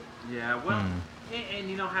more of it. Yeah, well, and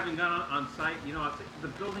having gone on site, the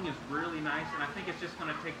building is really nice, and I think it's just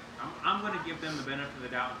going to take. I'm going to give them the benefit of the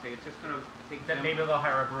doubt and say it's just going to take That them. maybe they'll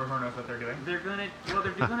hire a brewer who knows what they're doing. They're going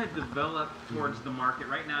to develop towards the market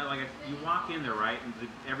right now. Like you walk in there, right, and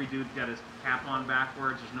every dude's got his cap on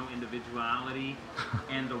backwards. There's no individuality,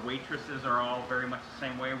 and the waitresses are all very much the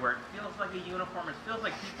same way, where it feels like a uniform. It feels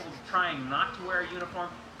like people trying not to wear a uniform,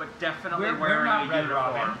 but definitely We're wearing not a Red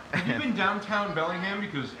uniform. Robin. Have you been downtown Bellingham?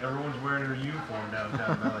 Because everyone's wearing their uniform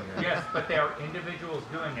downtown Bellingham. Yes, but they are individuals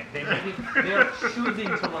doing it. They are choosing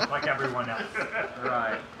to look like everyone else.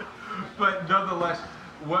 Right. But nonetheless,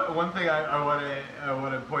 one thing I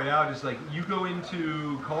want to point out is like you go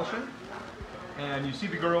into Colshan and you see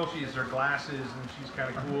the girl. She has her glasses and she's kind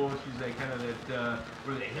of cool. She's like kind of that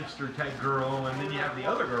hipster type girl, and then you have the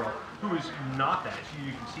other girl who is not that.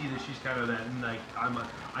 You can see that she's kind of that like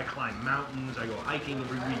I climb mountains. I go hiking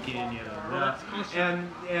every weekend. Well, that's Colshan.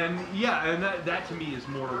 And that to me is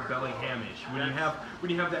more Bellinghamish when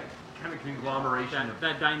you have that kind of conglomeration of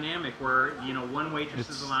That dynamic where one waitress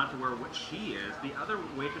is allowed to wear what she is, the other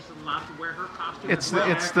waitress is allowed to wear her costume. It's as well.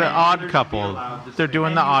 the odd there should be couple. allowed this They're thing. doing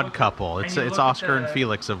And the you odd look- couple. and It's you it's look at Oscar and the-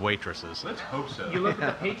 Felix of waitresses. Let's hope so. You look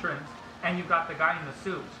at the patrons, and you've got the guy in the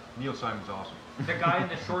suit, Neil Simon's awesome. the guy in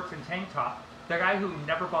the shorts and tank top, the guy who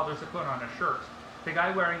never bothers to put on a shirt, the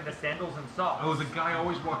guy wearing the sandals and socks. Oh, the guy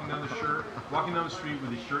always walking down the street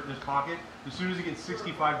with his shirt in his pocket. As soon as it gets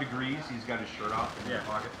 65 degrees, he's got his shirt off in his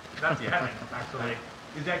pocket. That's Kevin, actually.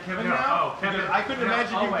 Is that Kevin No, now? oh, Kevin. Because I couldn't No,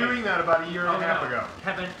 imagine always. you doing that about a year and a half ago.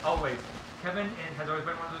 Kevin, always. Kevin has always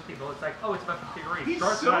been one of those people. It's like, oh, it's about 50 degrees. He's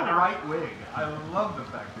Shorts so leather. right wing. I love the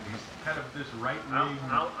fact that he's kind of this right wing.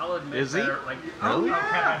 I'll admit Is he? that, like, Oh, Really? Oh, yeah.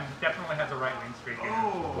 Kevin definitely has a right-wing streak in him.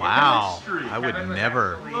 Oh, Wow. streak. I would Kevin was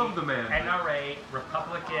never. actually Love the man. NRA,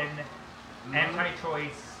 Republican,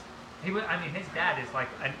 anti-choice. His dad is like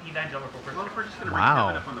an evangelical well, Christian. if we're just going to bring Wow.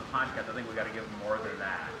 Kevin up on the podcast, I think we got to give him more than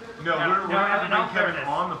that. No, No, we're no, going to in all bring Kevin fairness.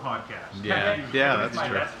 on the podcast. Yeah, Kevin, yeah, Kevin is that's my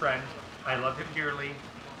true. best friend. I love him dearly.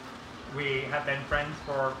 We have been friends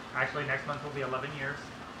for, actually next month will be 11 years.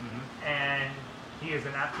 And he is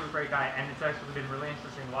an absolute great guy. And it's actually been really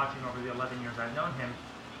interesting watching over the 11 years I've known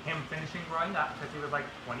him finishing growing up, because he was like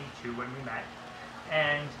 22 when we met,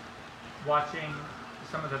 and watching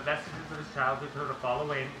some of the vestiges of his childhood sort of fall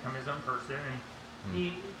away and become his own person.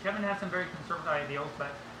 And Kevin has some very conservative ideals, but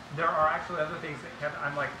there are actually other things that Kevin,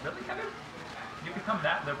 I'm like, really, Kevin? You become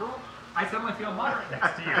that liberal? I suddenly feel moderate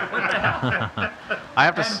next to you. What the hell? I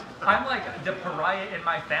have to. And I'm like the pariah in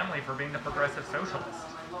my family for being the progressive socialist.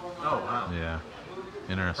 Oh, wow. Yeah.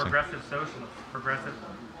 Interesting. Progressive socialist. Progressive.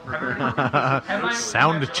 Am I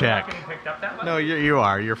Sound really check. not getting picked up that much? No, you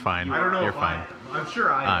are. You're fine. I don't know You're if fine. I'm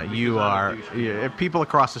sure I am. You because I'm are. a douche. Yeah, people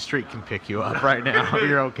across the street can pick you up right now.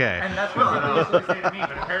 You're okay. And that's what people usually say to me,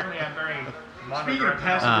 but apparently I'm very Speaking of monocorrect.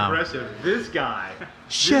 passive aggressive, this guy.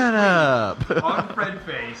 Shut up. On Fred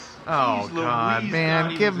face. Oh Jeez God, Louise, man,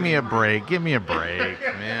 God, he give was me in- a break. Give me a break,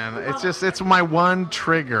 man. It's my one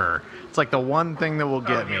trigger. It's like the one thing that will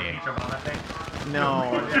get Oh, Neil me. Peach on that thing.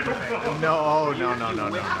 No, no.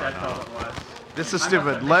 That's all it was. This is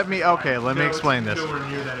stupid. Let me explain this. Nowhere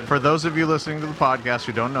near that For those of you listening to the podcast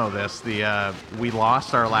who don't know this, we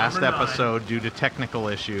lost our last Number 9. episode due to technical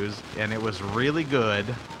issues, and it was really good.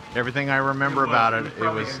 Everything I remember about it,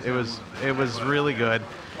 it was really good.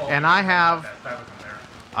 And I have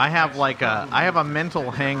a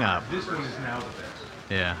mental hang up. This one is now the best.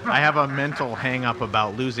 Yeah, I have a mental hang up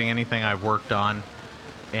about losing anything I've worked on.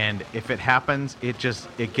 And if it happens, it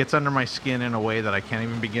gets under my skin in a way that I can't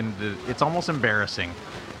even begin to. It's almost embarrassing.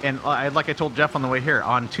 And like I told Jeff on the way here,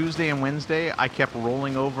 on Tuesday and Wednesday, I kept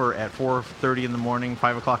rolling over at 4:30 in the morning,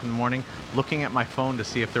 5 o'clock in the morning, looking at my phone to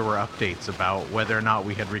see if there were updates about whether or not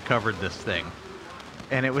we had recovered this thing.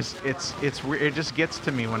 And it just gets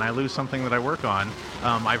to me when I lose something that I work on.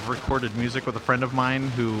 I've recorded music with a friend of mine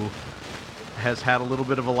who has had a little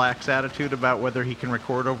bit of a lax attitude about whether he can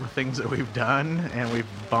record over things that we've done, and we've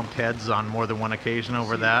bumped heads on more than one occasion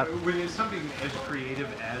over that. When it's something as creative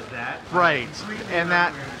as that, right? And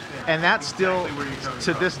that still,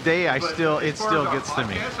 to this day, it still gets to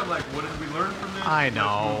me. I'm like, what did we learn from this? I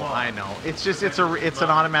know. It's just it's an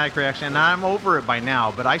automatic reaction, and I'm over it by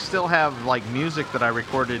now. But I still have like music that I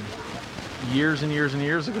recorded years and years and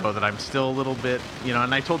years ago that I'm still a little bit,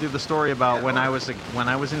 And I told you the story about when I was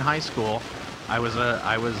in high school. I was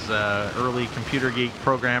a early computer geek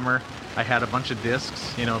programmer. I had a bunch of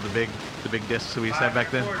discs, the big discs that we used to have back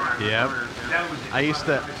then. Yep. I used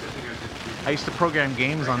to program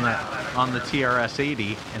games on the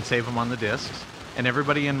TRS-80 and save them on the discs. And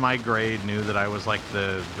everybody in my grade knew that I was like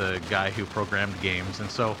the guy who programmed games. And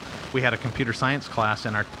so we had a computer science class,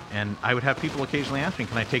 and I would have people occasionally ask me,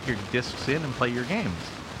 "Can I take your discs in and play your games?"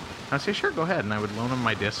 I'd say, "Sure, go ahead." And I would loan them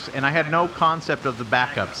my discs. And I had no concept of the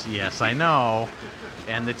backups. Yes, I know.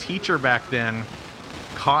 And the teacher back then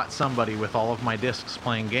caught somebody with all of my discs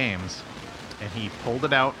playing games. And he pulled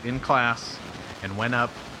it out in class and went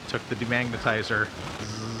up, took the demagnetizer,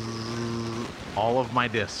 all of my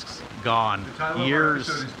discs gone. The title Years.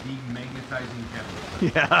 of our episode is Demagnetizing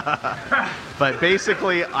Kevin. Yeah. But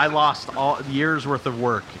basically, I lost all years worth of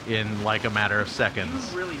work in like a matter of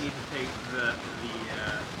seconds. You really need to take the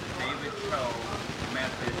David Coe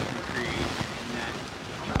method to creation in that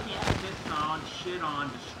you can't piss on, shit on,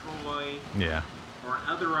 destroy, or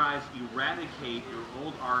otherwise eradicate your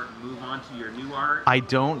old art and move on to your new art. I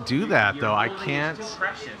don't do that though. I can't. It's too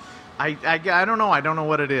precious. I don't know. I don't know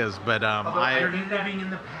what it is, but you're living in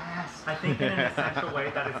the past. I think in an essential way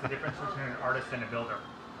that is the difference between an artist and a builder.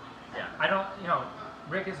 Yeah. I don't,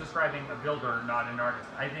 Rick is describing a builder, not an artist.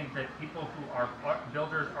 I think that people who are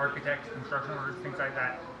builders, architects, construction workers, things like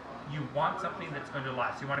that, you want something that's going to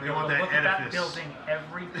last. You want to be able to look at that building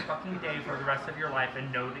every fucking day for the rest of your life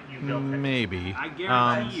and know that you built it. Maybe. I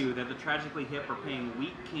guarantee you that the tragically hip are paying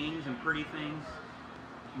weak kings and pretty things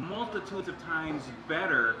multitudes of times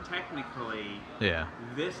better technically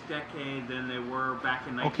this decade than they were back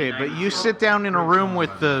in 1990. Okay, but you sit down in a room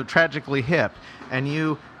with the tragically hip and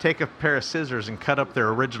you take a pair of scissors and cut up their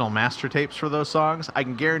original master tapes for those songs, I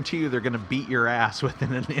can guarantee you they're going to beat your ass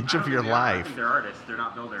within an inch of your life. I think they're artists, they're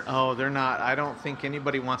not builders. Oh, they're not. I don't think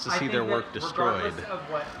anybody wants to see their work destroyed. Regardless of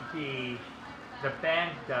what the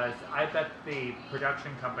band does, I bet the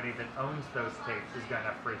production company that owns those tapes is going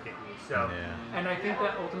to freak at you. So, and I think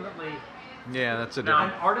that ultimately, that's a an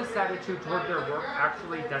different. artist's attitude toward their work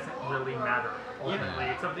actually doesn't really matter. Ultimately,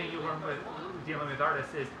 it's something you learn with dealing with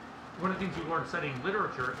artists. Is one of the things you learn studying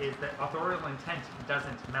literature is that authorial intent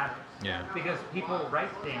doesn't matter. Yeah. Because people write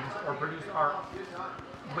things or produce art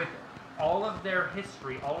with all of their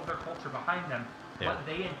history, all of their culture behind them. What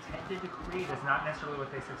they intended to create is not necessarily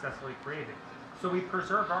what they successfully created. So we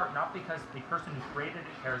preserve art not because the person who created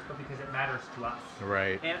it cares, but because it matters to us.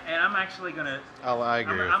 Right. And I'm actually gonna. I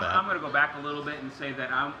agree with that. I'm gonna go back a little bit and say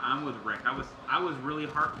that I'm with Rick. I was really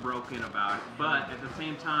heartbroken about it, but at the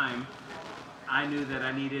same time, I knew that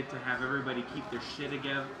I needed to have everybody keep their shit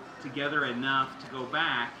together enough to go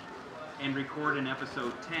back and record an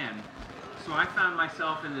episode 10. So I found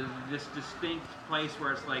myself in this distinct place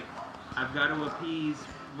where it's like I've got to appease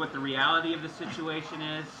what the reality of the situation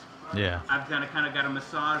is. Yeah. I've kind of got to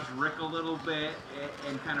massage Rick a little bit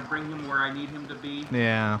and kind of bring him where I need him to be.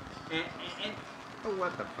 Yeah. And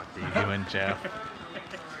what the fuck are you doing, Jeff?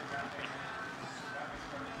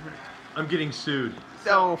 I'm getting sued.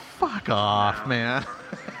 Oh, fuck off, man.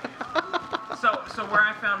 So where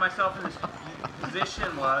I found myself in this position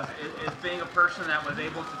is being a person that was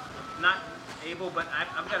able to, not able, but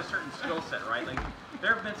I've got a certain skill set, right? Like,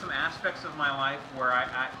 there have been some aspects of my life where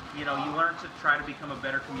you learn to try to become a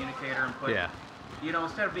better communicator and put,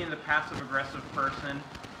 instead of being the passive aggressive person,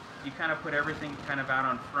 you kind of put everything kind of out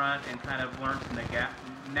on front and kind of learn to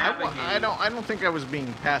navigate. I don't think I was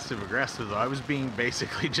being passive aggressive though. I was being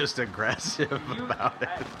basically just aggressive about it.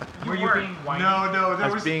 Were you being whiny? No. I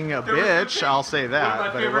was being a bitch. I'll say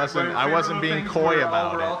that, but it wasn't. I wasn't being coy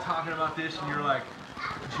about it. We're all talking about this, and you're like,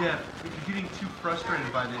 Jeff, if you're getting too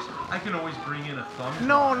frustrated by this, I can always bring in a thumb.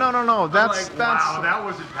 No. That's wow, that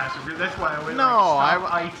wasn't passive. That's why I went. No,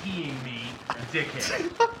 stop ITing me,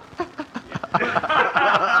 dickhead. I'm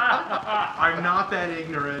not that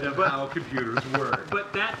ignorant of how computers work.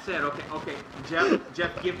 But that said, okay,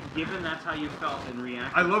 Jeff, given that's how you felt and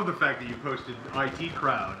reacted. I love the fact that you posted IT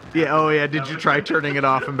crowd. Yeah. Oh yeah. Did you try turning it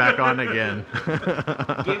off and back on again?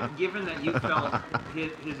 Given that you felt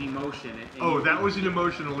his emotion. And That was an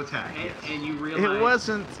emotional attack. And you realized It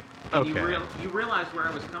wasn't. And Okay. you realized where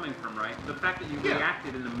I was coming from, right? The fact that you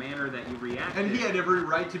reacted in the manner that you reacted. And he had every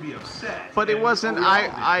right to be upset. But it And wasn't. we all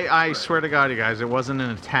did. I swear to God, you guys, it wasn't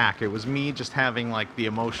an attack. It was me just having like the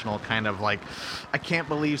emotional kind of like, I can't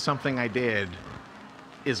believe something I did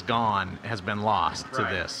is gone, has been lost to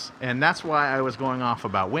Right. this, and that's why I was going off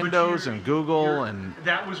about Windows and Google and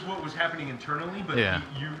that was what was happening internally. But Yeah.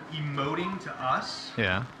 you emoting to us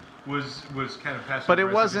yeah. was kind of passive. But it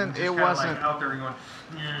aggressive wasn't- and just it kinda wasn't- like out there going.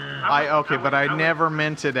 "Yeah." I would- never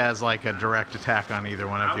meant it as like a direct attack on either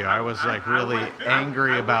one of you. I was like really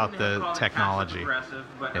angry about the technology. Aggressive,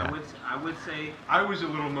 but Yeah. I would say I was a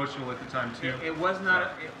little emotional at the time too. it was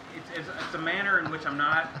not. It's a manner in which I'm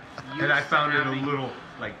not. Used And I to found it a having- little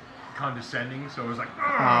like condescending, so I was like,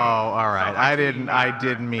 Oh, all right. I didn't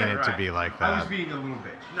Right. mean it to be like I was that. being a little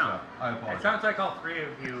bitch. No. So I It apologize. sounds like all three of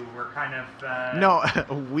you were kind of. No,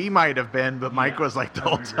 we might have been, but Mike was like the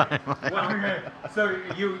whole That would be time. Like, Well, Okay, so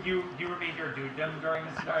you were being your dudedom during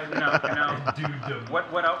this time? no. Dude,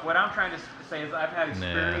 What I'm trying to say is I've had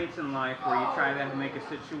experience in life where you try to make a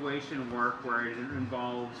situation work where it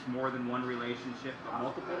involves more than one relationship, but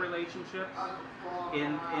multiple relationships.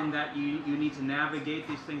 In that you need to navigate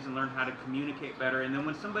these things and learn how to communicate better. And then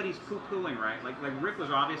when somebody's poo-pooing, right? Like Rick was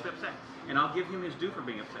obviously upset, and I'll give him his due for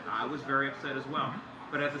being upset. I was very upset as well.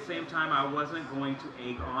 But at the same time, I wasn't going to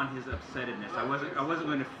egg on his upsettedness. I wasn't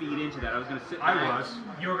going to feed into that. I was going to sit back. I was.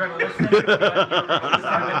 You were going to listen, but you were going to listen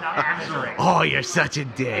but not commiserate. oh, you're such a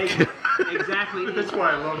dick. Exactly. That's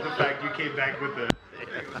why I love the fact you came back with the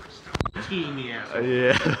teamy ass.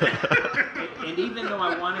 Yeah. And even though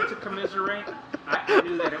I wanted to commiserate, I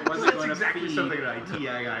knew that it wasn't That's going to exactly feed. something an IT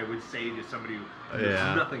guy would say to somebody who knows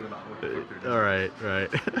Yeah. nothing about what the fuck they're doing. All right.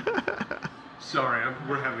 Sorry,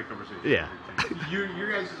 we're having a conversation. Yeah. Your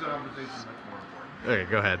guys' conversation is much more important. Okay,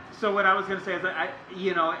 go ahead. So what I was going to say is that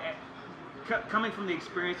coming from the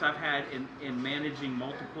experience I've had in managing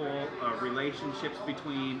multiple relationships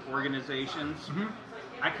between organizations,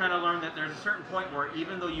 I kind of learned that there's a certain point where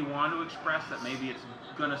even though you want to express that maybe it's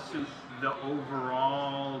going to suit the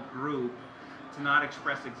overall group, to not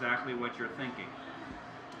express exactly what you're thinking.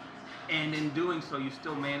 And in doing so, you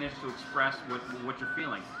still manage to express what you're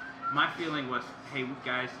feeling. My feeling was, hey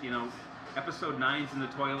guys, episode 9's in the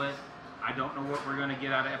toilet. I don't know what we're going to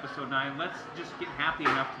get out of episode 9. Let's just get happy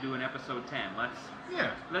enough to do an episode 10.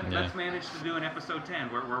 Let's manage to do an episode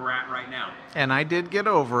 10 where we're at right now. And I did get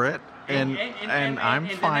over it, and I'm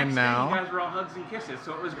fine the next now. day you guys were all hugs and kisses,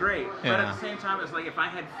 so it was great. But Yeah. at the same time, it's like if I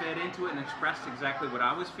had fed into it and expressed exactly what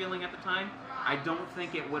I was feeling at the time, I don't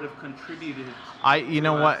think it would have contributed. You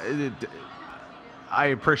know what? I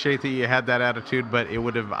appreciate that you had that attitude, but it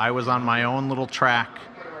would have. I was on my own little track.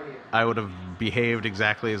 I would have behaved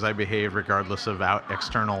exactly as I behaved, regardless of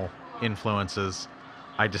external influences.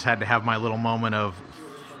 I just had to have my little moment of,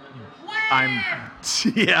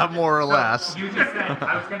 yeah, more or less. You just said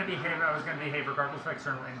I was going to behave regardless of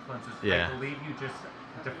external influences. Yeah. I believe you just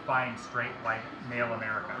defined straight white male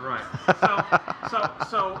America. Right.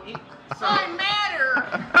 So I matter.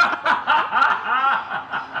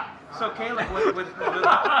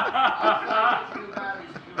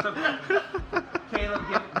 So Caleb,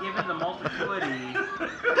 given the multiplicity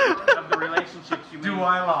of the relationships you Do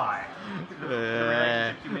I lie? the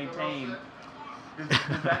relationships you maintain,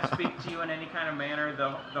 does that speak to you in any kind of manner?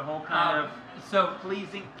 The whole kind of So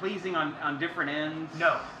pleasing on different ends.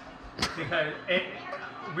 no, because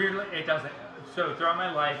weirdly it doesn't. So throughout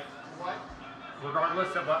my life,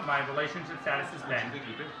 regardless of what my relationship status has been,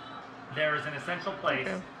 there is an essential place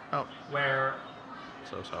Oh, where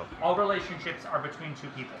so. all relationships are between two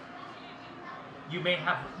people. You may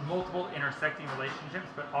have multiple intersecting relationships,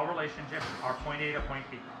 but all relationships are point A to point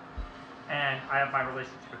B. And I have my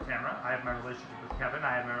relationship with Tamara, I have my relationship with Kevin, I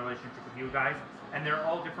have my relationship with you guys, and they're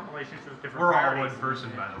all different relationships with different We're all priorities. one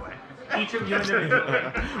person, by the way. Each of you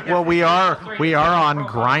individually. Well, we are on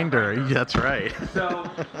Grinder. That's right. So,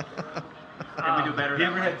 Can we do better? Have you that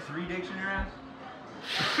ever way? had 3 dicks in your ass?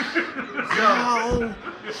 Ow!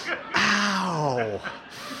 Ow!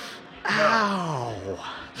 Ow!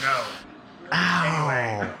 no.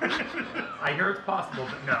 Ow! I hear it's possible,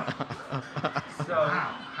 but no. So,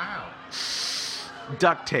 How?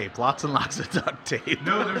 Duct tape. Lots and lots of duct tape.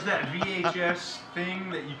 No, there's that VHS thing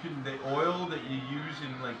that the oil that you use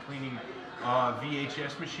in like cleaning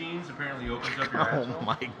VHS machines apparently opens up your asshole. Oh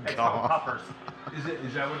my It's called god. puffers.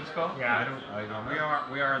 Is that what it's called? Yeah. I don't know.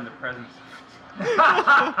 We are in the presence.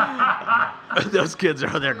 Those kids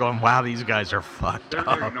are there going, wow, these guys are fucked They're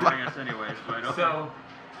up. ignoring us anyways, but okay. So,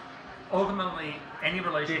 ultimately, any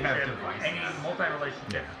relationship, devices. any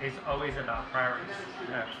multi-relationship Yeah. is always about priorities.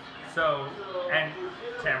 Yeah. So, and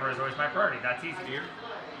Tamara is always my priority. That's easy.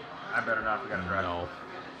 I better not forget to drive. No.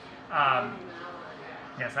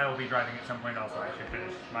 Yes, I will be driving at some point also. I should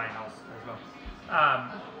finish mine also as well.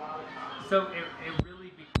 So it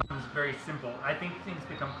really becomes very simple. I think things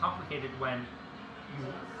become complicated when you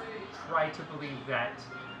try to believe that,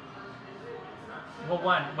 well,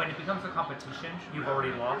 one, when it becomes a competition, you've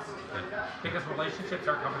already lost. Because relationships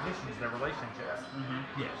aren't competitions, they're relationships.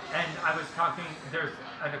 Yes. And I was talking, there's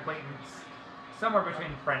an acquaintance, somewhere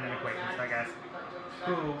between friend and acquaintance, I guess,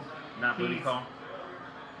 who Not booty call.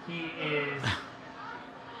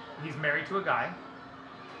 He's married to a guy,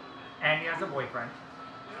 and he has a boyfriend,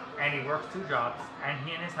 and he works 2 jobs, and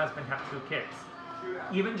he and his husband have 2 kids.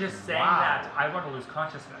 Even just saying that, I want to lose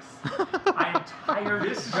consciousness. I'm tired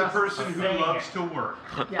This is of a just person who saying loves it. to work.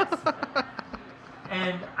 Yes.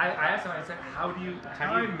 And I asked him, I said, how do you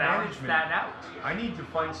Time balance management. that out? I need to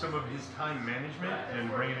find some of his time management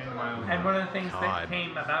and bring it into my own. And one of the things God. that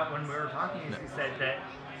came about when we were talking is he said that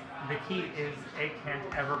the key is it can't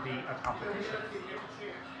ever be a competition.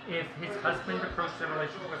 If his husband approached their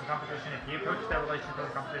relationship as a competition, if he approached their relationship as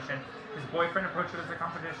a competition, his boyfriend approached it as a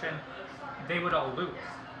competition, they would all lose.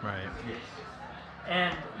 Right.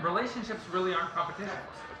 And relationships really aren't competitions.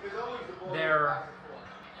 They're,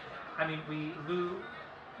 I mean,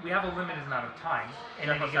 we have a limited amount of time in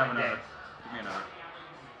Jeff, any let's have given day. another. Give me another.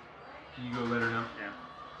 You go let her know. Yeah.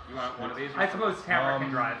 You want one of these? I suppose Tamara can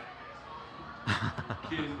drive.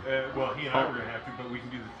 Well, he and I were going to have to, but we can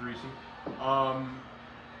do the threesome.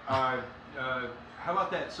 How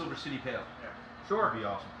about that Silver City Pale? Sure. That'd be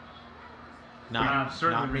awesome. Not,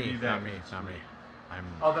 certainly not me. review that. Not me. I'm.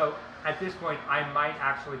 Although, at this point, I might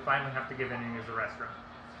actually finally have to give in and use the restroom.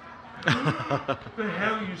 The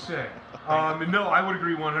hell you say? No, I would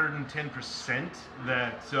agree 110%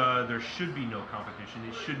 that there should be no competition.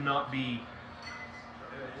 It should not be.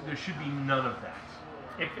 There should be none of that.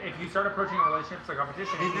 If you start approaching a relationship as a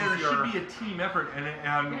competition, it There means should be a team effort, and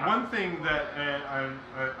Yeah. one thing that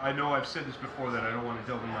I know I've said this before that I don't want to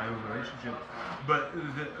delve in my own relationship, but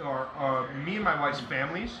me and my wife's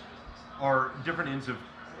families are different ends of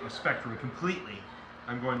a spectrum completely.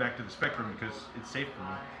 I'm going back to the spectrum because it's safe for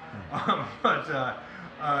me.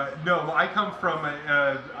 No, I come from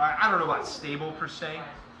I don't know about stable per se.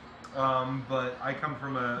 But I come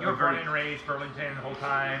from you were born and raised Burlington the whole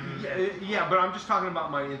time. yeah, but I'm just talking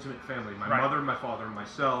about my intimate family. My Right. mother, my father, and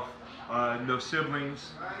myself. No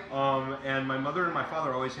siblings. And my mother and my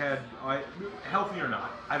father always had, healthy or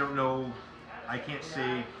not, I don't know, I can't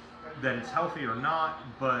say that it's healthy or not,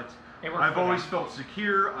 but It works I've for always them. felt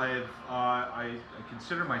secure. I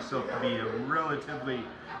consider myself to be a relatively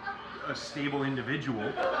a stable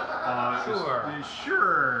individual.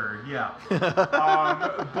 Sure, yeah.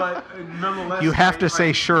 But nonetheless, You have to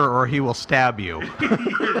say sure, or he will stab you.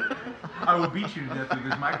 I will beat you to death with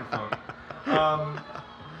this microphone.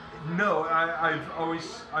 No, I've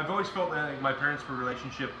always felt that like, my parents'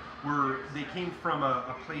 relationship they came from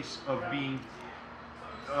a place of being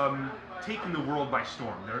taking the world by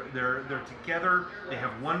storm. They're together. They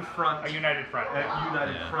have one front. A united front.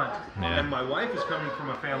 Front. Yeah. And my wife is coming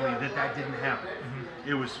from a family that didn't happen.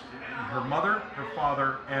 It was her mother, her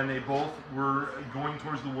father, and they both were going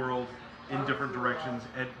towards the world in different directions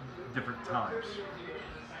at different times.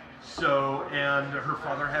 So, and her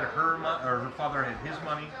father had her father had his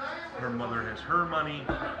money, her mother has her money,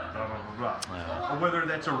 blah blah blah blah. Yeah. Whether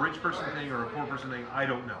that's a rich person thing or a poor person thing, I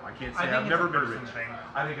don't know. I can't say. I think I've it's never a been person rich. thing.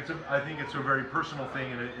 I think it's a very personal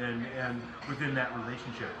thing and within that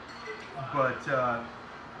relationship. But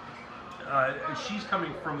she's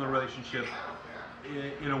coming from the relationship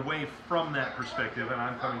in a way from that perspective, and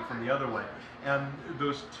I'm coming from the other way. And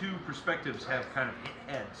those two perspectives have kind of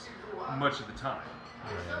hit heads much of the time.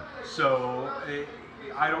 So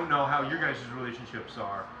I don't know how your guys' relationships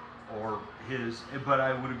are, or his, but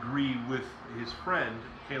I would agree with his friend,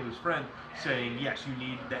 Caleb's friend, saying yes, you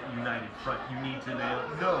need that united front. You need to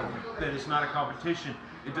know that it's not a competition.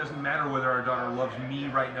 It doesn't matter whether our daughter loves me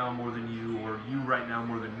right now more than you, or you right now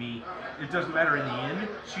more than me. It doesn't matter. In the end,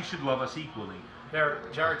 she should love us equally. There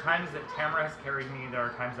are times that Tamara has carried me. There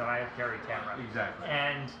are times that I have carried Tamara. Exactly.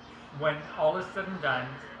 And when all is said and done,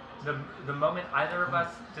 the moment either of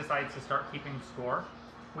us decides to start keeping score,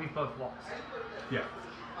 we've both lost. Yeah.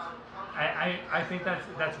 I think that's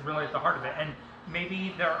really at the heart of it. And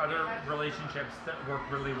maybe there are other relationships that work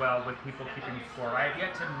really well with people keeping score. I have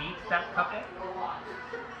yet to meet that couple.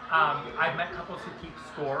 I've met couples who keep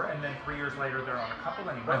score, and then 3 years later they're on a couple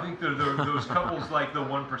anymore. I think those couples like the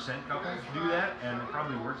 1% couples do that, and it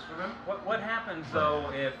probably works for them. What happens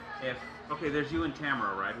though if okay, there's you and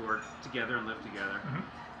Tamara, right, who are together and live together,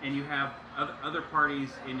 and you have other parties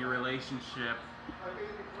in your relationship.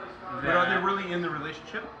 But are they really in the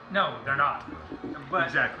relationship? No, they're not. But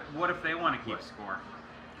Exactly. what if they want to keep score?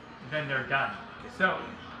 Then they're done. So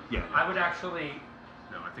Yeah. I would actually,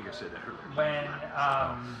 No, I think I said that earlier. when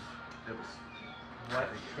That was. what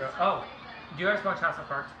show? Oh, do you guys watch House of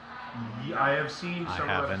Cards? Yeah, I have seen I several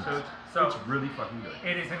haven't. episodes. So- it's really fucking good.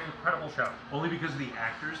 It is an incredible show. Only because of the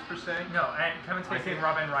actors per se. No, and Kevin Spacey and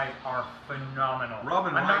Robin Wright are phenomenal.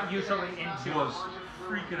 Robin I'm Wright not usually into. was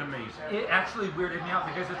freaking amazing. It actually weirded me out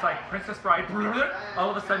because it's like Princess Bride, all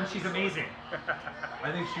of a sudden she's amazing.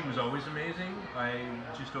 I think she was always amazing. I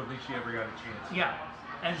just don't think she ever got a chance. Yeah,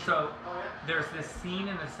 and so there's this scene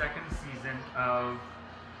in the second season of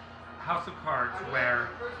House of Cards where,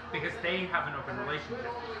 because they have an open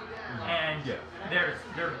relationship, and Yeah. there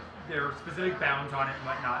are specific bounds on it and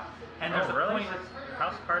whatnot, and there's Oh, a really? point.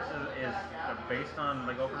 House of Cards is based on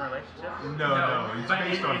like open relationships? No, it's but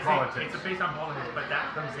based on politics. It's based on politics, but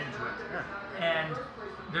that comes into it. And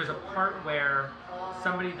there's a part where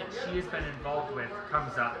somebody that she has been involved with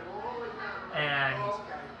comes up and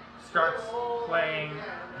starts playing.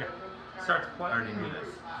 Starts playing. already knew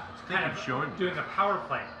this. Kind Keep of showing me. doing a power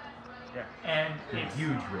play. Yeah. And it's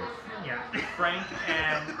Huge riff. yeah. Frank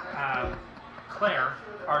and Claire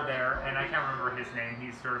are there, and I can't remember his name.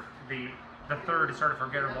 He's sort of the third is sort of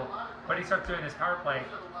forgettable, but he starts doing this power play,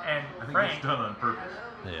 and I think Frank it's done on purpose.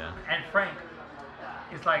 Yeah. and Frank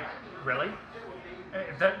is like, really?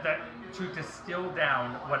 That to distill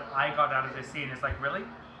down what I got out of this scene is like, really?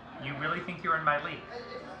 You really think you're in my league?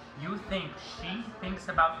 You think she thinks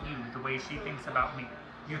about you the way she thinks about me?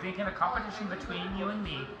 You think in a competition between you and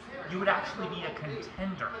me, you would actually be a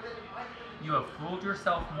contender? You have fooled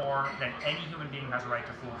yourself more than any human being has a right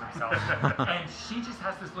to fool themselves. And she just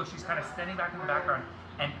has this look, she's kind of standing back in the background,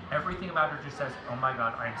 and everything about her just says, oh my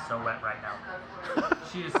god, I am so wet right now.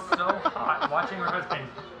 She is so hot watching her husband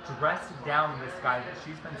dress down this guy that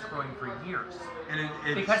she's been screwing for years. And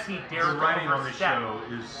it's, Because he dared the to writing on this overstep. show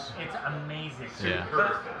is It's amazing. Yeah.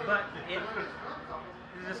 But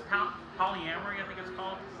this polyamory, I think it's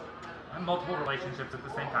called. Multiple relationships at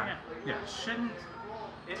the same time. Yeah. Shouldn't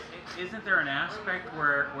isn't there an aspect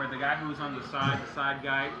where the guy who's on the side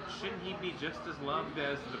guy, shouldn't he be just as loved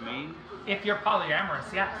as the main? If you're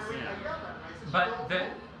polyamorous, yes. Yeah. But the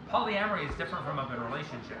polyamory is different from open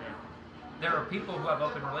relationship. There are people who have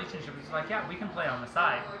open relationships. It's like, yeah, we can play on the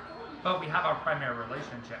side, but we have our primary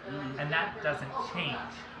relationship, and that doesn't change.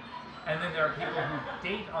 And then there are people who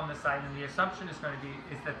date on the side, and the assumption is going to be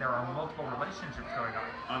is that there are multiple relationships going on.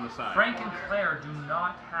 On the side. Frank and Claire do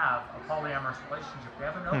not have a polyamorous relationship. They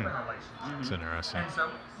have an open relationship. It's interesting. And so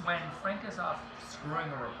when Frank is off screwing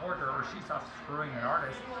a reporter or she's off screwing an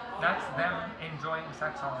artist, that's them enjoying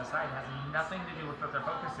sex on the side. It has nothing to do with what their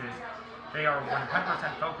focus is. They are 100%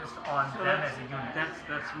 focused on them as a unit.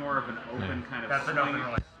 That's more of an open kind of That's an open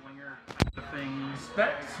relationship. swinger thing.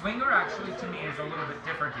 Swinger actually to me is a little bit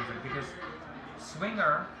different even because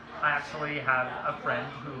swinger, I actually have a friend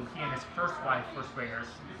who he and his first wife were swingers.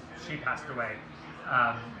 She passed away.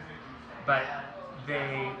 But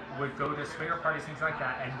they would go to swinger parties, things like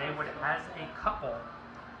that, and they would, as a couple,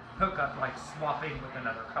 hook up like swapping with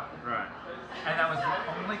another couple. Right. And that was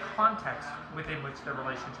the only context within which their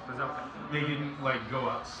relationship was open. they didn't like go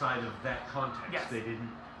outside of that context. Yes. They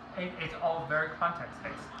didn't. It's all very context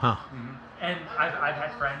based. Huh. And I've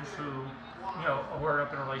had friends who, were in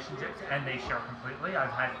open relationships and they share completely.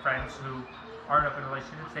 I've had friends who aren't open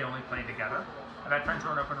relationships, they only play together. I've had friends who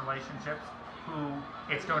are in open relationships who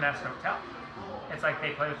it's don't ask, don't tell. It's like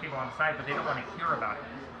they play with people on the side, but they don't want to hear about it.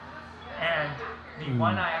 And the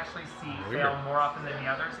one I actually see fail more often than the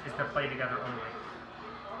others is the play together only.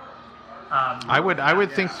 I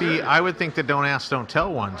would think the don't ask, don't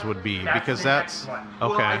tell ones would be That's because the that's next one.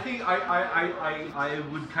 okay. Well, I think I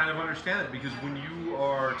would kind of understand it because when you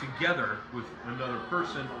are together with another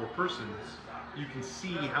person or persons, you can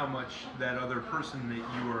see how much that other person that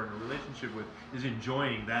you are in a relationship with is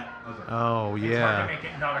enjoying that other. Oh It's hard to yeah. make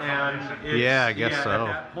it not a And competition. it's- Yeah, I guess so. At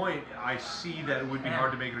that point, I see that it would be And-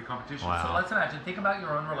 hard to make it a competition. Wow. So let's imagine, think about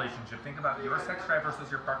your own relationship. Think about your sex drive versus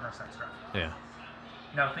your partner's sex drive. Yeah.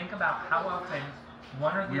 Now think about how often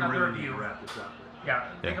one or the We other really of need you to wrap this up. Yeah,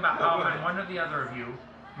 think about how often one or the other of you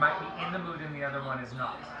might be in the mood and the other one is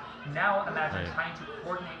not. Now imagine trying to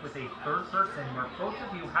coordinate with a third person where both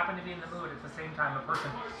of you happen to be in the mood at the same time. A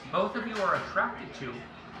person both of you are attracted to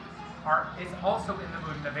is also in the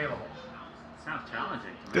mood and available. Sounds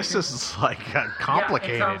challenging. This is like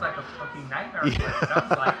complicated. Yeah, it sounds like a fucking nightmare. Is what it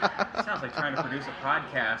sounds like. It sounds like trying to produce a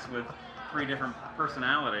podcast with 3 different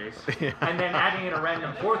personalities. And then adding in a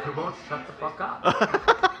random fourth who won't shut the fuck up.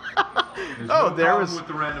 There was with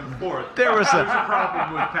the random fourth. there was There's a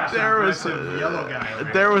problem with passive aggressive yellow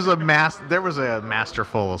guy. there was a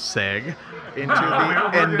masterful seg into the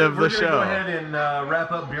end of the show. We're going to go ahead and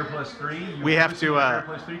wrap up Beer Plus 3. We have to, Beer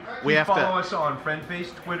Plus 3. we have to- follow us on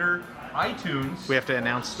FriendFace, Twitter, iTunes. We have to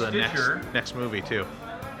announce the Stitcher. next movie too.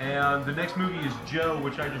 And the next movie is Joe,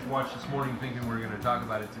 which I just watched this morning thinking we were going to talk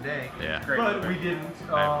about it today. Yeah. But we didn't.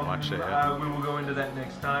 I haven't watched it yet. We will go into that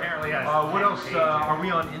next time. Apparently, yes. What else? Are we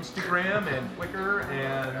on Instagram and Flickr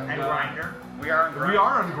and Grindr? We are on Grindr. We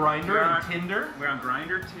are on Grindr We are and on- Tinder. We're on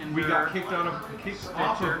Grindr, Tinder. We got kicked off of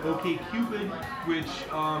OkCupid, which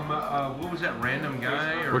what was that random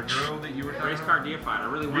guy or Which- girl that you were talking Race about? Car Deified. I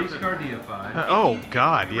really want Race to. Car Deified. Oh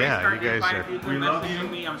God, Race yeah, Car you guys Deified are. people We love messaging you.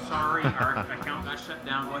 me. I'm sorry, our account got shut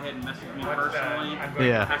down. Go ahead and message me personally.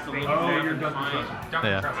 Yeah. Have to look Oh, it up you're and Duncan find- Trussell.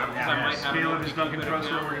 Duncan Yeah. Trussell, Because I might have Caleb an is Duncan OkCupid Trussell.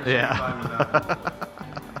 account. We're going to Yeah. say goodbye with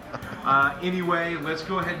that. Anyway, let's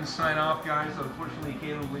go ahead and sign off, guys. Unfortunately,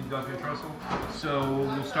 Caleb will leave Duncan Trussell. So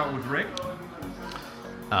we'll start with Rick.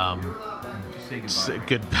 Just say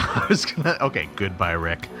goodbye. Goodbye. Okay, goodbye,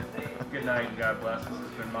 Rick. Good night and God bless. This has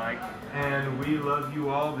been Mike. And we love you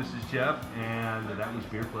all. This is Jeff, and that was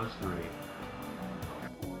Beer Plus 3.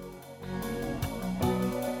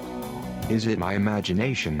 Is it my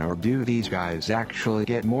imagination, or do these guys actually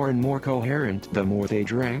get more and more coherent the more they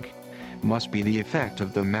drink? Must be the effect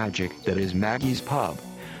of the magic that is Maggie's Pub.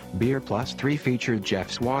 Beer Plus 3 featured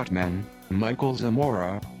Jeff Swatman, Micheal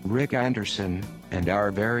Zamora, Rick Anderson, and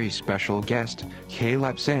our very special guest,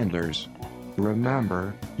 Caleb Sanders.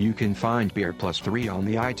 Remember, you can find Beer Plus 3 on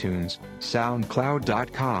the iTunes,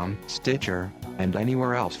 SoundCloud.com, Stitcher, and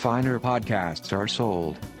anywhere else finer podcasts are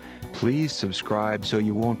sold. Please subscribe so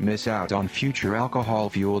you won't miss out on future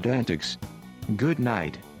alcohol-fueled antics. Good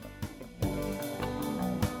night.